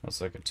chest.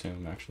 That's like a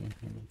tomb, actually.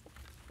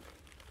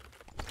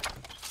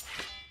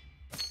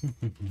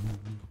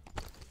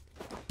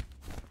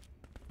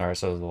 Alright,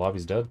 so the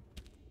lobby's dead?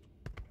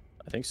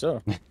 I think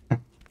so.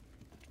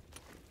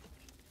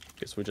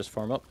 Guess we just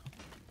farm up.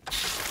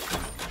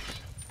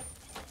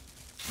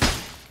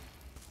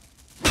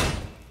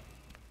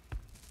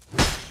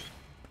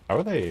 How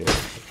are they?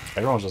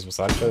 Everyone was just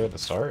beside each other at the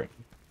start.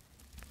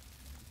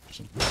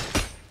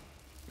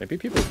 Maybe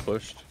people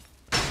pushed.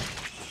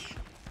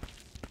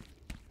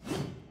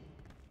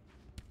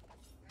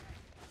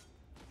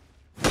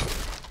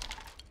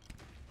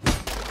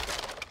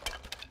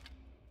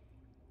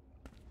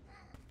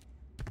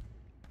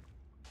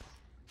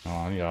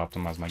 Oh, I need to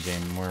optimize my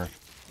game more.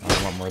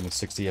 I want more than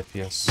 60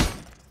 FPS.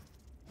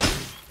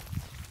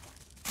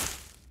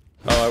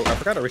 Oh, I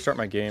forgot to restart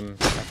my game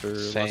after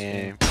last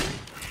game. Same.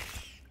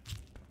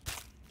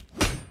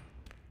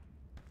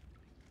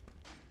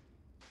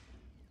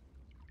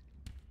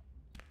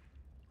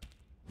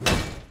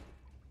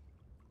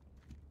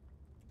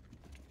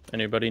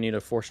 Anybody need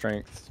a 4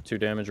 strength, 2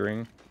 damage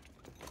ring?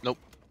 Nope.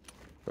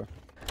 Okay.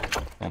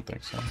 I don't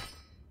think so.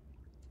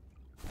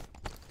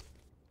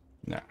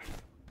 Nah.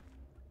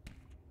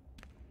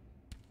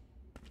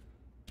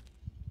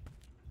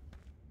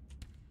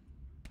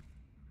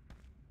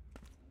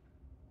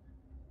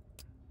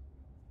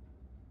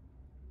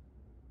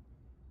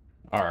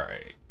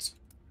 Alright.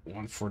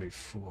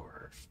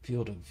 144.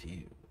 Field of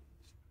view.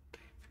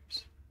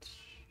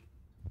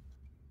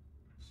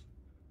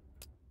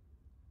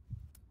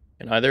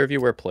 Can either of you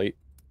wear plate?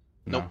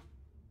 No. Nope.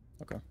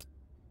 Okay.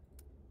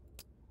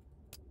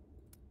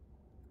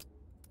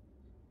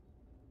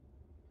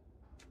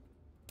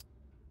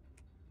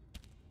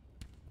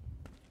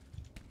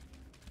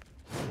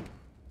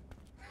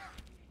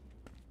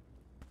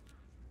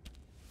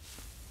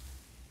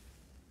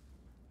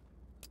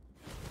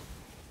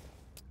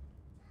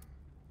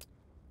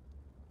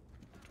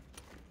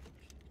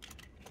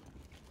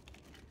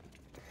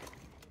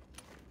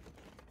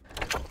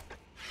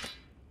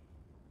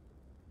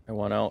 I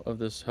want out of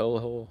this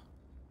hellhole.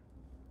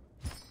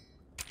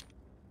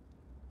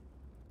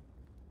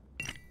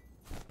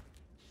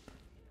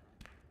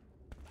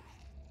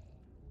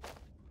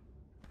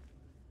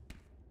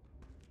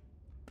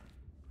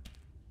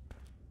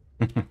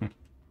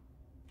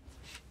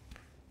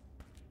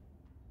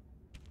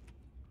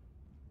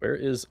 Where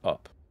is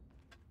up?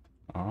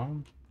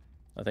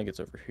 I think it's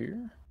over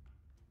here.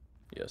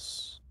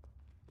 Yes.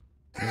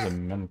 There's a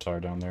Minotaur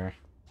down there.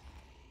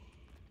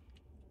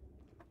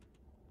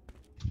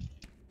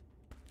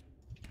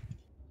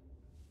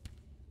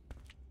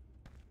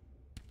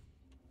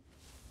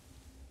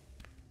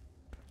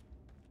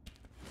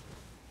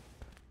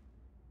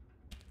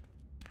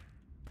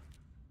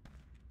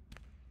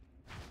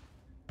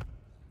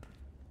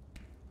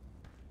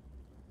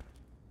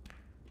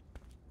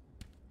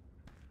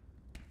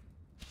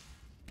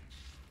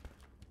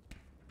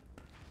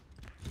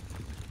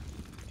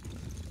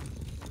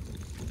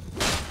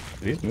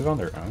 Do these move on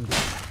their own?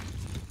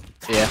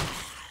 Yeah.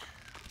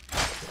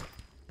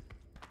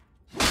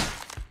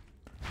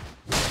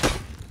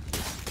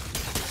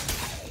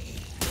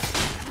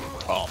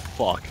 Oh,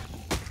 fuck.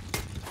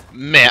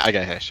 Man, I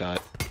got a headshot.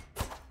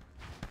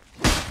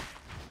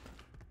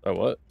 Oh,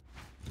 what?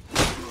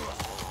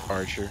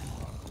 Archer.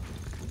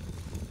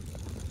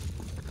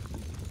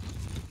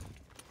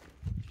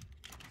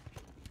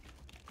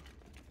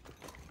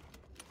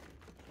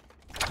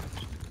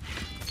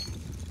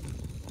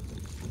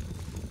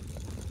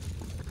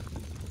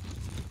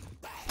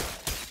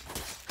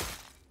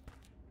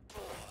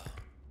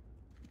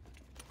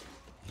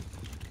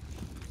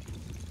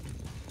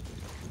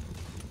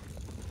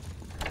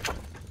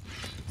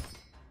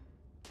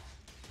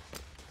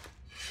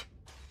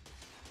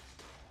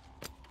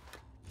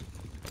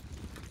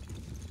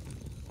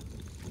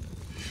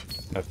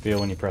 I feel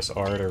when you press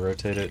R to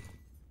rotate it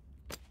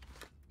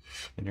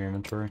in your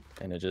inventory.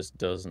 And it just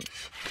doesn't.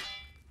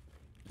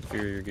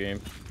 Fear your game.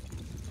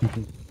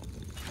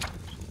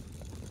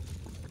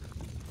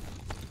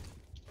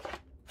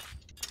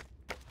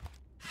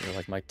 You're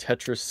like, my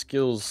Tetris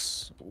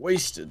skills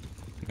wasted.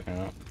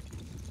 Yeah.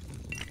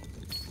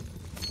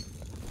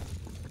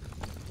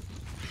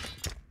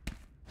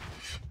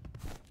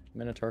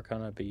 Minotaur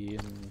kind of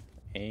being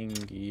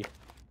angry.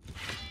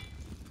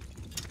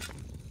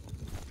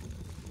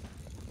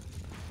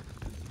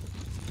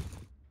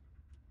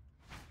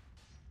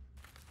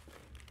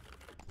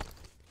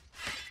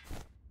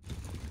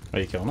 Are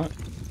you killing it?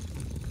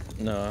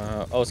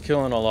 No, I was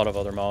killing a lot of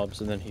other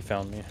mobs and then he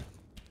found me.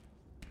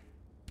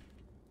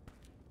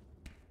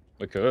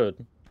 We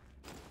could.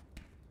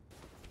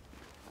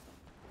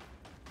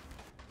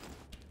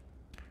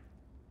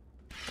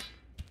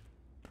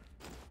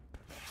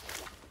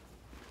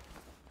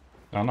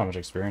 I don't know how much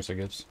experience it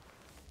gives.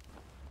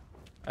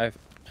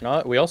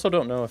 We also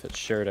don't know if it's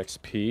shared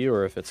XP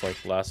or if it's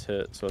like last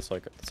hit, so it's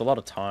like it's a lot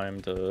of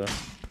time to.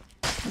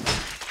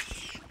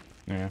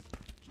 Yeah.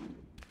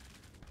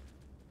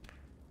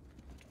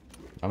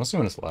 I'm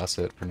assuming it's last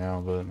hit for now,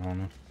 but I don't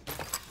know.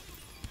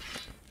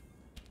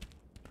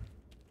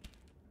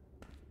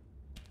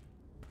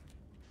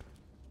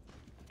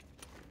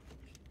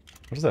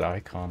 What is that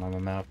icon on the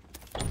map?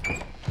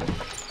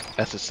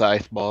 That's a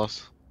scythe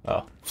boss.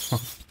 Oh.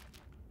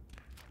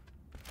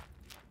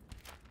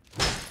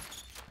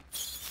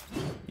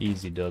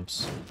 Easy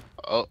dubs.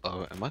 Oh,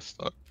 am I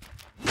stuck?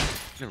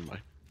 Never mind.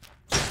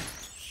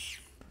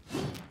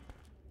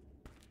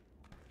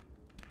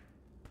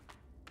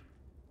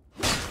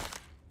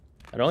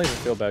 I don't even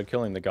feel bad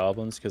killing the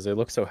goblins because they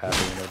look so happy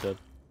when they're dead.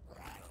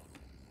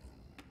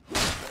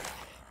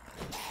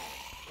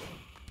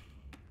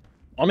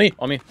 On me!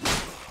 On me!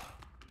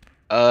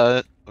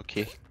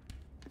 Okay.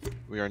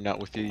 We are not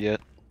with you yet.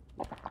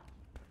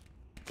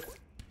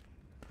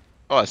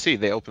 Oh, I see.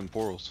 They open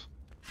portals.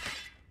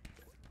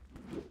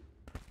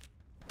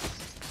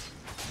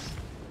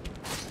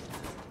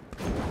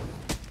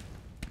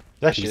 Is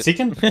that Shit.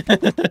 seeking?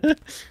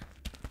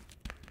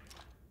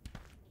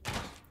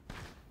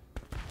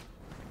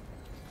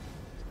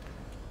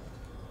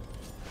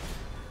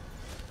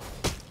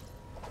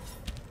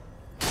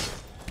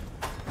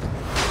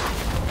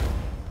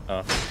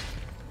 Oh.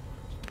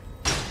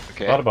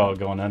 Okay. Thought about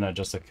going in it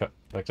just to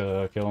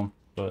kill him,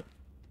 but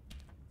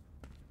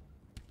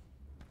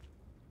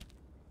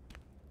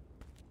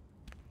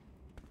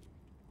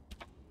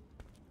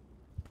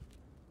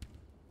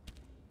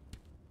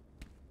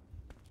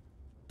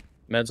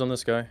Meds on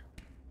this guy.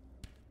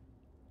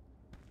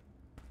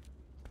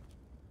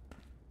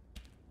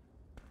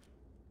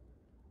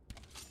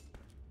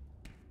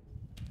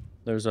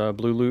 There's a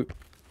blue loot.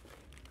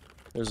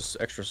 There's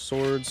extra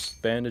swords,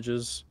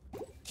 bandages.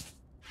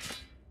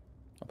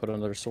 I'll put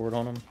another sword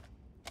on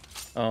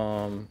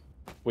him.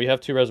 We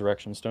have 2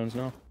 resurrection stones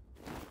now.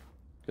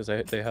 Because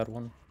they had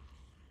one.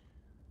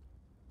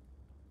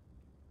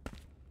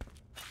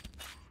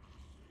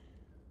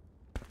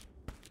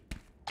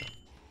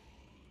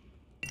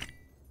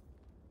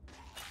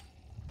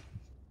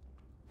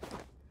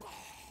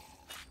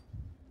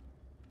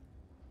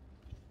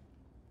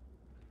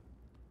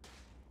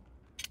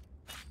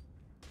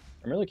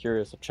 I'm really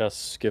curious if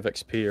chests give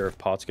XP or if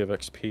pots give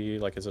XP.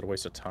 Like, is it a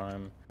waste of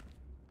time?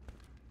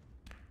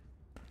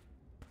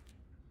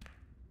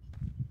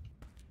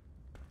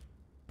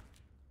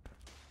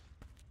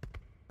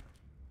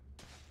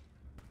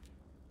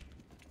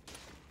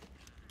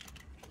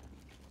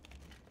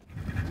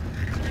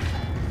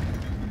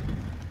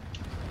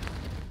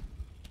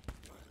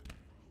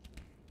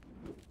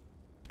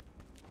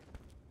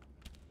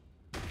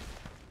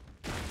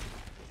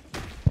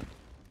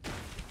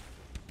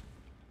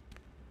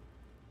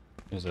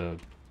 there's a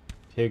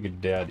pig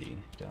daddy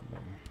down there.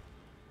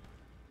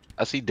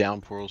 I see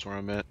down portals where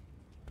I'm at.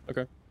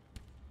 Okay.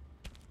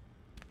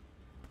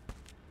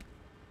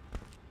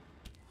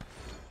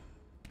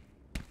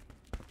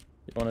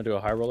 You want to do a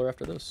high roller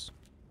after this?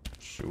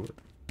 Sure.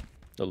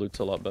 The loot's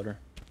a lot better.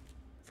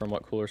 From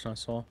what coolers I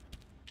saw.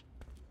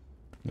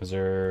 Is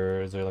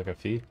there like a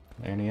fee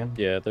in the end?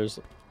 Yeah,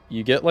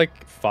 you get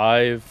like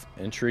 5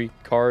 entry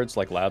cards,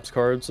 like labs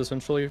cards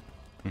essentially,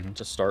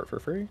 to start for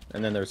free.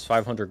 And then there's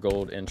 500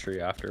 gold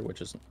entry after,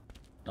 which is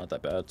not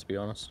that bad, to be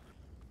honest.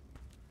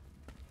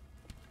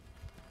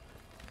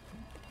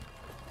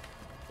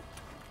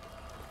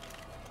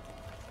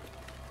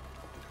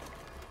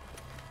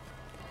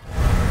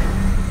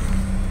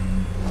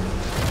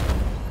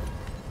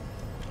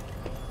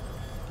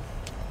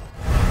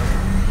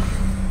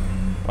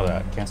 Oh,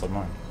 that canceled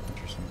mine.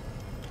 Interesting.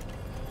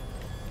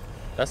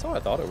 That's how I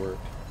thought it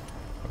worked.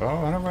 Oh,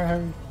 I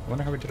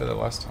wonder how we did it the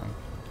last time.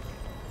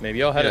 Maybe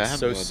y'all had Yeah, I it have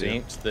so no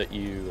idea. synced that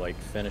you like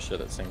finished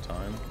it at the same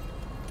time.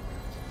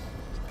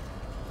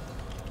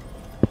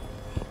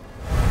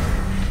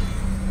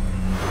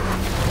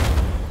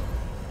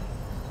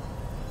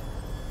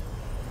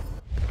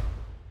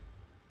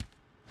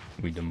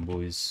 We dumb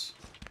boys.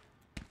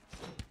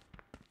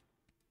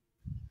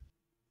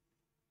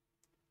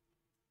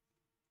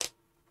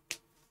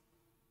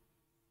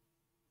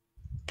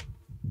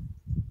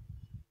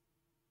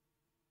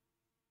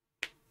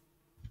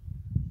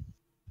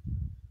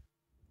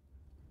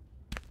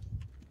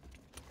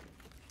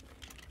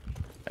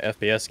 My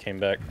FPS came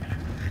back.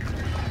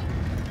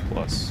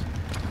 Plus.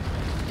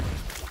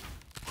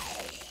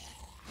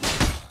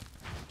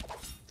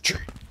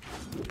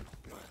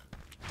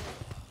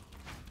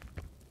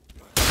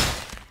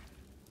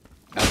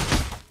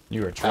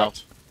 You were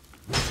trapped.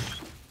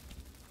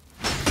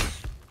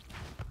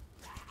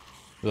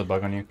 There's a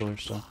bug on you, cooler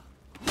still.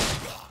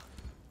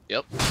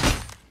 Yep.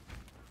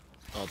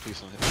 Oh,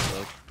 please don't hit the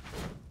bug.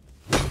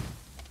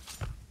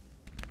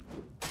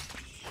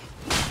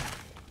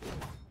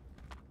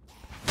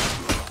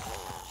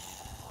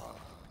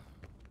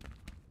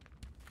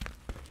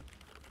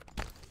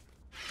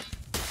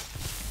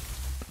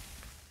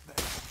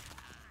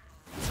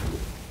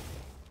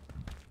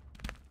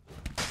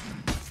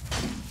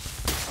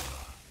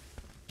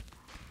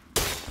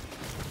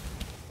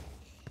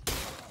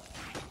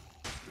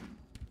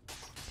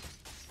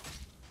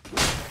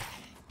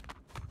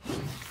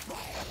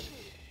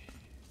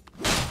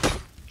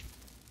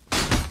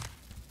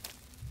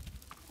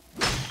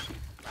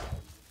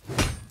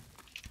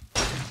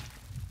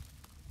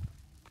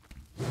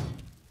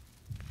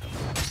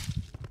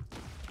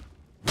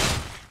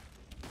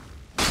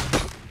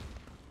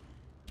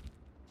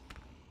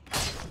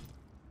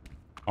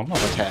 I'm not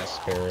gonna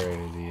Task. carry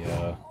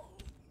the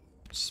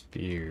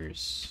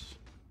spears.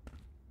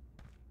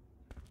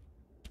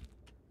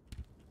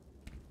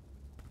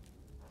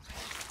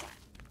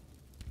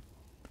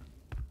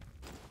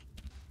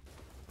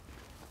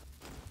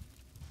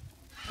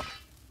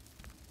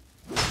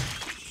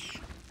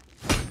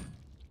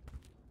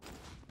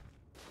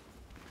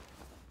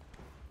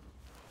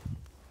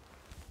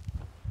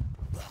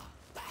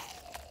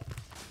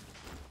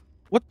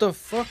 What the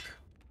fuck?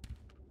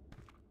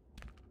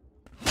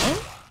 Huh?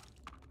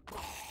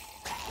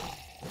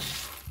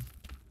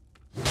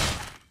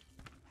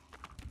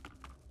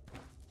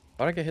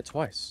 Why'd I get hit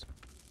twice?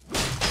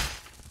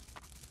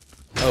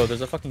 Oh,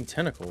 there's a fucking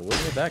tentacle.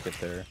 Where did that get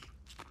there?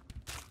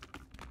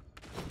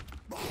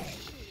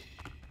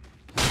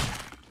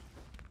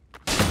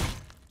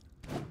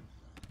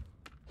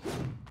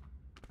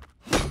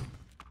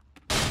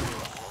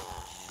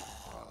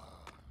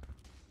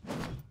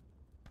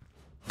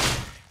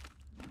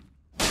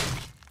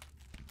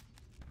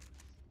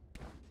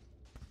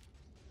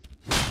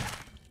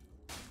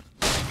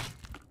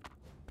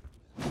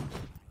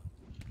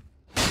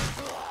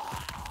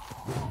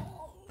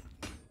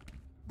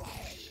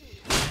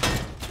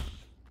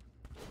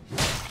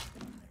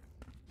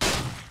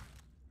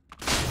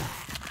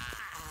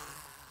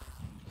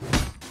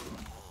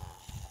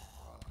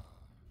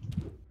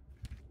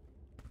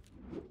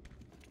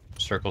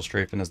 Circle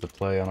strafing is the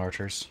play on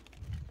archers.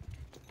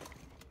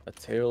 A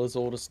tale as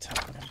old as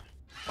time.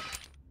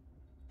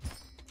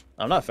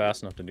 I'm not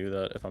fast enough to do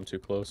that if I'm too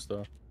close,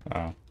 though.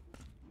 Oh.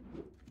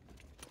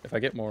 If I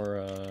get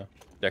more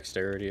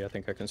dexterity, I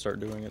think I can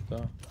start doing it,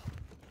 though.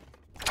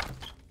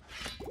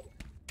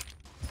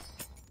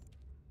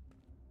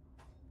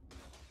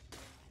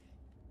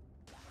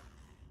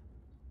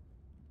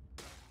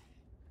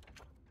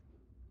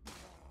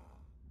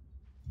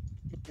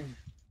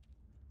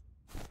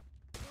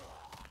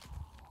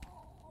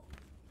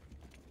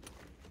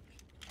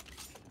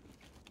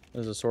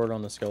 There's a sword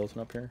on the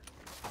skeleton up here.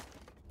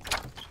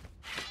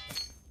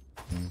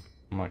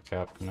 My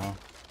cap, no.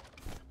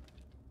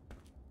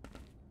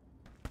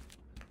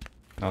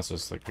 That's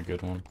just like a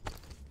good one.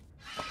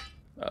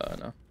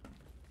 No.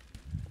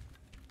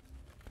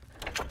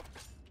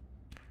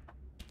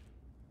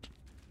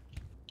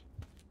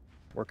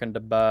 Working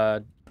to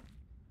buy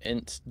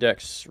int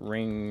dex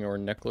ring or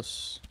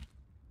necklace.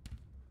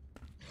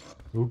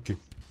 Okay.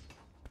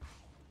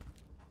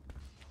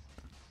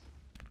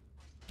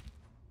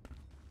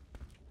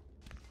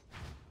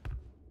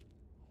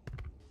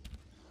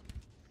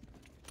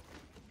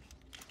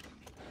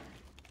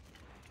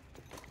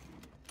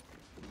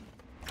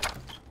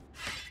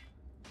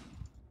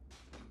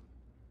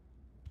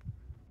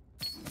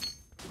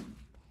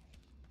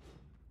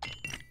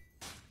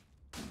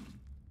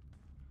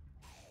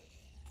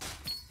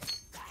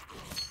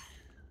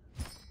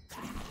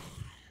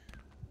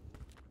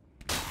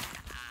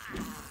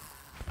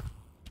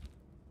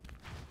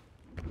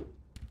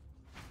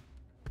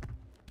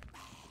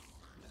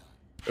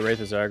 The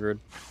Wraith is aggroed.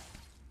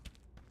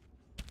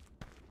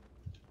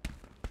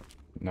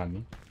 Not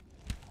me.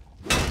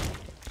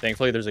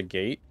 Thankfully, there's a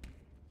gate.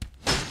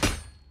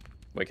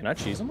 Wait, can I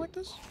cheese him like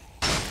this?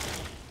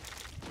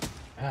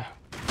 Ah.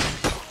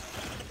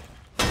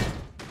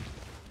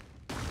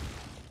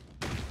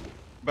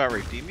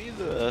 Barry, do you mean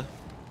the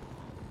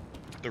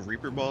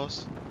Reaper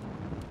boss?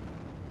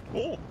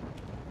 Oh,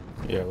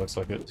 Yeah, it looks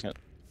like it.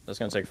 That's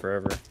gonna take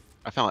forever.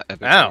 I found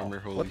epic Ow! armor.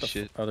 Holy What the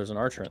shit! Oh, there's an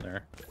archer in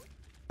there.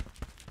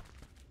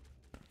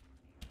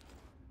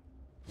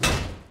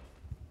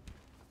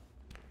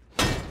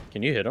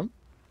 Can you hit him?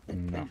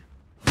 No.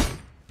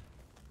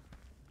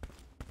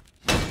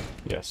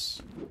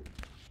 Yes.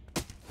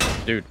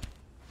 Dude.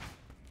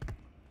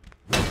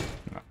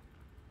 No.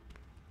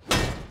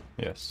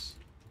 Yes.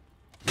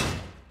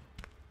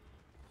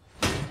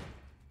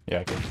 Yeah,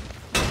 I can.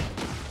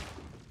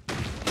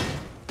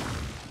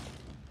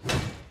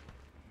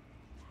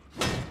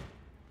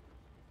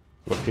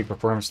 What peak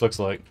performance looks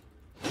like.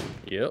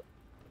 Yep.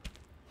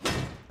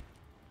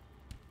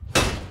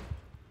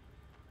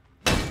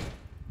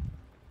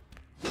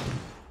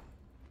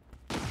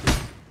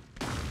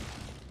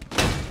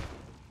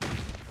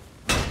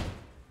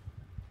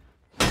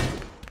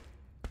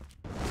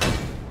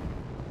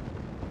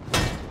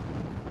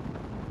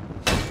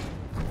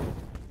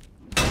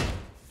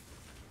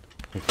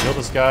 We kill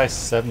this guy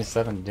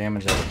 77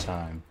 damage at a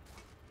time.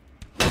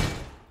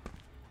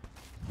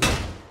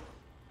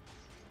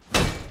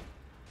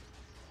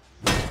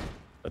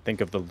 But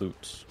think of the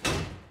loot.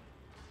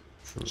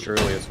 True.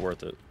 Surely it's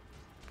worth it.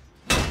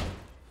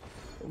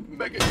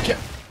 Mega cat.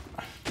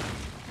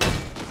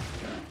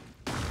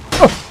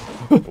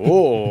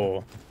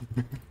 Oh.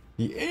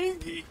 He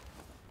angry.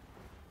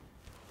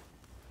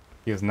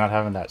 He was not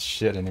having that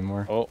shit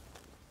anymore. Oh.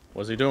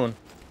 What's he doing?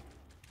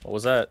 What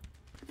was that?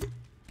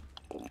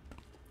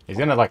 He's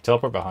gonna like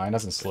teleport behind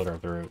us and slit our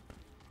throat.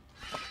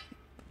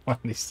 One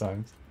of these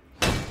times.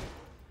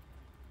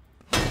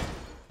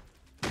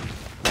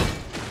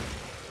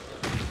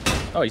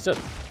 Oh, he's dead.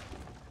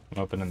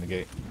 I'm opening the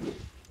gate.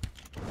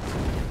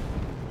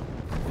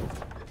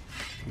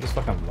 Just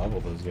fucking level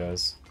those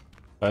guys.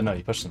 Oh no,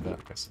 you pushed them back,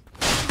 I guess.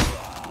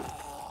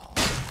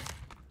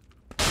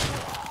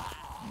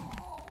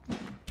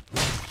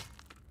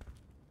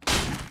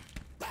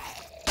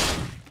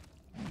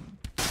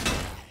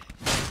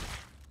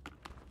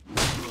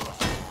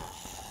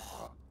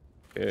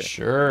 Good.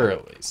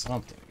 Surely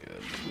something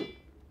good.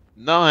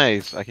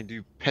 Nice. I can do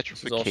is all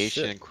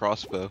petrification shit. and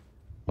crossbow.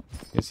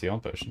 It's the own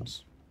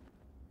potions.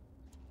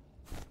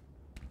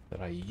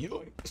 That I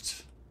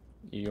yoinked.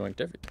 You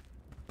yoinked everything.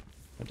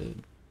 I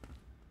did.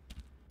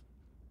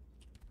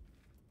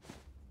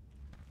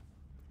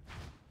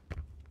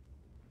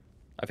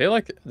 I feel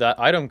like that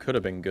item could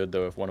have been good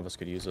though if one of us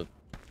could use it.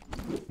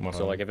 What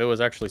So item? like if it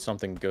was actually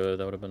something good,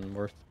 that would have been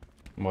worth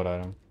What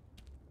item?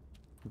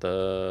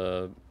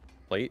 the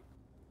plate.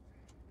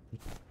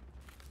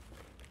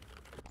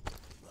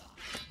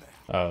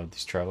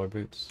 These traveler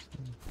boots.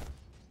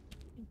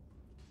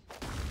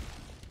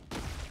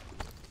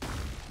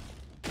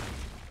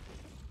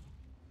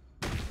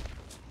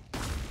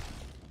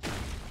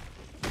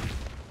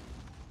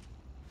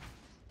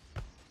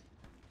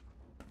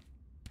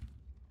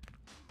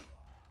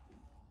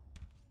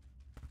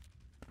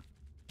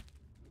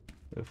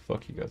 The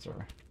fuck you guys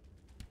are.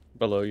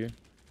 Below you.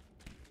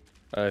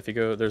 If you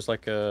go, there's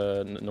like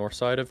a north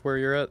side of where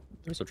you're at.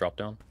 There's a drop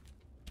down.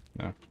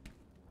 No.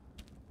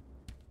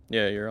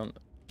 Yeah, you're on.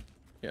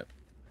 Yeah.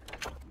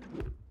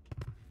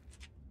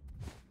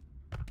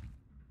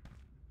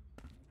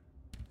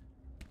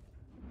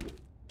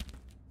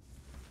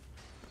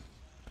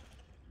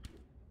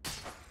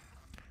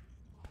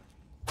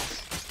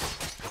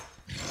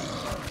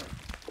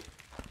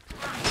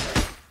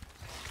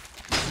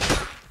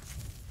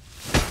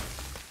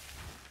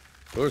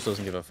 Doris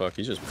doesn't give a fuck.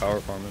 He's just power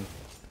farming.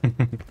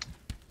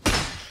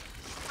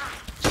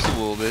 Just a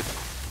little bit.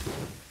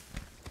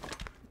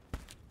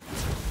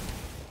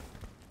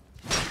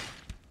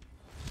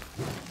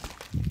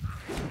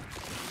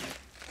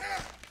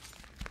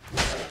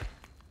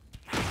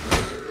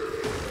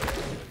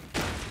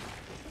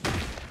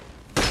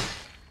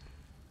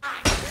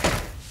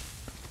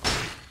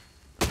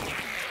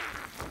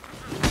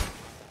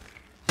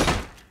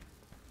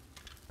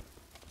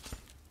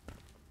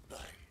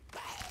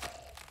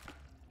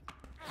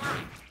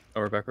 Oh,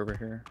 we're back over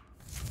here.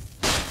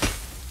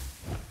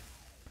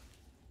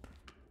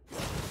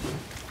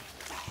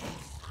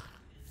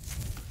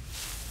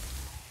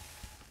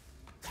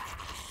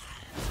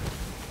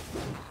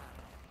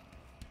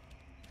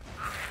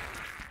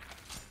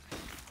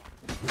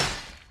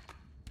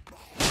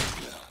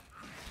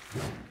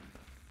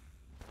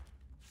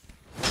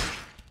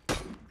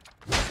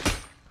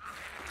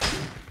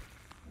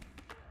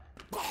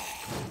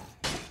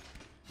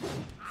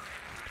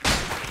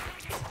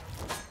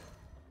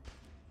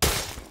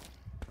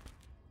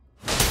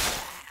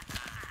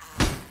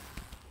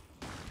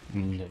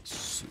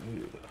 Nice.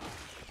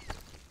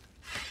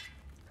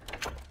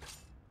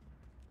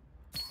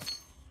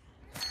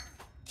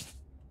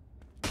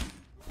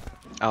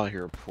 I don't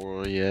hear a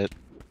portal yet.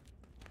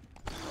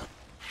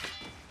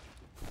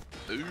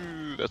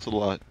 Ooh, that's a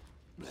lot.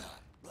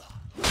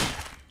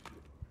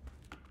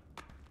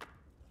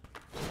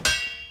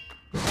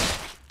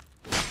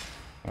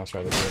 That's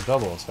right, there's a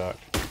double attack.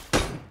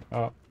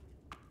 Oh.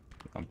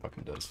 I'm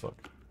fucking dead as fuck.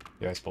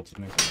 The ice bolted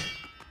me.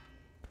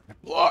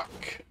 Block!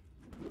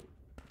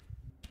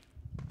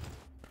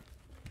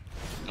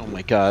 Oh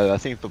my god, I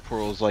think the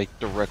portal's like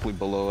directly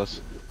below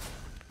us.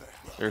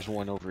 There's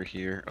one over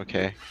here.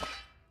 Okay.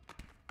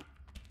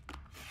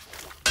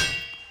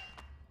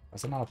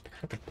 That's not a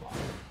perfect block.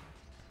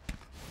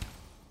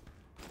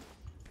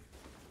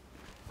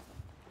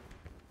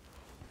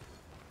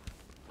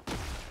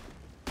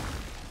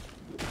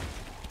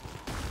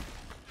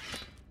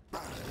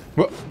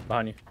 What?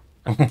 Behind you.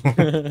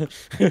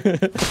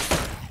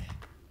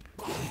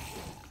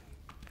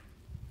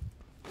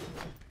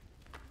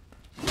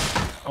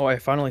 Oh, I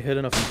finally hit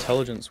enough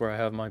intelligence where I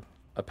have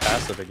a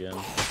passive again.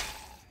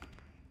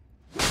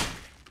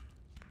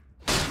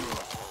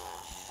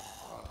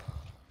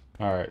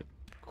 Alright.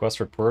 Quest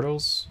for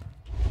portals.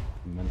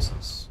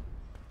 Immensus.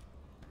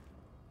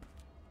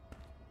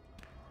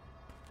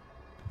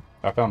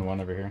 I found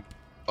one over here.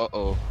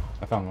 Uh-oh.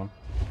 I found one.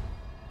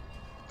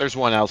 There's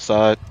one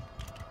outside.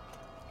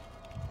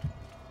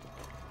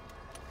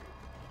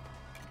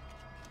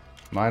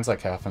 Mine's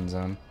like half in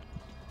zone.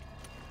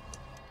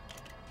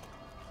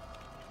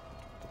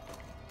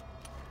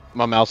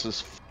 My mouse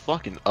is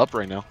fucking up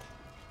right now.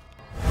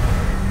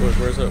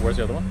 Where's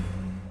the other one?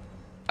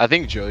 I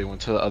think Joey went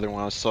to the other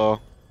one I saw.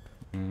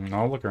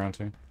 I'll look around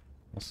too.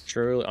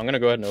 Surely, I'm gonna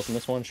go ahead and open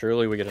this one.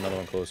 Surely we get another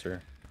one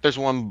closer. There's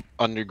one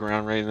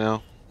underground right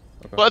now.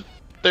 Okay. But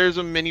there's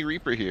a mini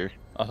Reaper here.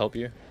 I'll help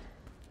you.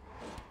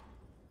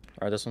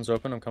 Alright, this one's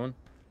open. I'm coming.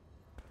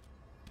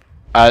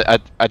 I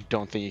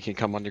don't think you can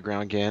come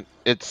underground, Gant.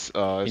 It's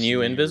Can you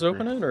invis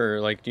open it, or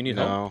like, do you need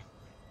help?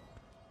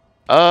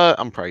 No.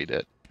 I'm probably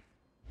dead.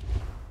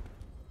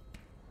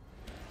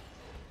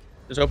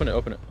 Just open it.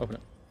 Open it. Open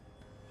it.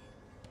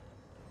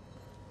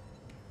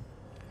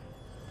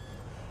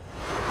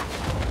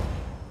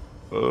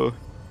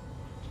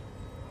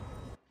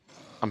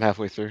 I'm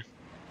halfway through.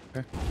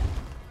 Okay.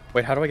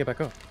 Wait, how do I get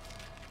back up?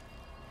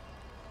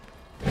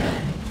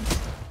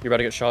 You're about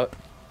to get shot.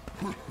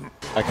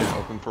 I can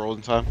open portal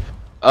in time.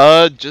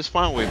 Just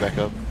find a way back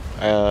up.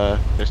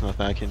 There's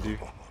nothing I can do.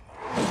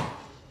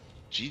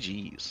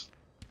 GG's.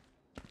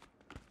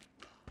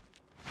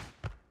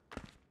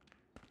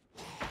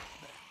 Oh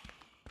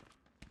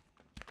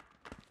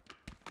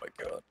my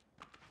god.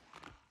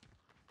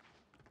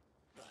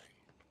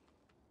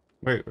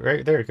 Wait,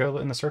 right there, go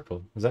in the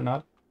circle. Is that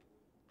not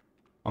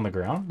on the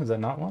ground? Is that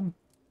not one?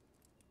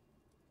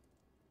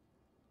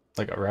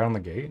 like right on the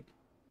gate.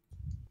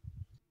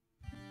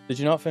 Did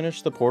you not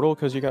finish the portal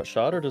because you got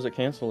shot, or does it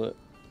cancel it?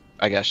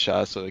 I got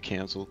shot, so it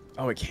canceled.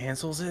 Oh, it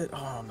cancels it?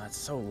 Oh, that's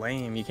so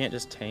lame. You can't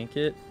just tank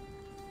it?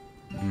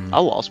 I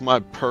lost my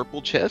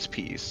purple chess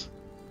piece.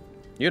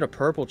 You had a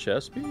purple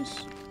chest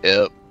piece?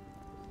 Yep.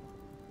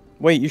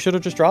 Wait, you should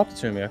have just dropped it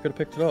to me. I could have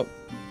picked it up.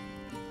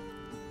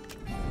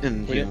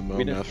 In the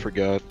moment, I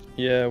forgot.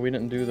 Yeah, we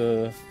didn't do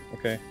the...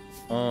 Okay.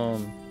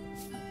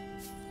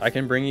 I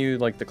can bring you,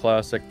 like, the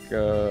classic,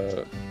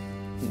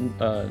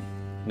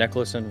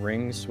 necklace and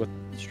rings with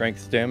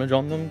strength damage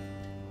on them.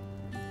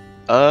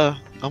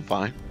 I'm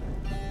fine.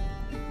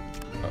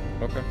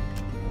 Oh, okay.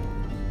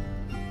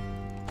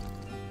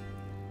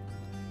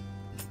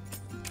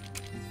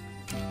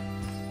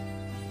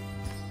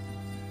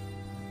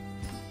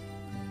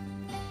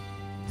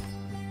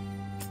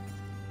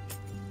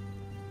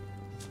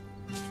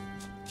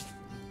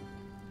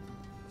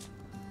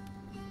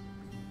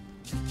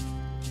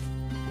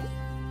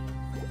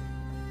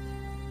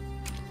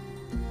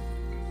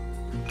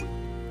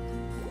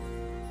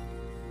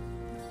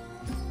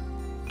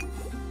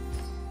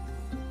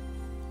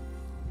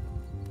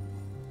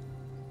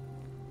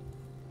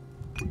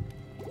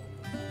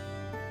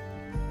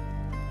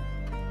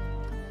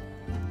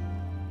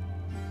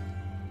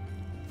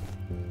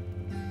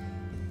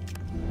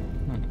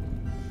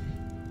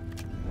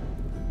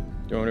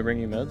 Do you want me to bring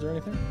you meds or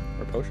anything?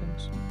 Or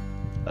potions?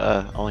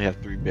 I only have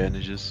 3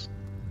 bandages.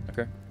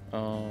 Okay.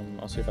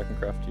 I'll see if I can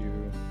craft you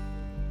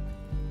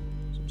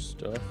some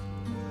stuff.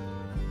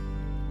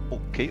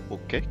 Okay,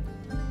 okay.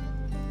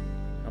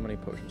 How many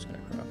potions can I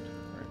craft?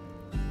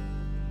 All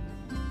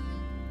right.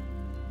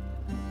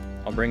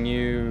 I'll bring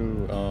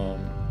you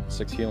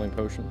 6 healing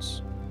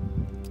potions.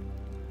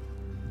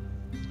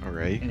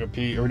 Alright. Are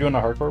we doing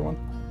a hardcore one?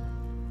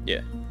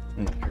 Yeah.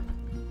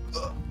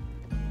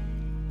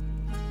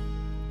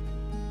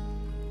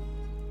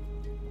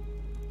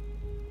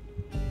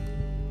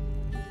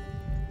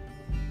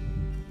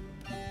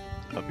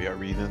 I'll be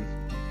RE then.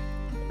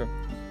 Okay.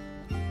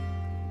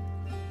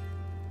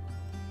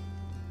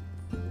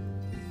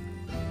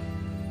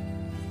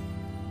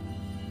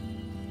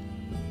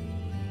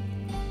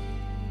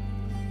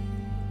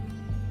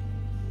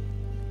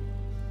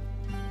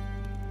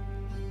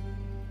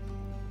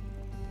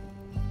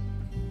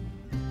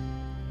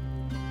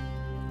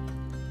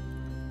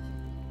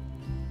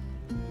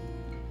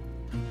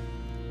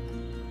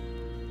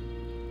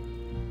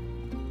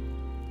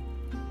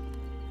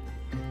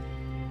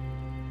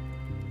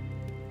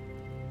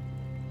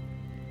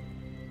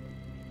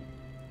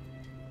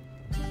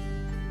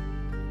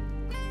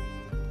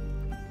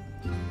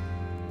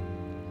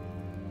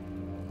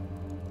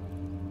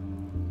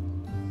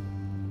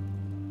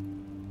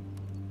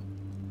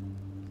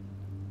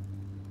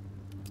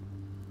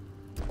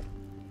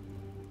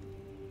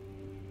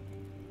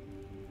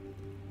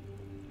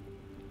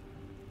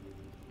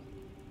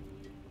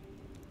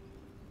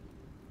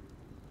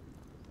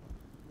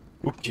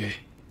 Okay.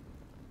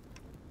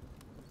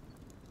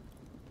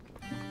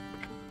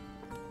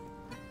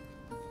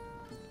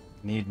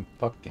 Need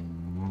fucking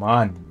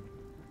money.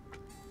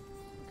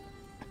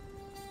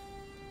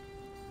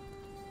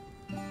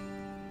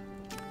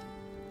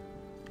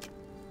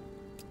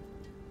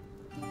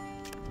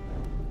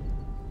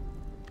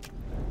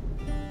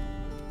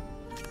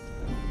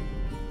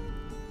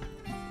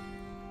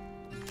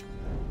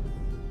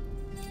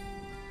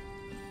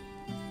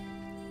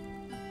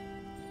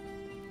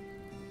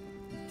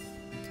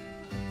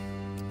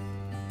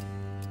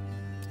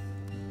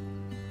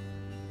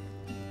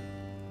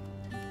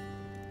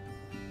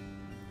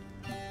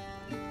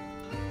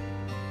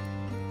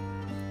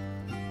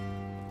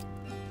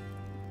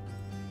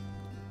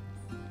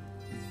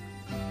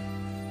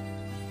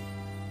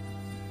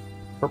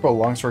 Purple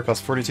longsword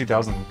costs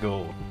 42,000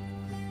 gold.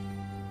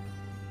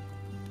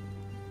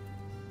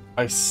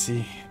 I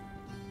see.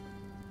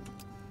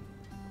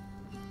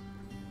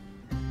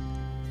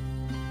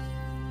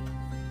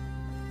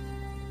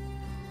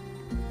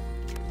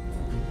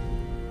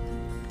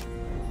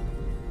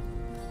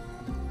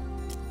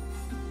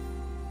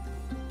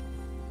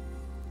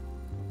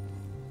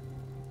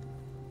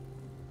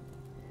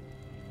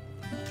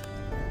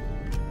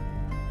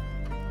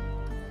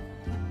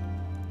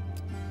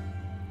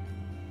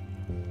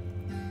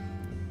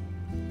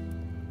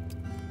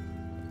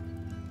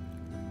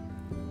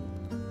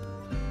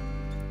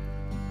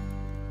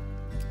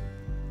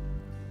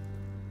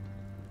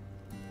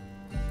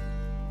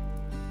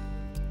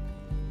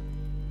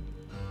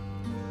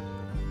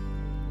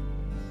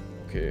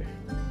 Okay.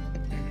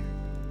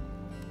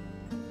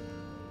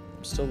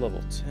 I'm still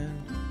level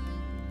 10.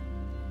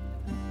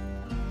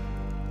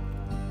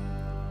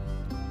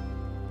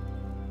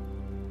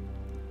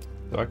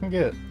 So I can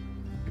get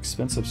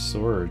expensive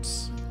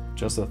swords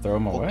just to throw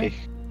them away. Okay.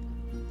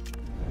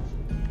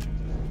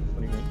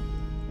 What do you mean?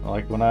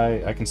 Like when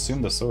I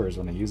consume the swords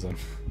when I use them.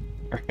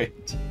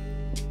 Right.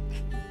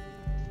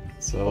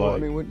 So Oh, I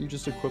like, mean, wouldn't you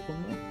just equip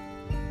them though?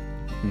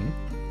 hmm?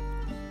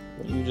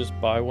 Wouldn't you just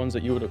buy ones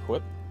that you would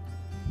equip?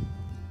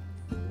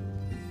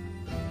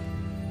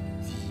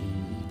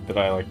 Did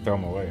I like throw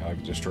them away? I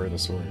like destroy the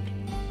sword.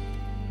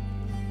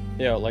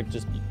 Yeah, like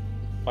just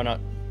why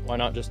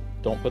not just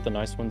don't put the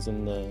nice ones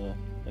in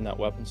that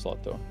weapon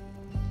slot though.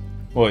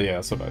 Well, yeah,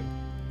 that's what I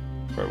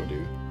probably would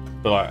do.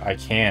 But I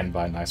can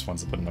buy nice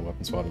ones to put in the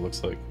weapon slot. It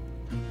looks like.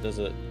 Does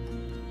it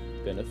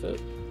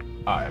benefit?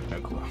 I have no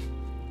clue.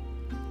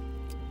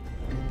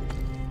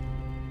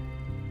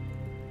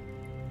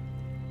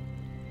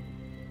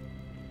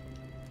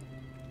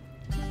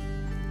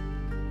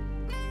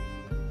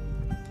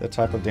 The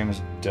type of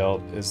damage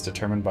dealt is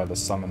determined by the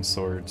summoned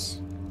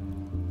swords.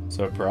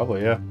 So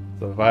probably, yeah.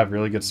 So if I have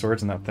really good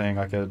swords in that thing,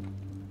 I could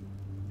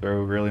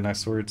throw really nice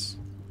swords.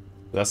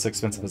 That's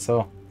expensive as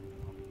hell.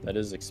 That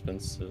is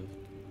expensive.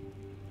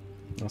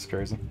 That's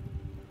crazy.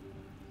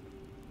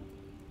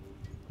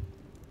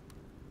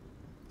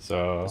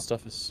 So This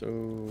stuff is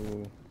so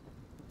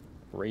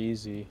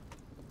crazy.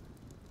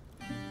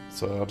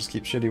 So I'll just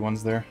keep shitty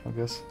ones there, I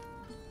guess.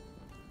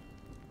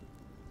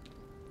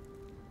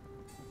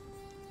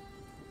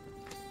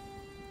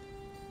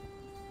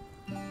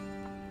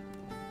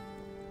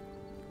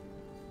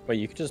 Wait,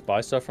 you could just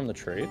buy stuff from the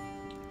trade?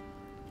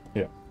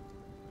 Yeah.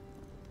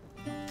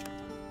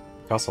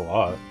 Costs a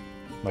lot.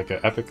 Like an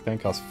epic thing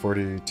costs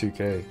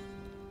 42k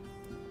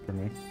for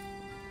me.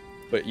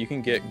 But you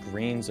can get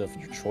greens of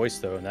your choice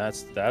though, and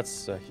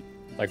that's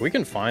like we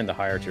can find the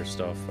higher tier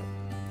stuff.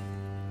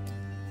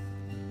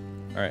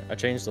 All right, I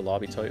changed the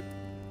lobby type.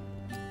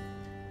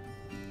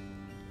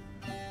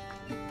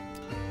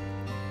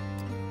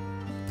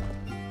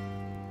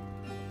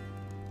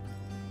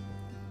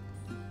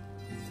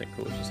 I think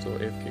Coolidge is still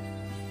AFK.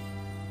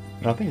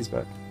 No, I think he's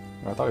back.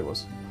 I thought he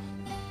was.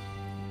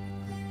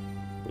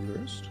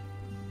 Coolidge.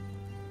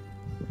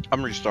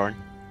 I'm restarting.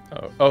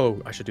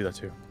 Oh, I should do that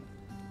too.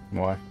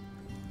 Why?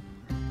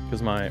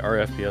 Because my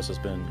RFPS has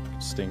been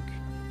stink.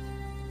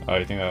 Oh,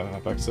 you think that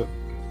affects it?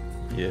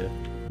 Yeah.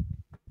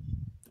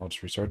 I'll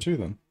just restart too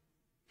then.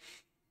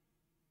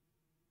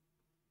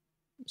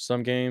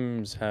 Some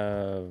games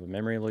have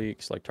memory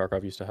leaks, like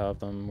Tarkov used to have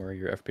them, where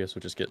your FPS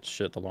would just get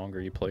shit the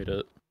longer you played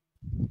it.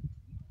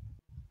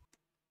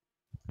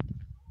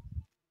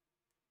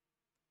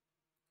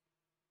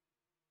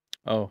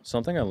 Oh,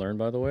 something I learned,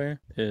 by the way,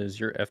 is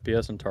your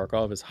FPS in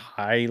Tarkov is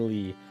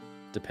highly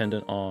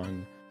dependent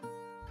on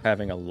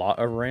having a lot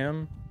of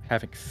RAM,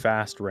 having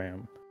fast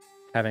RAM,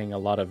 having a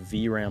lot of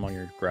VRAM on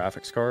your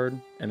graphics card,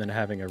 and then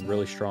having a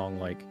really strong,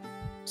 like,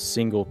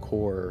 single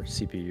core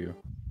CPU.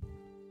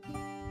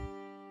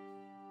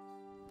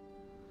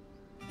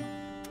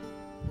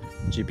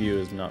 GPU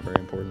is not very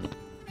important.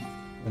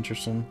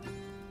 Interesting.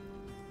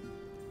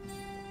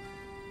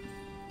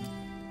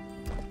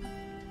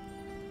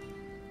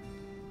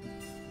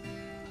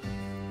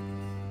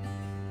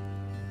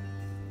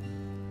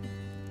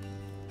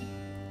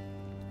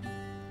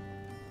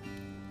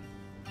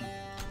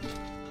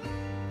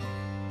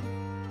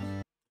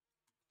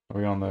 Are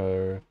we on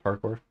the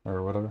parkour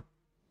or whatever?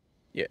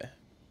 Yeah.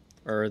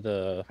 Or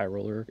the high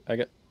roller, I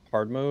get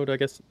hard mode, I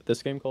guess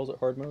this game calls it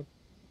hard mode.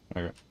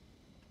 Okay.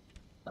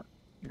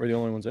 We're the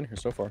only ones in here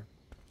so far.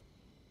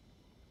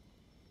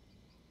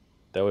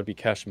 That would be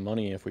cash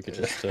money if we could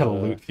just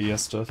Loot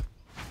Fiesta.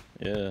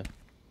 Yeah.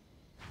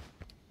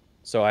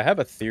 So I have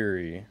a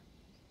theory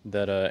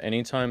that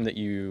anytime that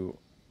you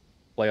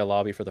play a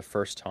lobby for the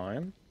first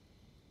time,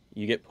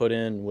 you get put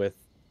in with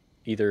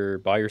either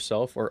by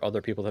yourself or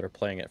other people that are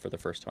playing it for the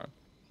first time.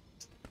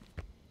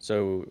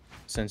 So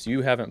since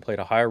you haven't played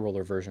a high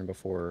roller version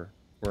before,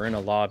 we're in a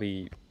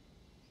lobby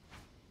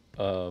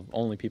of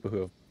only people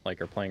who have,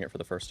 like, are playing it for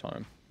the first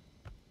time.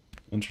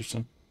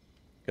 Interesting.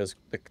 Because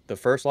the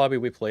first lobby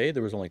we played,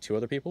 there was only 2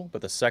 other people,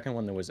 but the second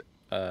one there was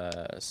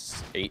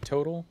 8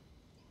 total.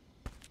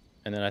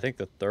 And then I think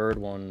the third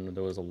one,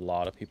 there was a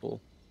lot of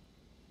people.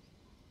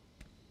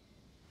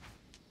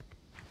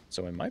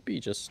 So it might be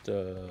just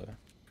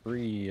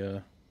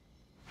free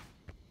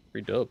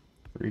dub.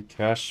 Free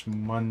cash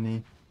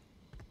money.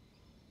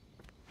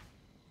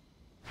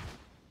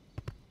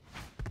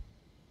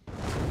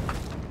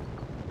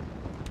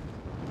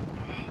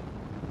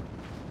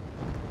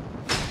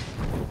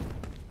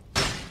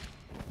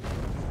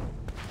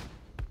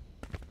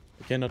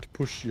 I cannot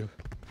push you.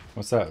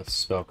 What's that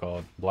spell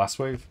called? Blast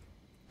Wave?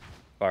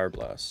 Fire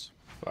Blast.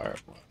 Fire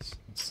Blast.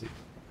 Let's see.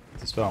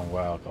 It's a spell in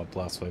WoW called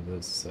Blast Wave.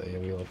 It's a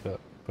AoE like that.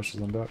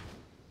 Pushes them back.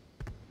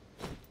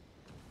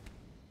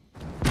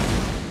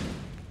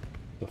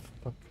 The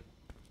fuck?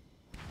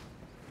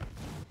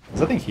 Is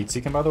that thing heat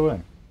seeking, by the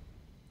way?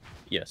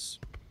 Yes.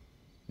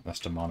 That's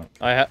demonic.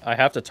 I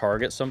have to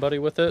target somebody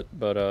with it,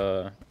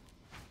 but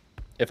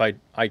if I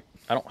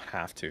don't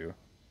have to.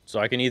 So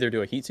I can either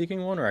do a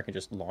heat-seeking one or I can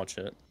just launch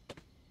it.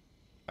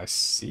 I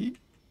see.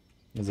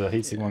 Does the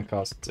heat seeking one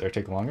cost or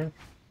take longer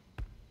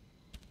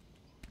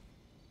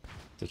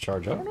to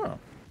charge I up? don't know.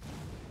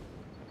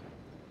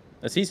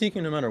 It's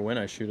heat-seeking no matter when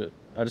I shoot it.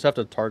 I just have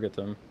to target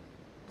them.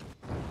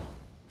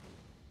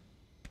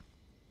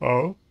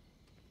 Oh.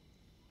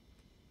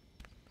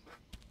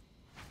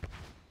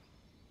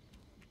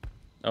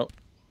 Oh,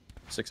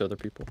 6 other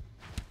people.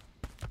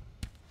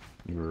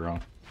 You were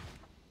wrong.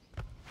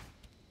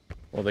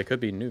 Well, they could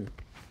be new.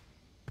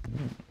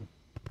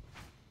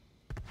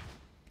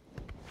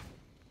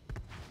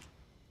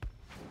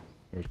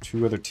 There are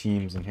 2 other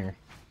teams in here.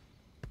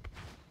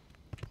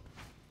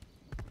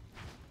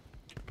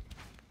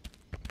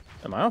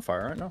 Am I on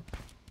fire right now?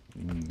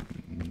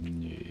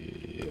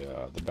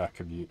 Yeah, the back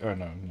of you. Oh,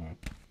 no.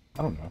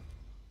 I don't know.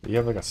 You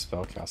have like a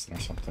spell casting or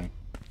something.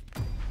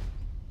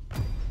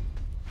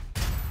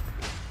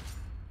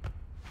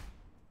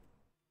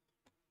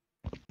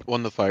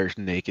 One of the fire's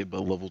naked,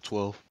 but level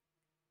 12.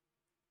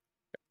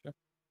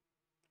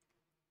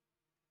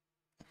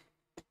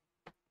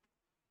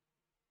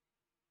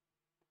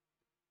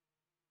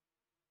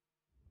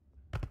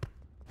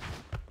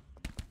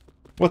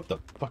 What the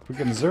fuck? We're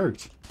getting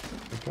zerged.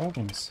 The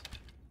goblins.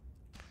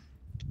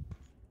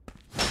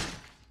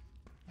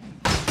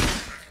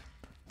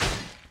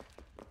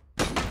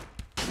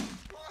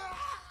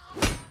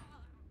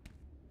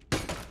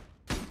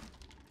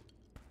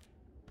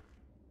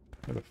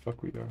 Where the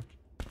fuck we are?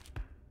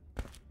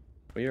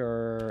 We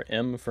are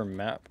M for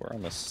map. We're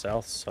on the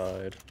south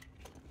side.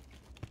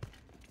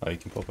 Oh, you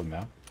can pull up a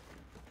map?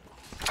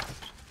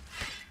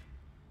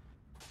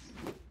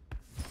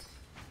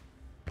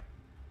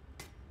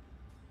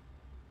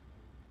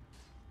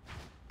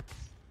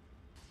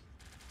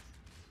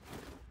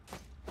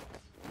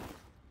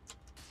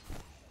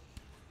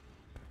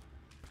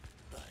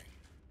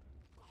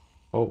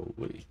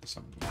 Holy,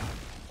 something.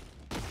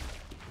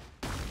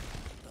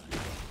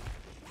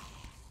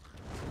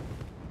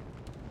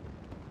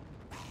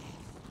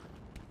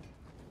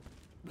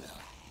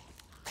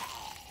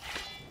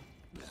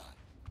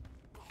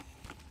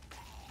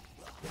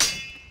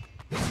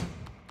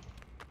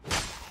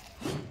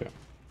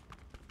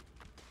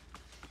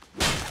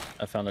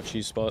 I found a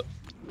cheese spot.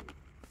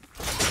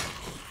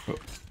 Oh,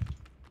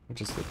 I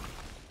just did.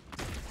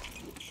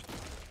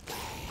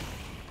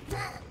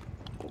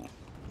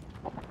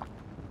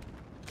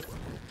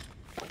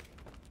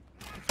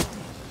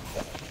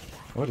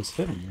 What is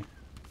hitting me?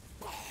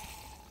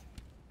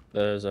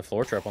 There's a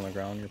floor trap on the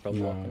ground. You're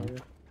probably walking over.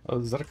 Oh,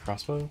 is that a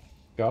crossbow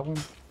goblin?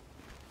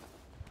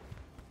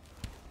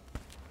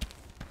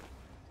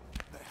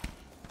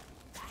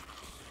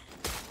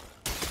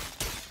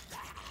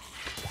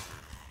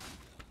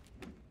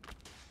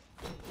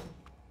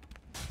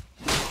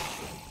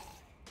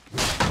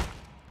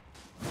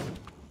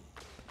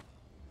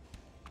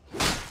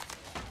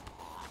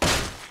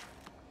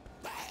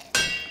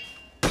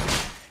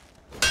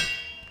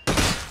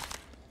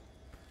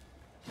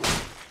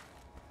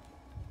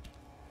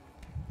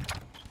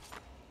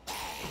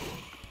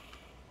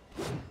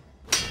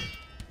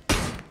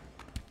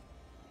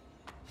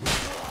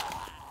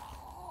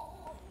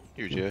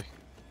 Here, Jay.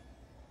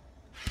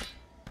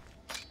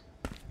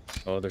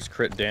 Oh, there's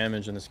crit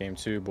damage in this game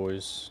too,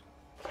 boys.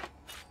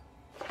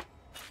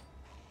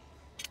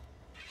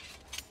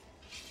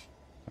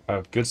 I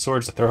have good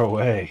swords to throw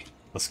away.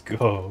 Let's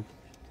go.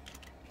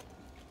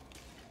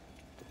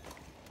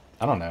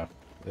 I don't know.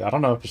 I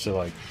don't know if it should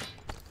like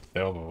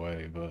throw them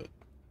away, but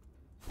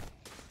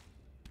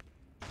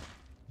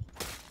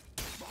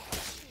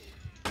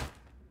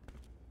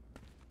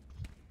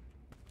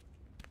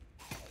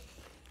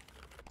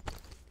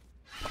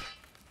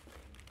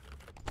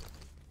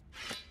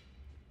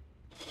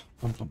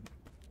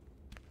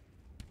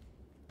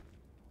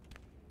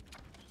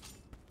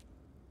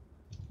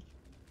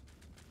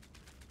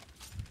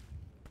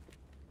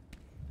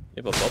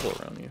You have a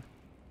bubble around you.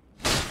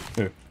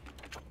 Who?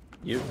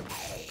 You.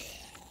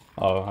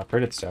 Oh, I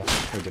predicted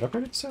statue. Wait, did I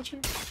predict statue?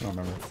 I don't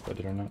remember if I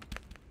did or not.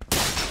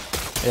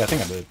 Yeah, I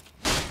think I did.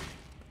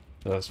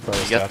 That's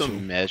probably a You got the statue.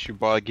 mesh you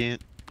bought again?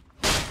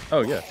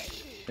 Oh yeah.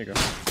 There you go.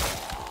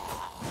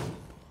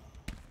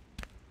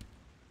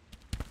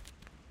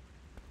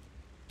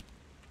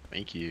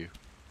 Thank you.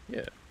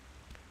 Yeah.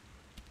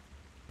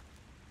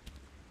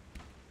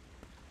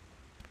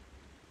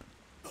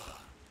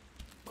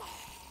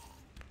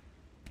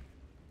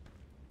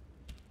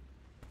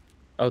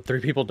 Oh,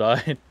 3 people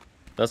died.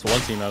 That's one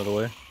team out of the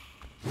way.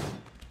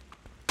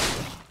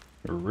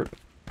 Rip.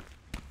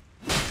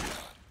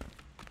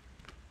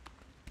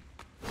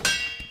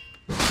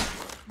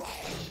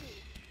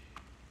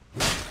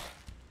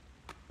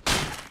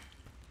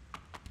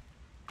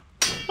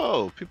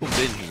 Oh, people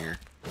been here.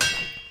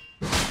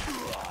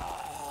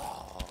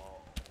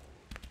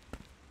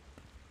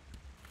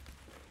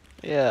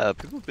 Yeah,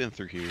 people been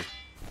through here.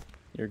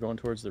 You're going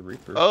towards the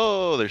Reaper.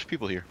 Oh, there's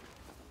people here.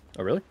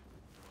 Oh, really?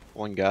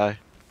 One guy.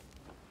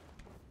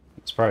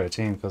 It's probably a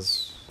team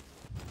because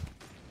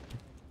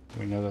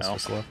we know that's Ow.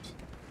 what's left.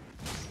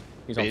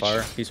 He's on Bitch.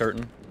 fire. He's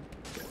hurting.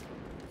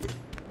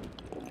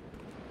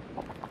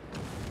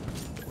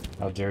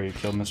 How dare you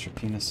kill Mr.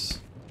 Penis?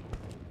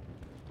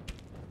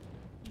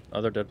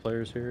 Other dead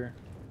players here.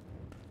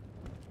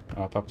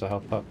 Oh, pop the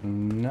health up.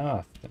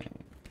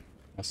 Nothing.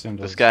 I assumed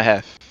it This was- guy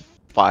had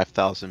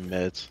 5,000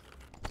 meds.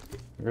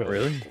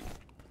 Really?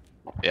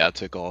 Yeah, I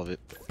took all of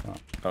it.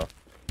 Oh.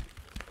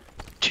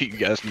 Do you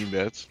guys need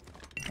meds?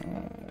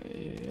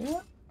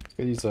 Yeah.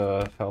 Could use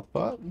a health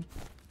bot.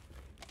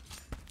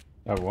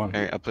 I have 1.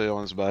 Alright, I put it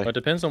on his body. It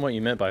depends on what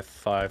you meant by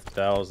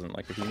 5,000.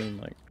 Like, if you mean,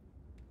 like...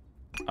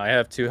 I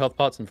have 2 health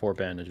pots and 4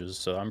 bandages,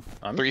 so I'm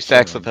 3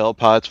 stacks of chilling. health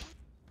pots,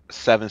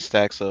 7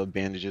 stacks of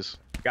bandages.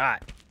 God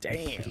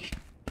damn.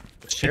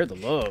 Share the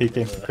love. He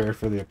came prepared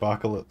for the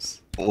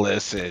apocalypse.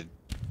 Listen.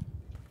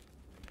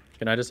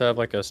 Can I just have,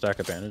 like, a stack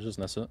of bandages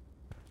and that's it?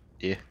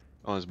 Yeah,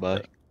 on his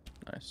body.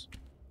 Nice.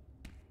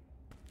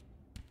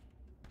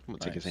 I'm gonna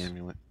take his Nice.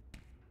 amulet.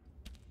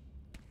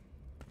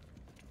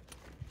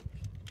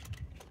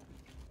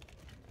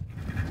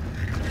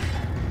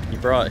 He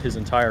brought his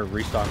entire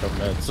restock of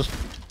meds.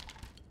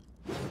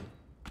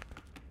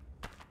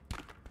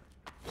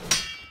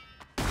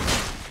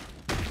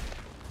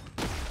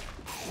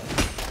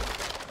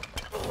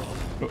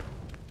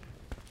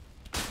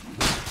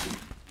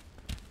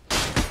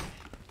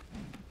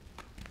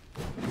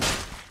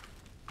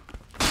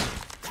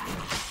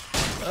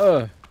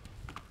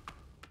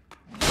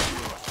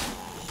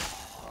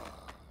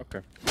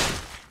 Okay.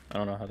 I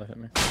don't know how that hit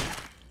me.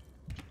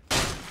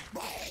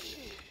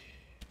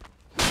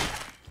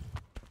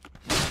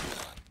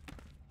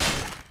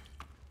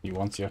 He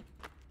wants you.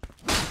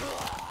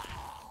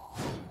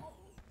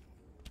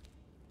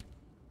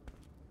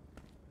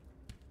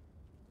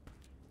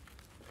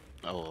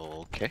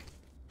 Okay.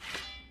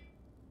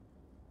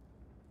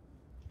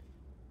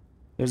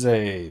 There's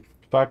a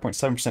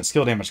 5.7%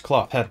 skill damage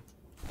cloth head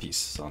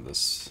piece on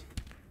this.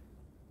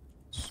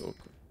 So cool.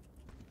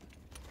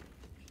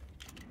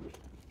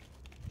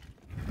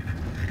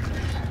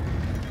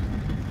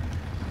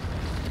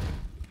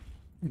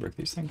 Break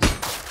these things.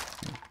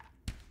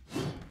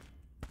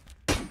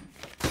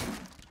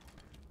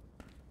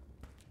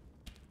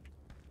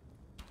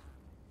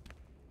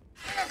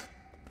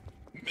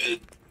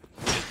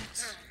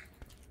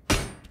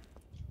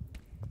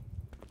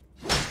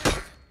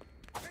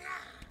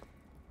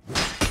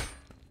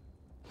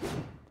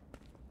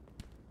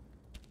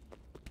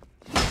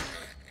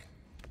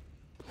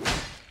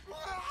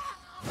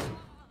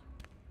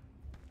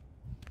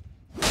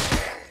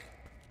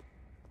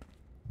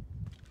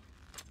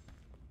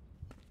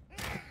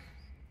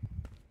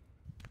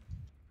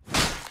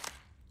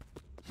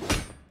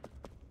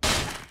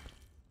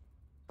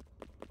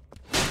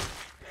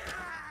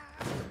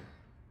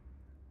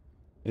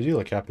 Did you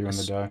look happy when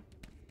they die?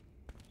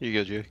 Here you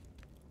go, Jay.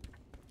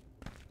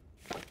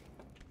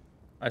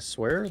 I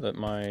swear that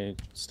my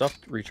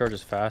stuff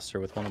recharges faster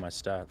with one of my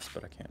stats,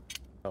 but I can't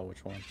tell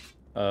which one.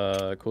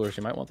 Coolers,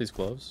 you might want these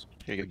gloves.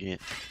 Here you go,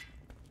 Gant.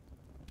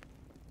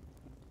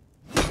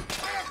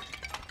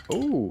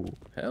 Oh,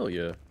 hell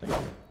yeah. Thank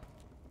you.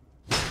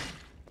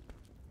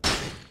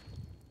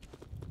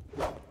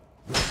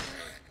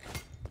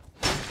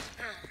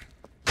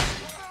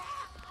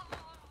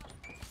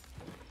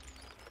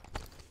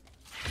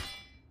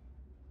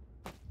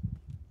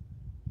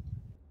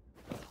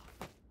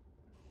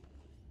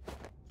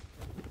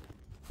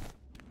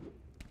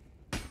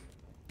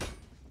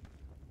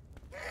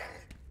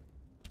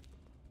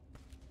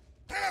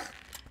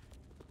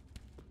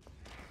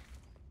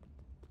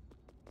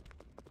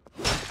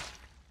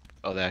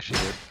 Oh, they actually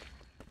did.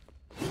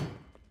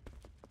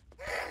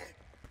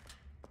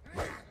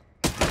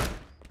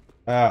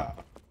 Ah.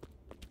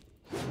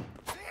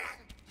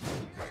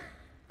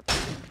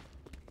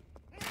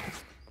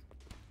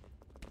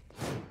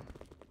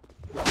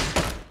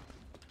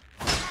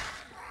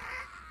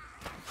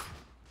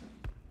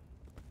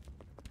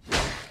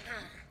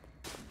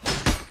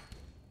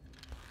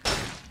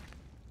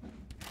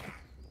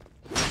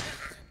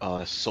 Oh,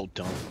 that's so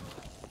dumb.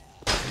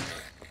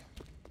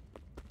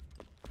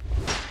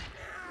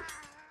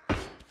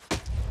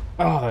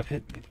 Oh, that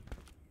hit me.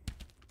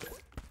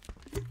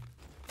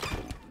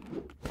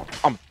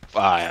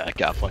 I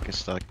got fucking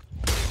stuck.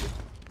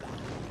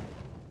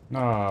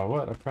 Oh,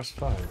 what? I pressed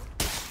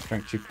 5.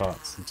 Drank 2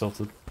 pots and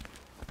tilted.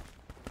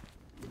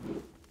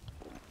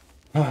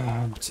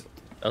 That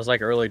was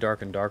like early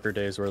Dark and Darker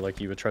days where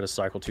like you would try to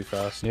cycle too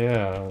fast.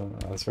 Yeah,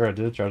 I swear I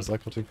did try to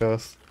cycle too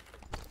fast.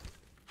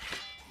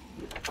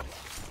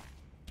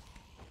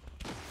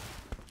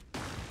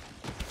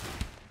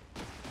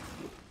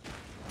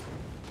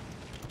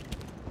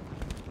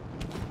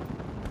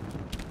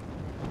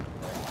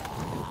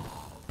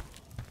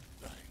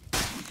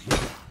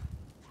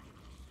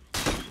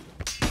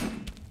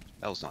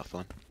 That was not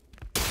fun.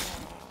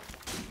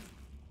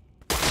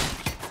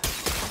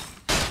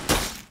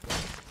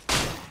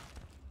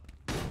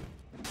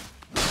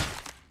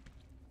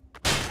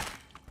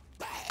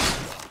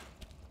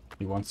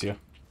 He wants you.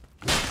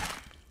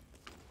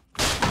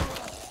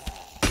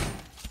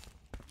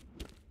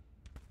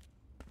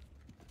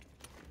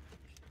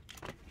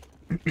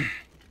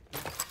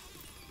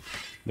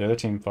 The other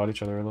team fought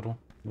each other a little,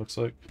 looks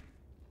like.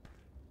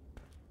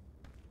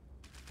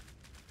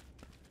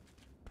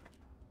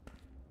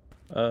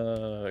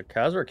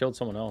 Kazra killed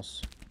someone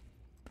else.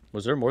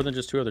 Was there more than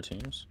just 2 other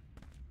teams?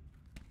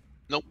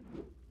 Nope.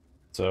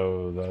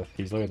 So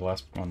he's literally the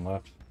last one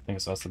left. I think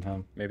it's us and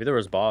him. Maybe there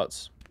was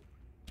bots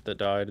that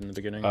died in the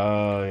beginning.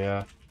 Oh,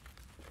 yeah.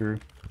 True.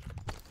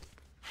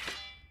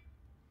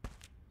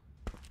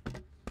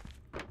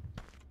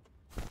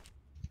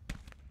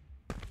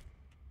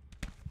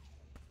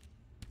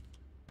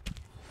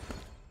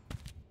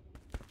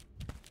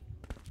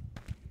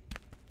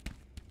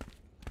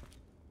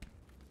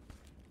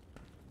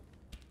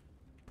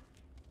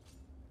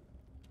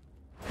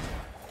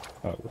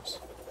 Oh, whoops.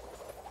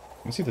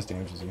 Let me see if this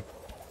damages you.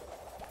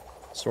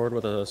 Sword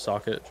with a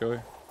socket, Joey?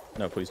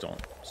 No, please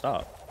don't.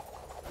 Stop.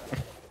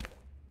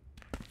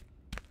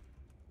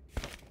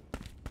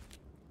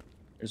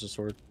 Here's a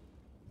sword.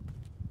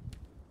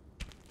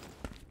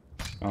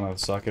 I don't know if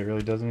the socket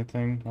really does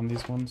anything on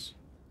these ones.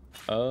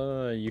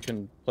 You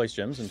can place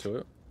gems into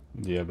it.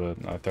 Yeah, but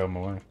I throw them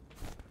away.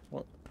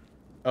 What?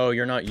 Oh,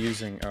 you're not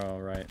using... Oh,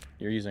 right.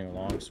 You're using a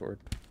long sword.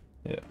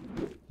 Yeah.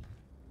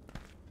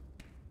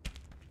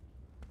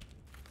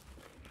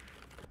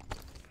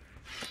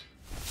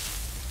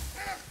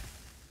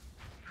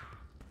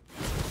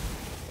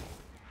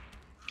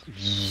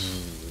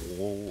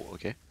 Whoa,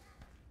 okay.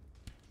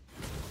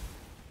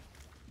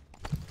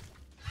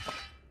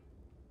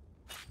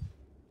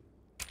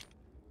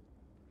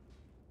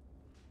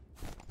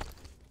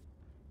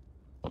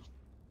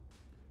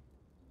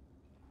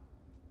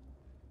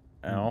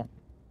 Ow.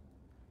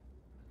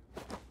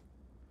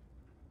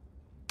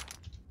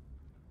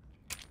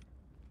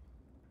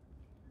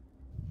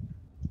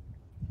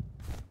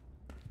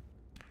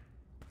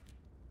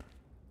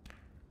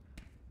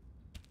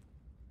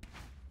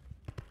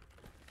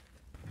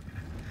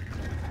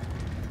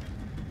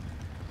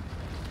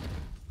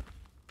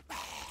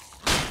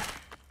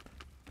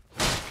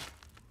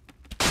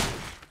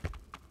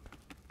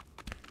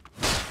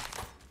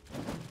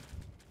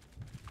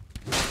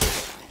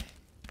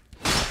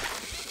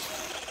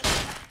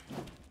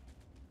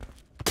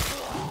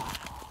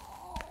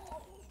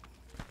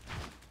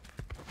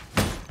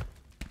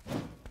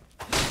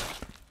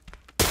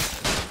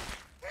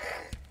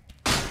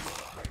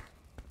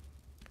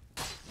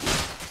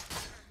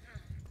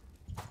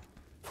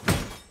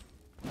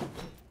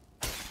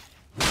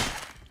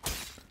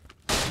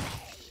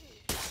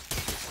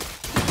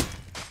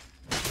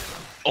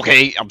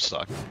 Okay, I'm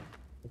stuck.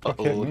 Fuck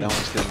hit Uh-oh, me. that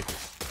one's good.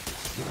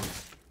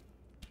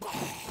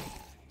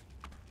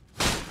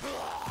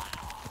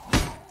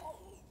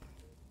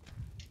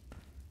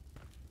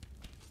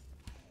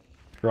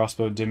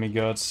 Crossbow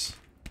demigods.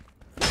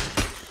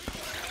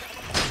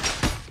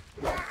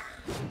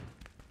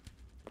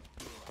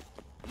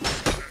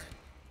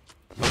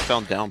 I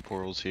found down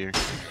portals here.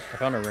 I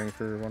found a ring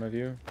for one of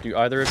you. Do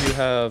either of you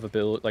have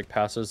ability, like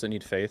passes that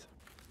need faith?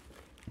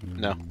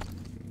 No.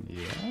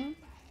 Yeah?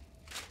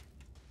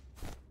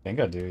 I think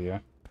I do, yeah.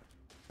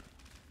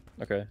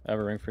 Okay, I have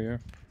a ring for you.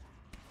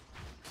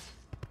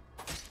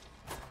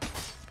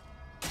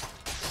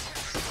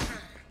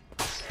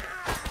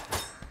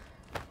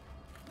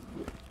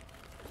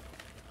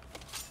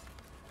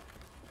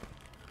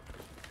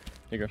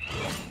 Here you go.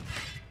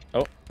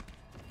 Oh.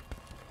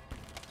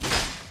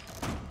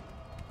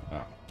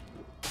 Oh.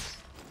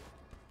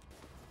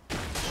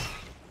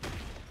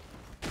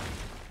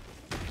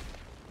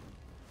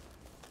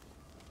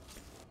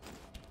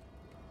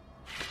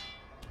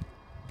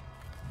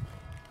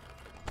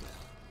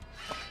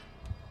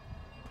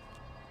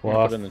 Put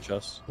Cloth. it in the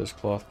chest. There's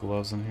cloth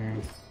gloves in here.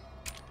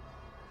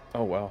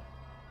 Oh, wow.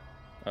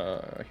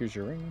 Here's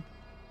your ring.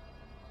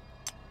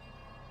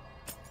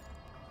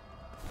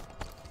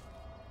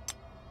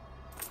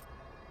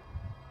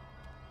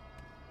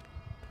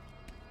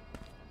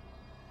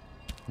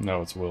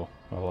 No, it's Will.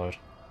 I lied.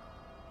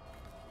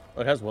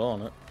 Oh, it has well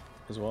on it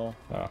as well.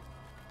 Oh.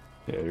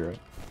 Yeah, you're right.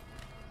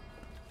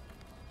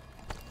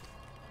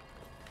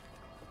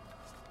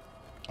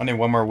 I need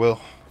one more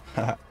Will.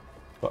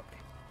 Fuck.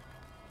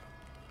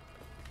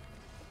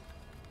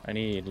 I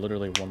need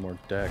literally one more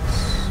dex.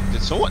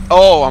 Did someone?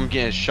 Oh, I'm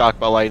getting shocked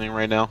by lightning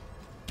right now.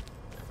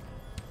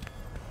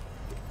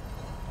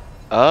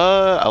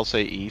 I'll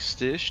say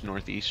eastish,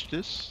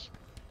 northeastish.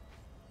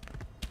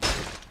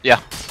 Yeah.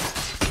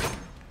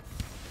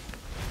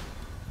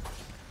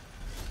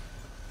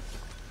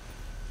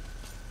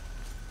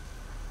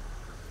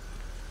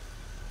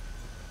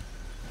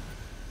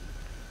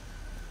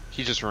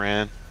 He just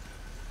ran.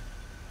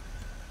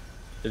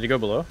 Did he go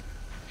below?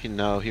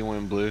 No, he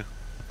went blue.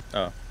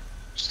 Oh.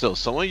 Still,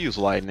 someone used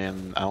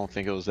lightning. I don't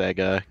think it was that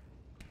guy.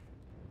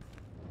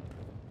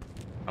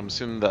 I'm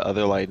assuming the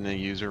other lightning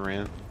user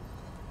ran.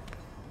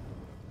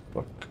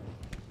 Fuck.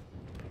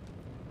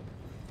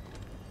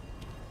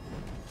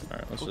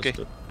 Alright, let's Okay. just...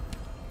 You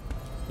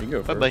can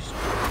go Bye-bye. first.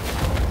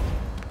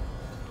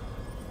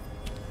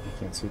 You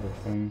can't see the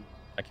thing.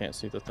 I can't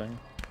see the thing.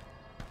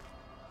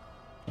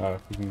 Oh,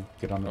 you can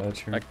get on the Oh, edge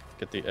here. I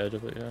get the edge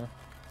of it, yeah.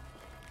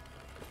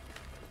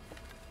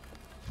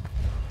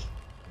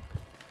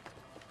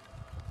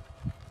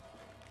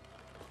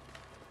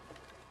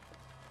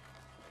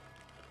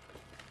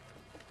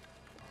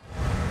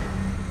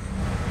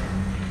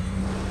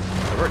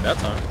 It worked that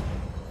time.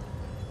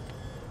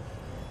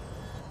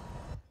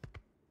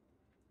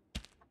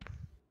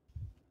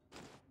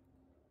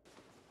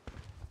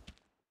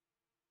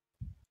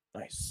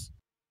 Nice.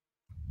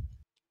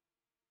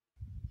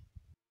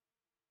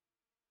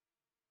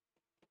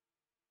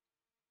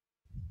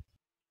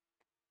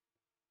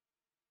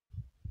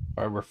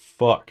 Alright, we're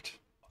fucked.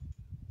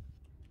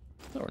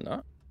 No, we're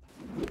not.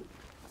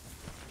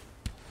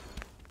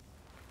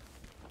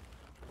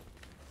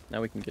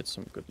 Now we can get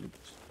some good loot.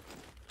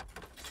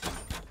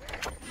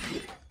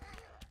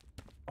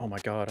 Oh my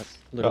god,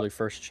 literally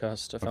first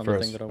chest. I found the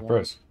thing that I I want.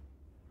 froze.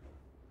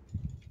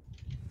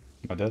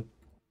 Am I dead?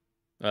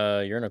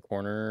 You're in a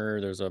corner.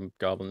 There's a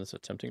goblin that's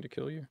attempting to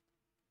kill you.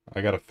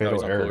 I got a Oh, fatal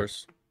he's on error.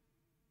 coolers.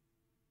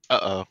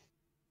 Uh-oh.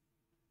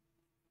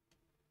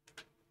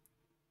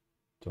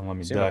 Don't let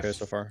me Seem die. okay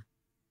so far.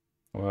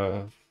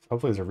 Well,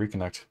 hopefully there's a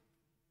reconnect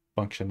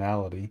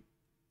functionality.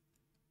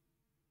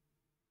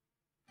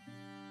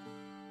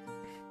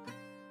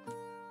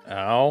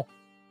 Ow.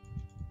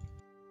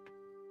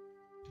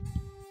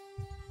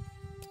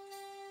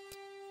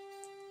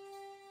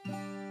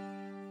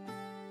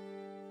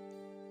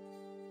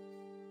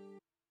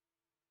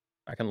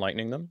 I can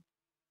lightning them.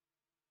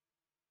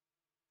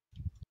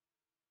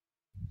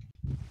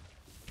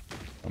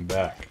 I'm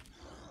back.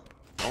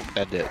 Oh,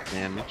 that did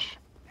damage.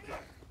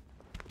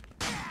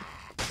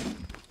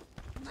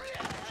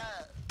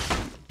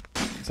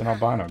 It's an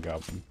albino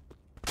goblin.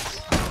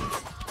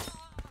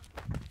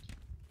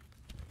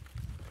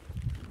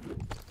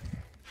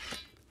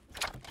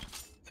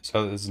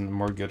 So there's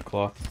more good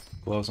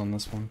gloves on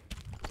this one.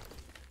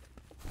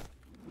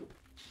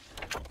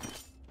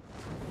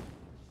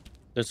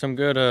 There's some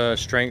good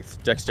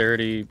strength,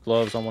 dexterity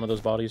gloves on one of those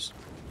bodies.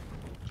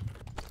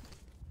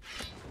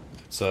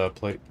 It's a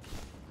plate.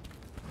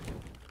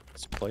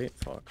 It's a plate?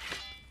 Fuck.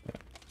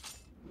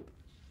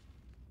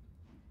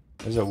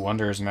 There's a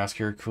Wonders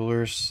Massacre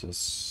Coolers.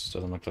 This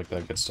doesn't look like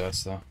that good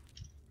stats though.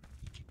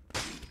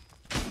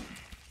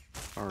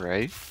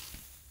 Alright.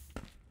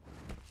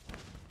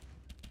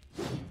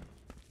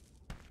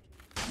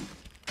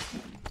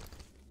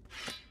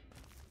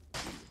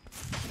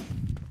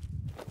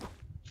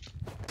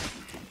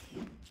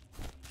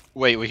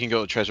 Wait, we can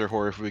go treasure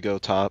hoard if we go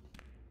top.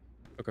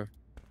 Okay.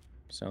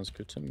 Sounds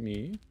good to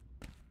me.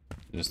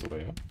 Just the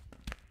way up.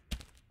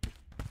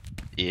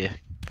 Yeah.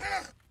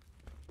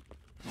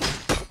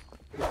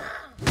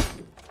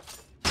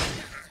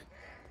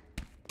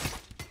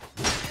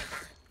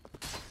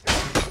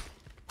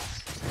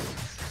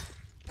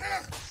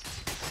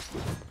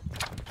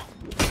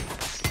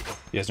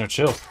 He has no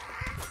chill.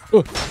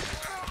 Ooh.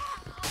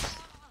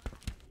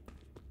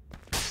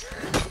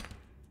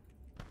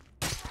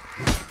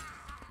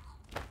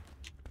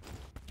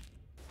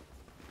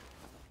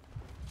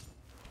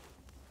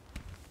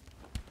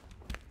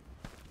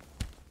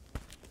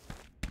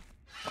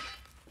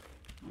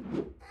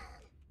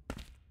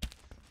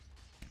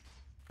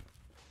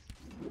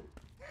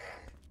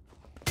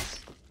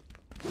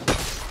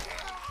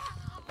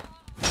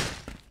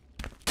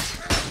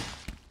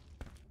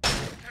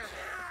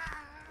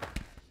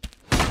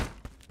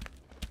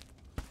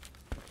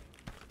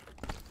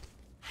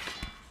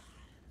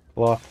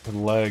 Cloth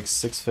and legs,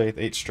 6 faith,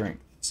 8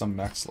 strength. Some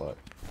max life.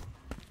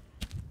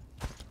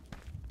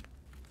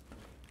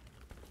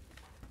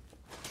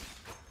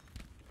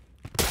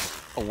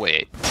 Oh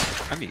wait,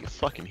 I need to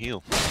fucking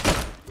heal.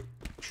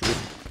 True.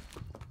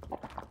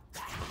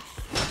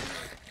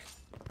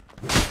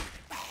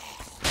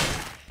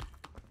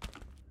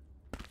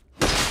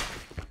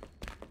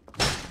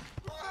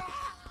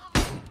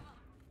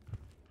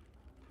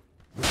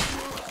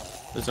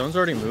 The zone's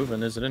already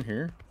moving. Is it in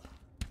here?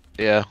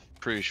 Yeah,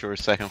 pretty sure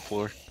second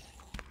floor.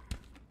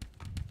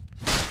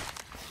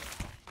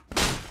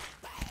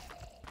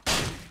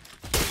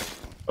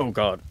 Oh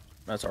god.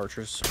 That's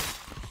archers.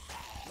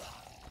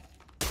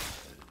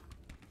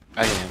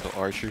 I can handle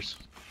archers.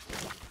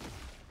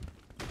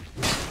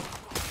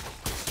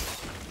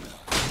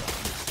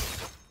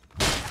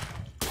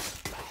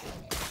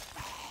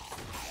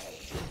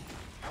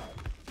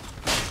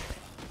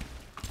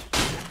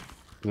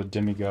 The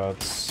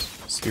demigods,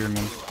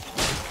 spearmen.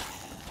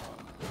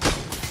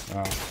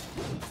 Oh.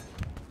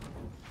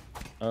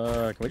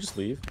 Can we just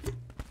leave?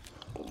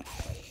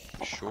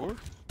 Sure.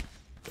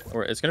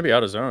 Or it's gonna be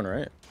out of zone,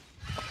 right?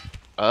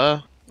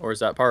 Or is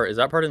that part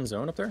in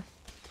zone up there?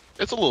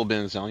 It's a little bit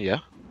in zone, yeah.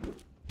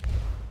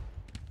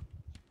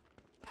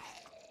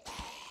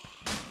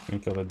 Let me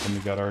kill the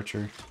demigod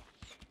archer.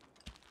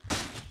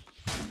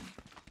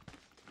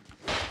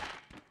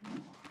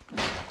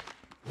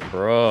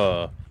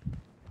 Bruh.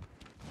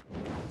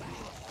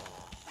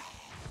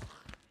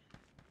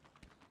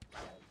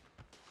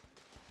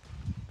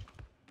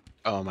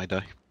 Oh, my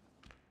die.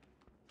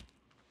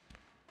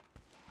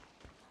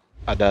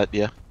 I died,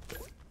 yeah.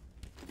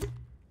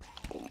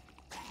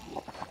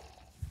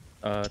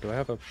 Do I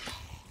have a...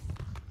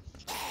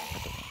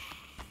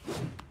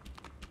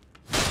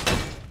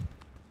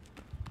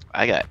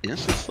 I got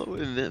instant slow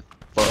and then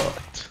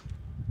fucked.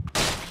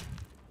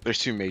 There's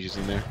 2 mages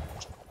in there.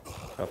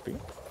 Copy.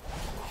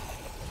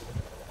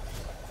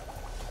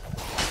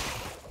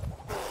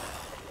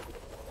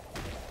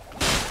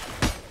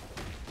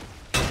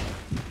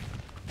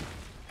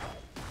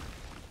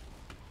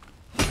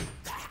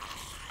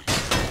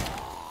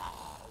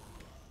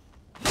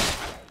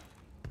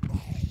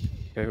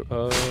 Okay,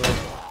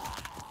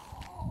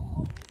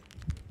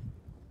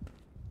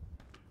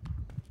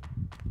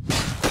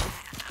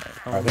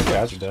 I think the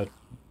ads are dead.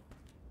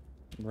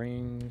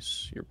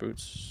 Rings, your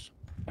boots,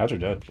 Ads are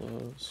dead.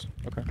 gloves.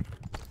 Okay.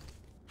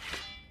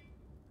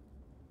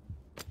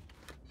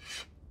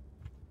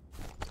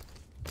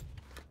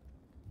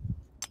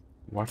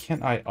 Why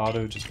can't I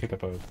auto just pick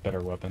up a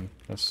better weapon?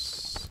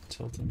 That's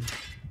tilting.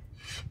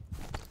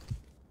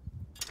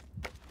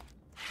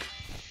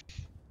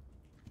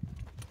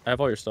 I have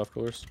all your stuff,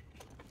 coolers.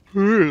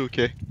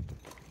 Okay.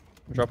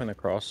 I'm dropping the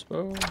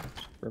crossbow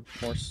for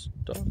more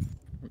stuff.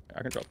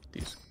 I can drop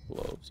these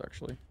gloves,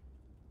 actually.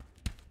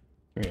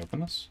 Can we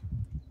open this?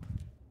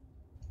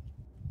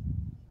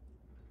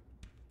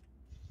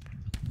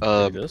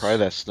 Maybe this? Probably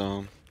that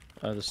stone.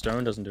 The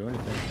stone doesn't do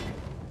anything.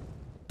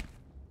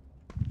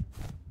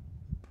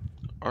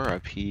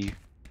 R.I.P.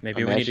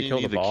 Maybe we need to Imagine you kill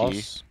the need the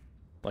key. boss.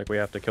 Like, we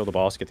have to kill the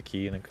boss, get the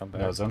key, and then come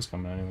back. No, Zen's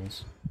coming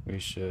anyways. We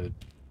should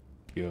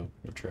go.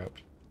 We're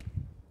trapped.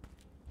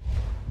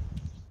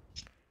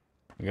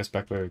 I guess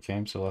back where we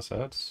came, so less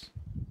ads.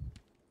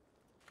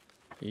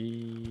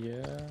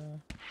 Yeah.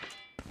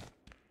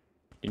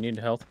 You need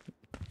health?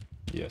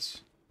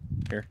 Yes.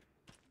 Here.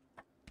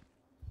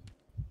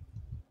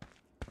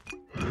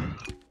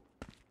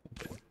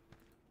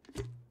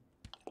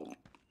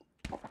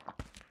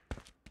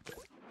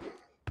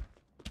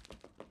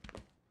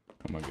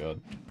 Oh my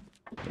god.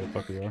 Where the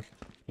fuck we are?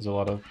 There's a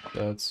lot of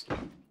ads.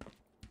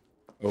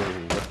 Oh,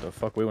 what the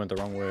fuck? We went the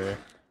wrong way.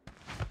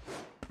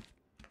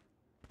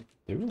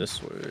 Dude.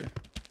 This way.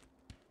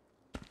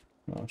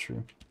 Not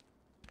true.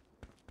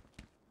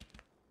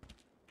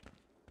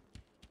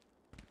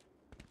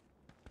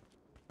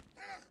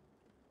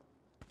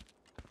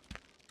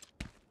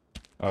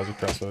 Oh, there's a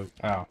crossbow.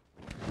 Ow.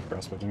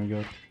 Crossbow, there we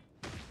go.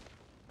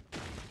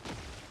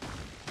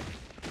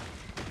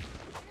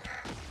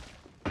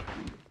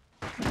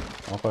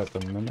 I'll fight the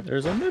mimic.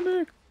 There's a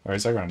mimic!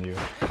 Alright, second on you.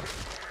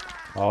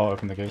 I'll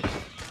open the gate.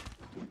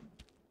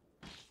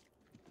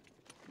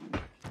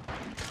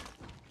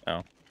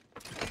 Ow.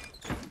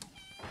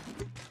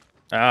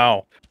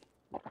 Ow!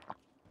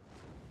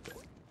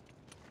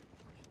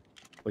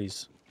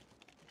 Please.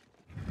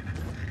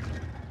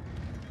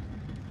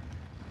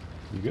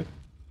 You good?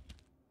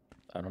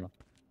 I don't know.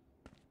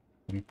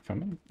 I'm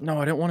coming.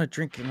 No, I didn't want to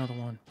drink another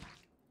one.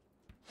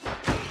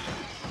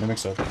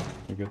 Mimic's up.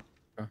 You're good.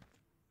 I'm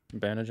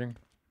bandaging.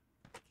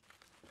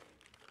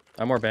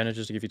 I have more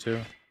bandages to give you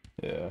too.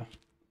 Yeah.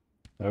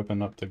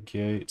 Open up the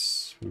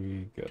gates.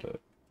 We gotta...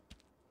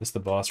 This is the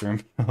boss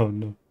room. Oh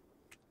no.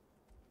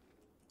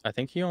 I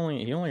think he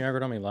only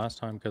aggroed on me last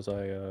time because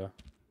I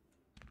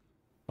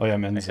Oh yeah, I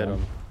men's hit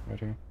him. right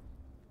here.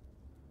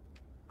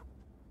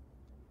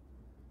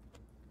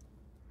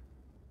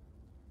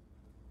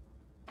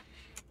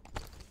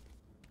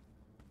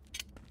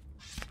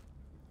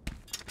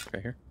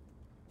 Right here.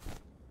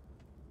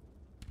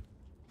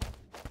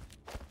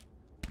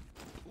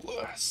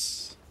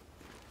 Less.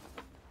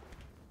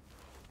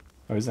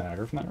 Oh, he's an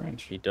aggro from that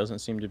range. He doesn't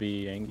seem to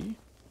be angry.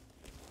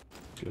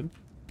 Good.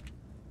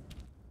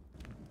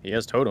 He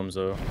has totems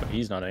though, but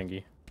he's not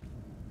angry.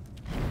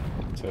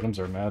 Totems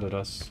are mad at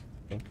us.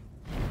 Okay.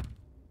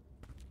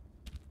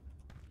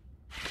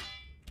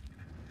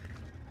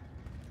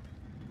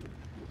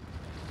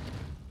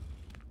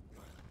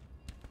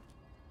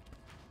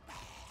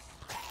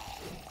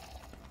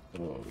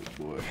 Oh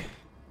boy.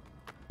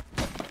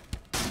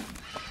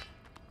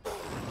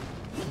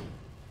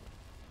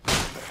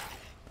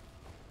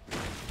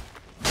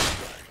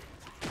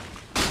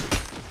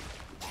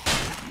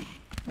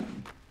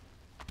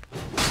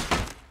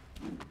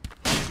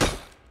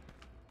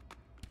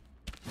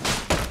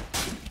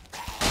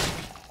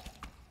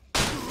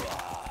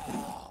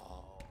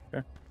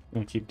 Okay. I'm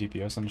gonna keep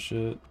DPS on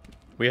shit.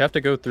 We have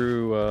to go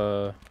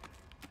through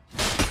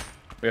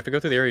we have to go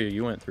through the area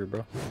you went through,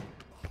 bro.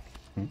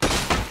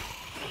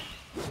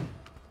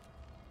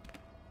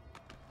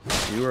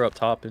 You were up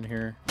top in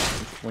here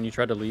when you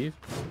tried to leave.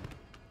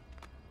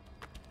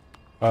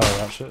 Oh,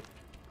 that shit.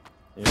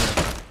 Yeah.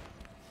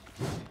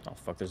 Oh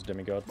fuck, there's a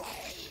demigod.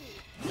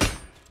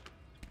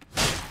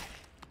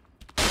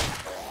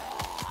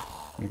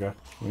 Okay.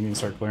 We need to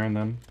start clearing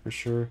them for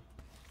sure.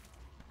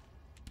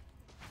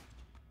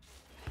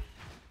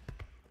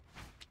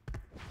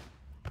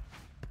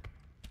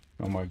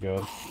 Oh my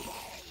god.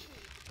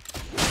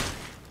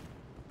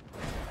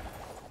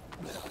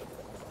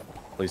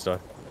 Please die.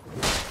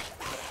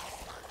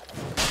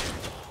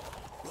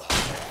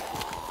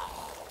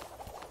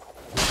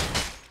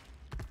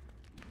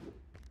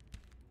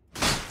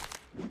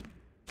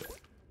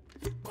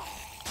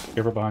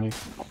 Careful behind you.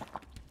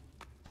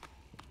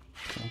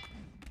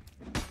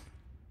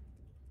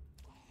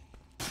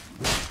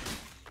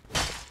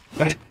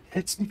 That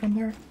hits me from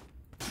there.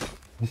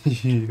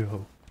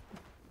 Yo.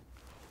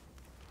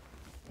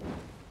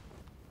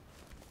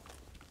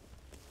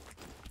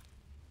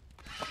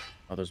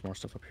 Oh, there's more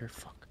stuff up here.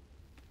 Fuck.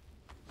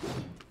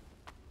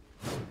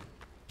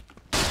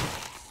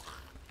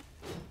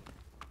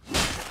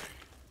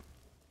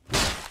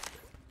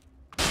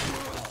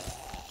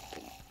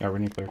 Yeah, we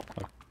need clear.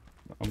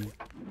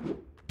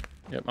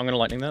 Yep, I'm gonna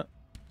lightning that.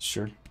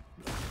 Sure.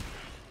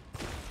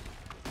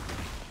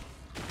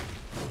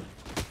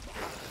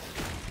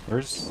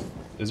 Where's...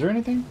 Is there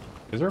anything?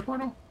 Is there a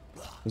portal?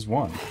 There's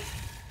one.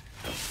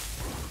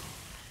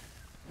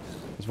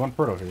 There's one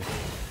portal here.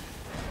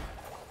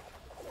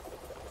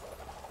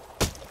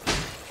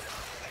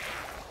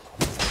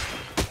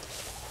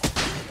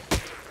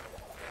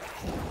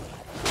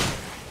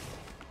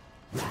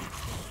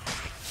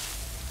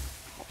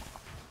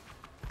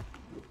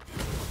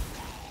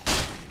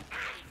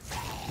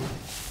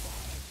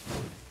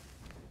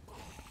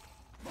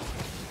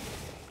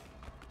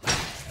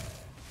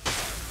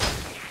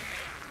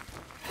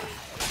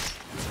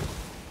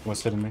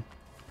 What's hitting me?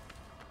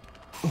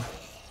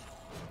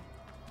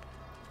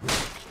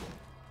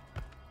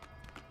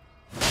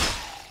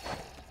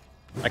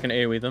 I can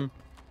AoE them.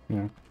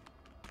 Yeah.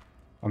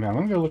 I mean, I'm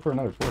gonna go look for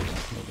another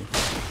force, maybe.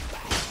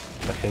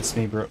 That hits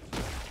me, bro.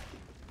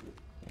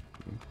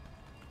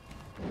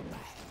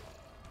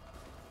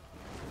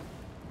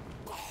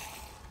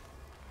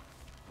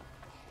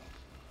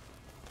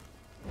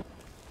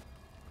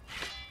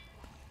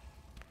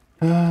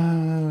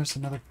 There's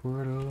another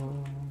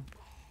portal.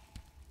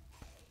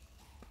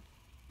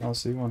 I'll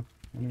see one.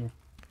 Anyway.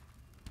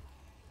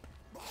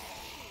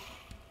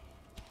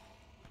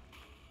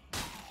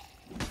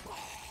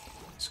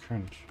 It's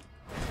cringe.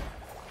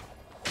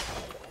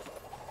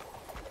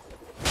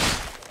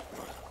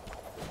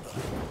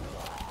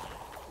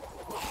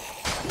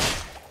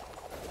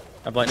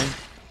 I have lightning.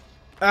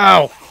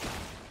 Ow!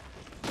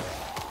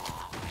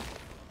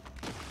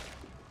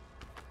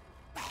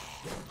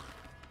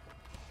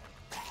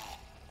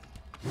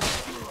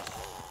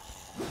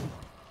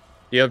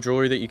 Do you have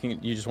jewelry that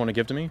you just want to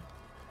give to me?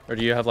 Or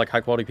do you have like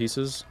high quality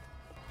pieces?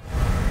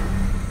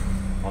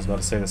 I was about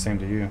to say the same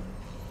to you.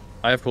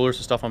 I have coolers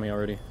of stuff on me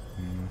already.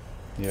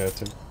 Yeah,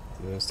 take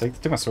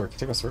my sword.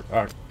 Take my sword.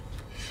 Oh,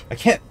 I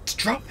can't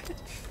drop it.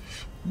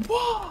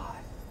 Why?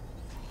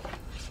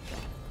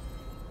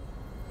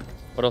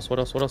 What else? What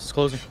else? What else is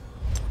closing?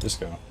 Just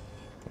go.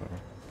 Whatever.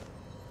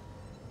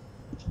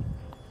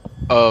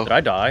 Oh, Did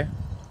I die?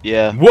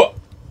 yeah. What?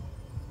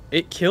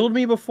 It killed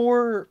me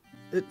before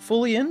it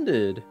fully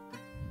ended.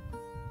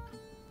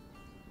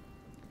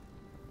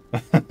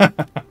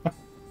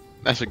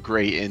 That's a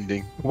great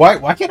ending.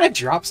 Why can't I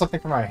drop something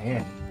from my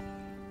hand?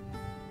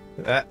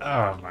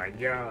 Oh my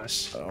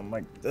gosh. Oh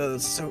my,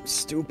 that's so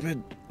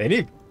stupid. They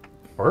need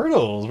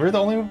portals. We're the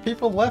only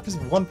people left is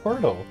one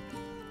portal.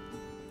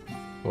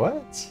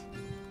 What?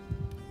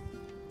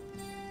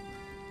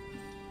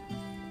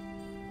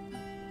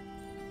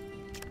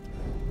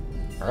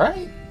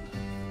 Alright.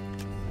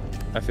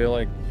 I feel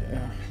like,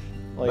 yeah,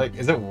 Like,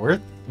 is it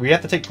worth? We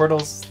have to take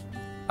portals.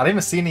 I didn't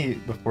even see any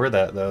before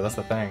that, though. That's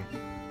the thing.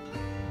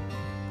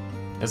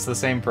 It's the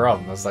same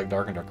problem as like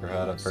Dark and Darker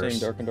had at first. same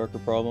Dark and Darker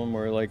problem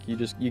where like you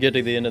get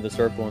to the end of the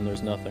circle and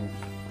there's nothing,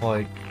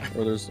 Like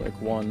or there's like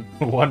one.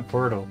 one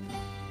portal.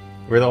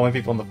 We're the only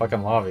people in the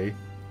fucking lobby.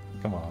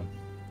 Come on.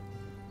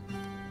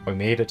 We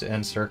made it to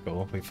end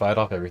circle. We fight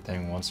off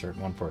everything. One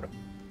portal.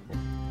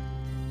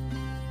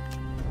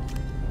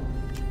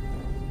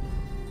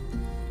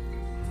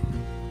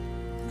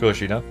 Cool,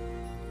 you know?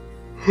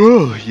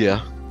 Oh,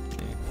 yeah.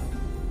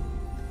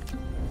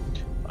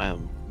 I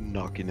am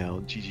knocking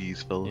out.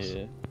 GG's, fellas.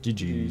 Yeah.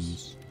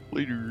 GG's.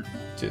 Later.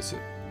 Just it.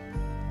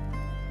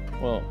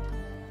 Well,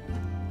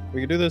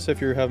 we can do this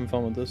if you're having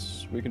fun with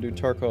this. We can do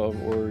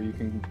Tarkov, or you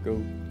can go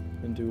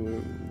and do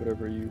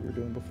whatever you were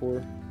doing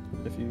before.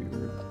 If you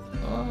were.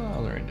 I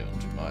wasn't doing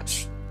too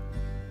much.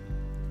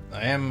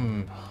 I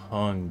am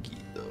hungry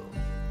though.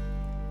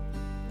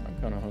 I'm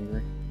kind of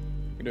hungry.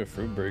 We can do a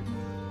fruit break.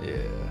 Yeah,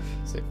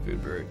 say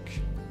food break.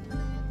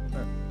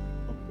 Alright,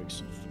 I'll make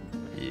some food.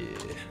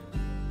 Yeah.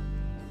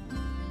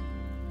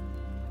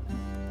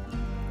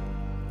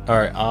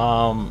 Alright,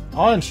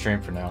 I'll end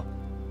stream for now.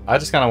 I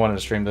just kind of wanted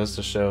to stream this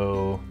to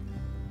show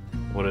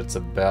what it's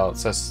about.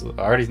 So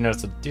I already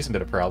noticed a decent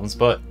bit of problems,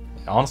 but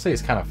honestly,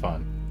 it's kind of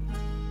fun.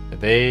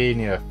 They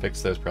need to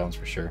fix those problems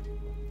for sure.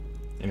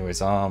 Anyways,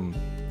 done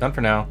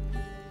for now.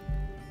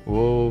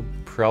 We'll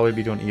probably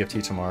be doing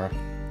EFT tomorrow.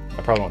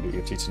 I probably won't do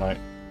EFT tonight.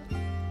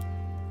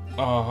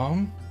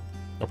 I'll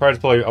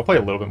probably I'll play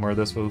a little bit more of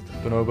this with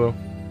Bonobo,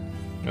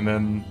 and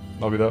then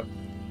I'll be that.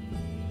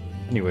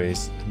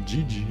 Anyways,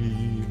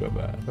 GG. Bye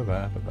bye. Bye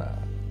bye. Bye bye.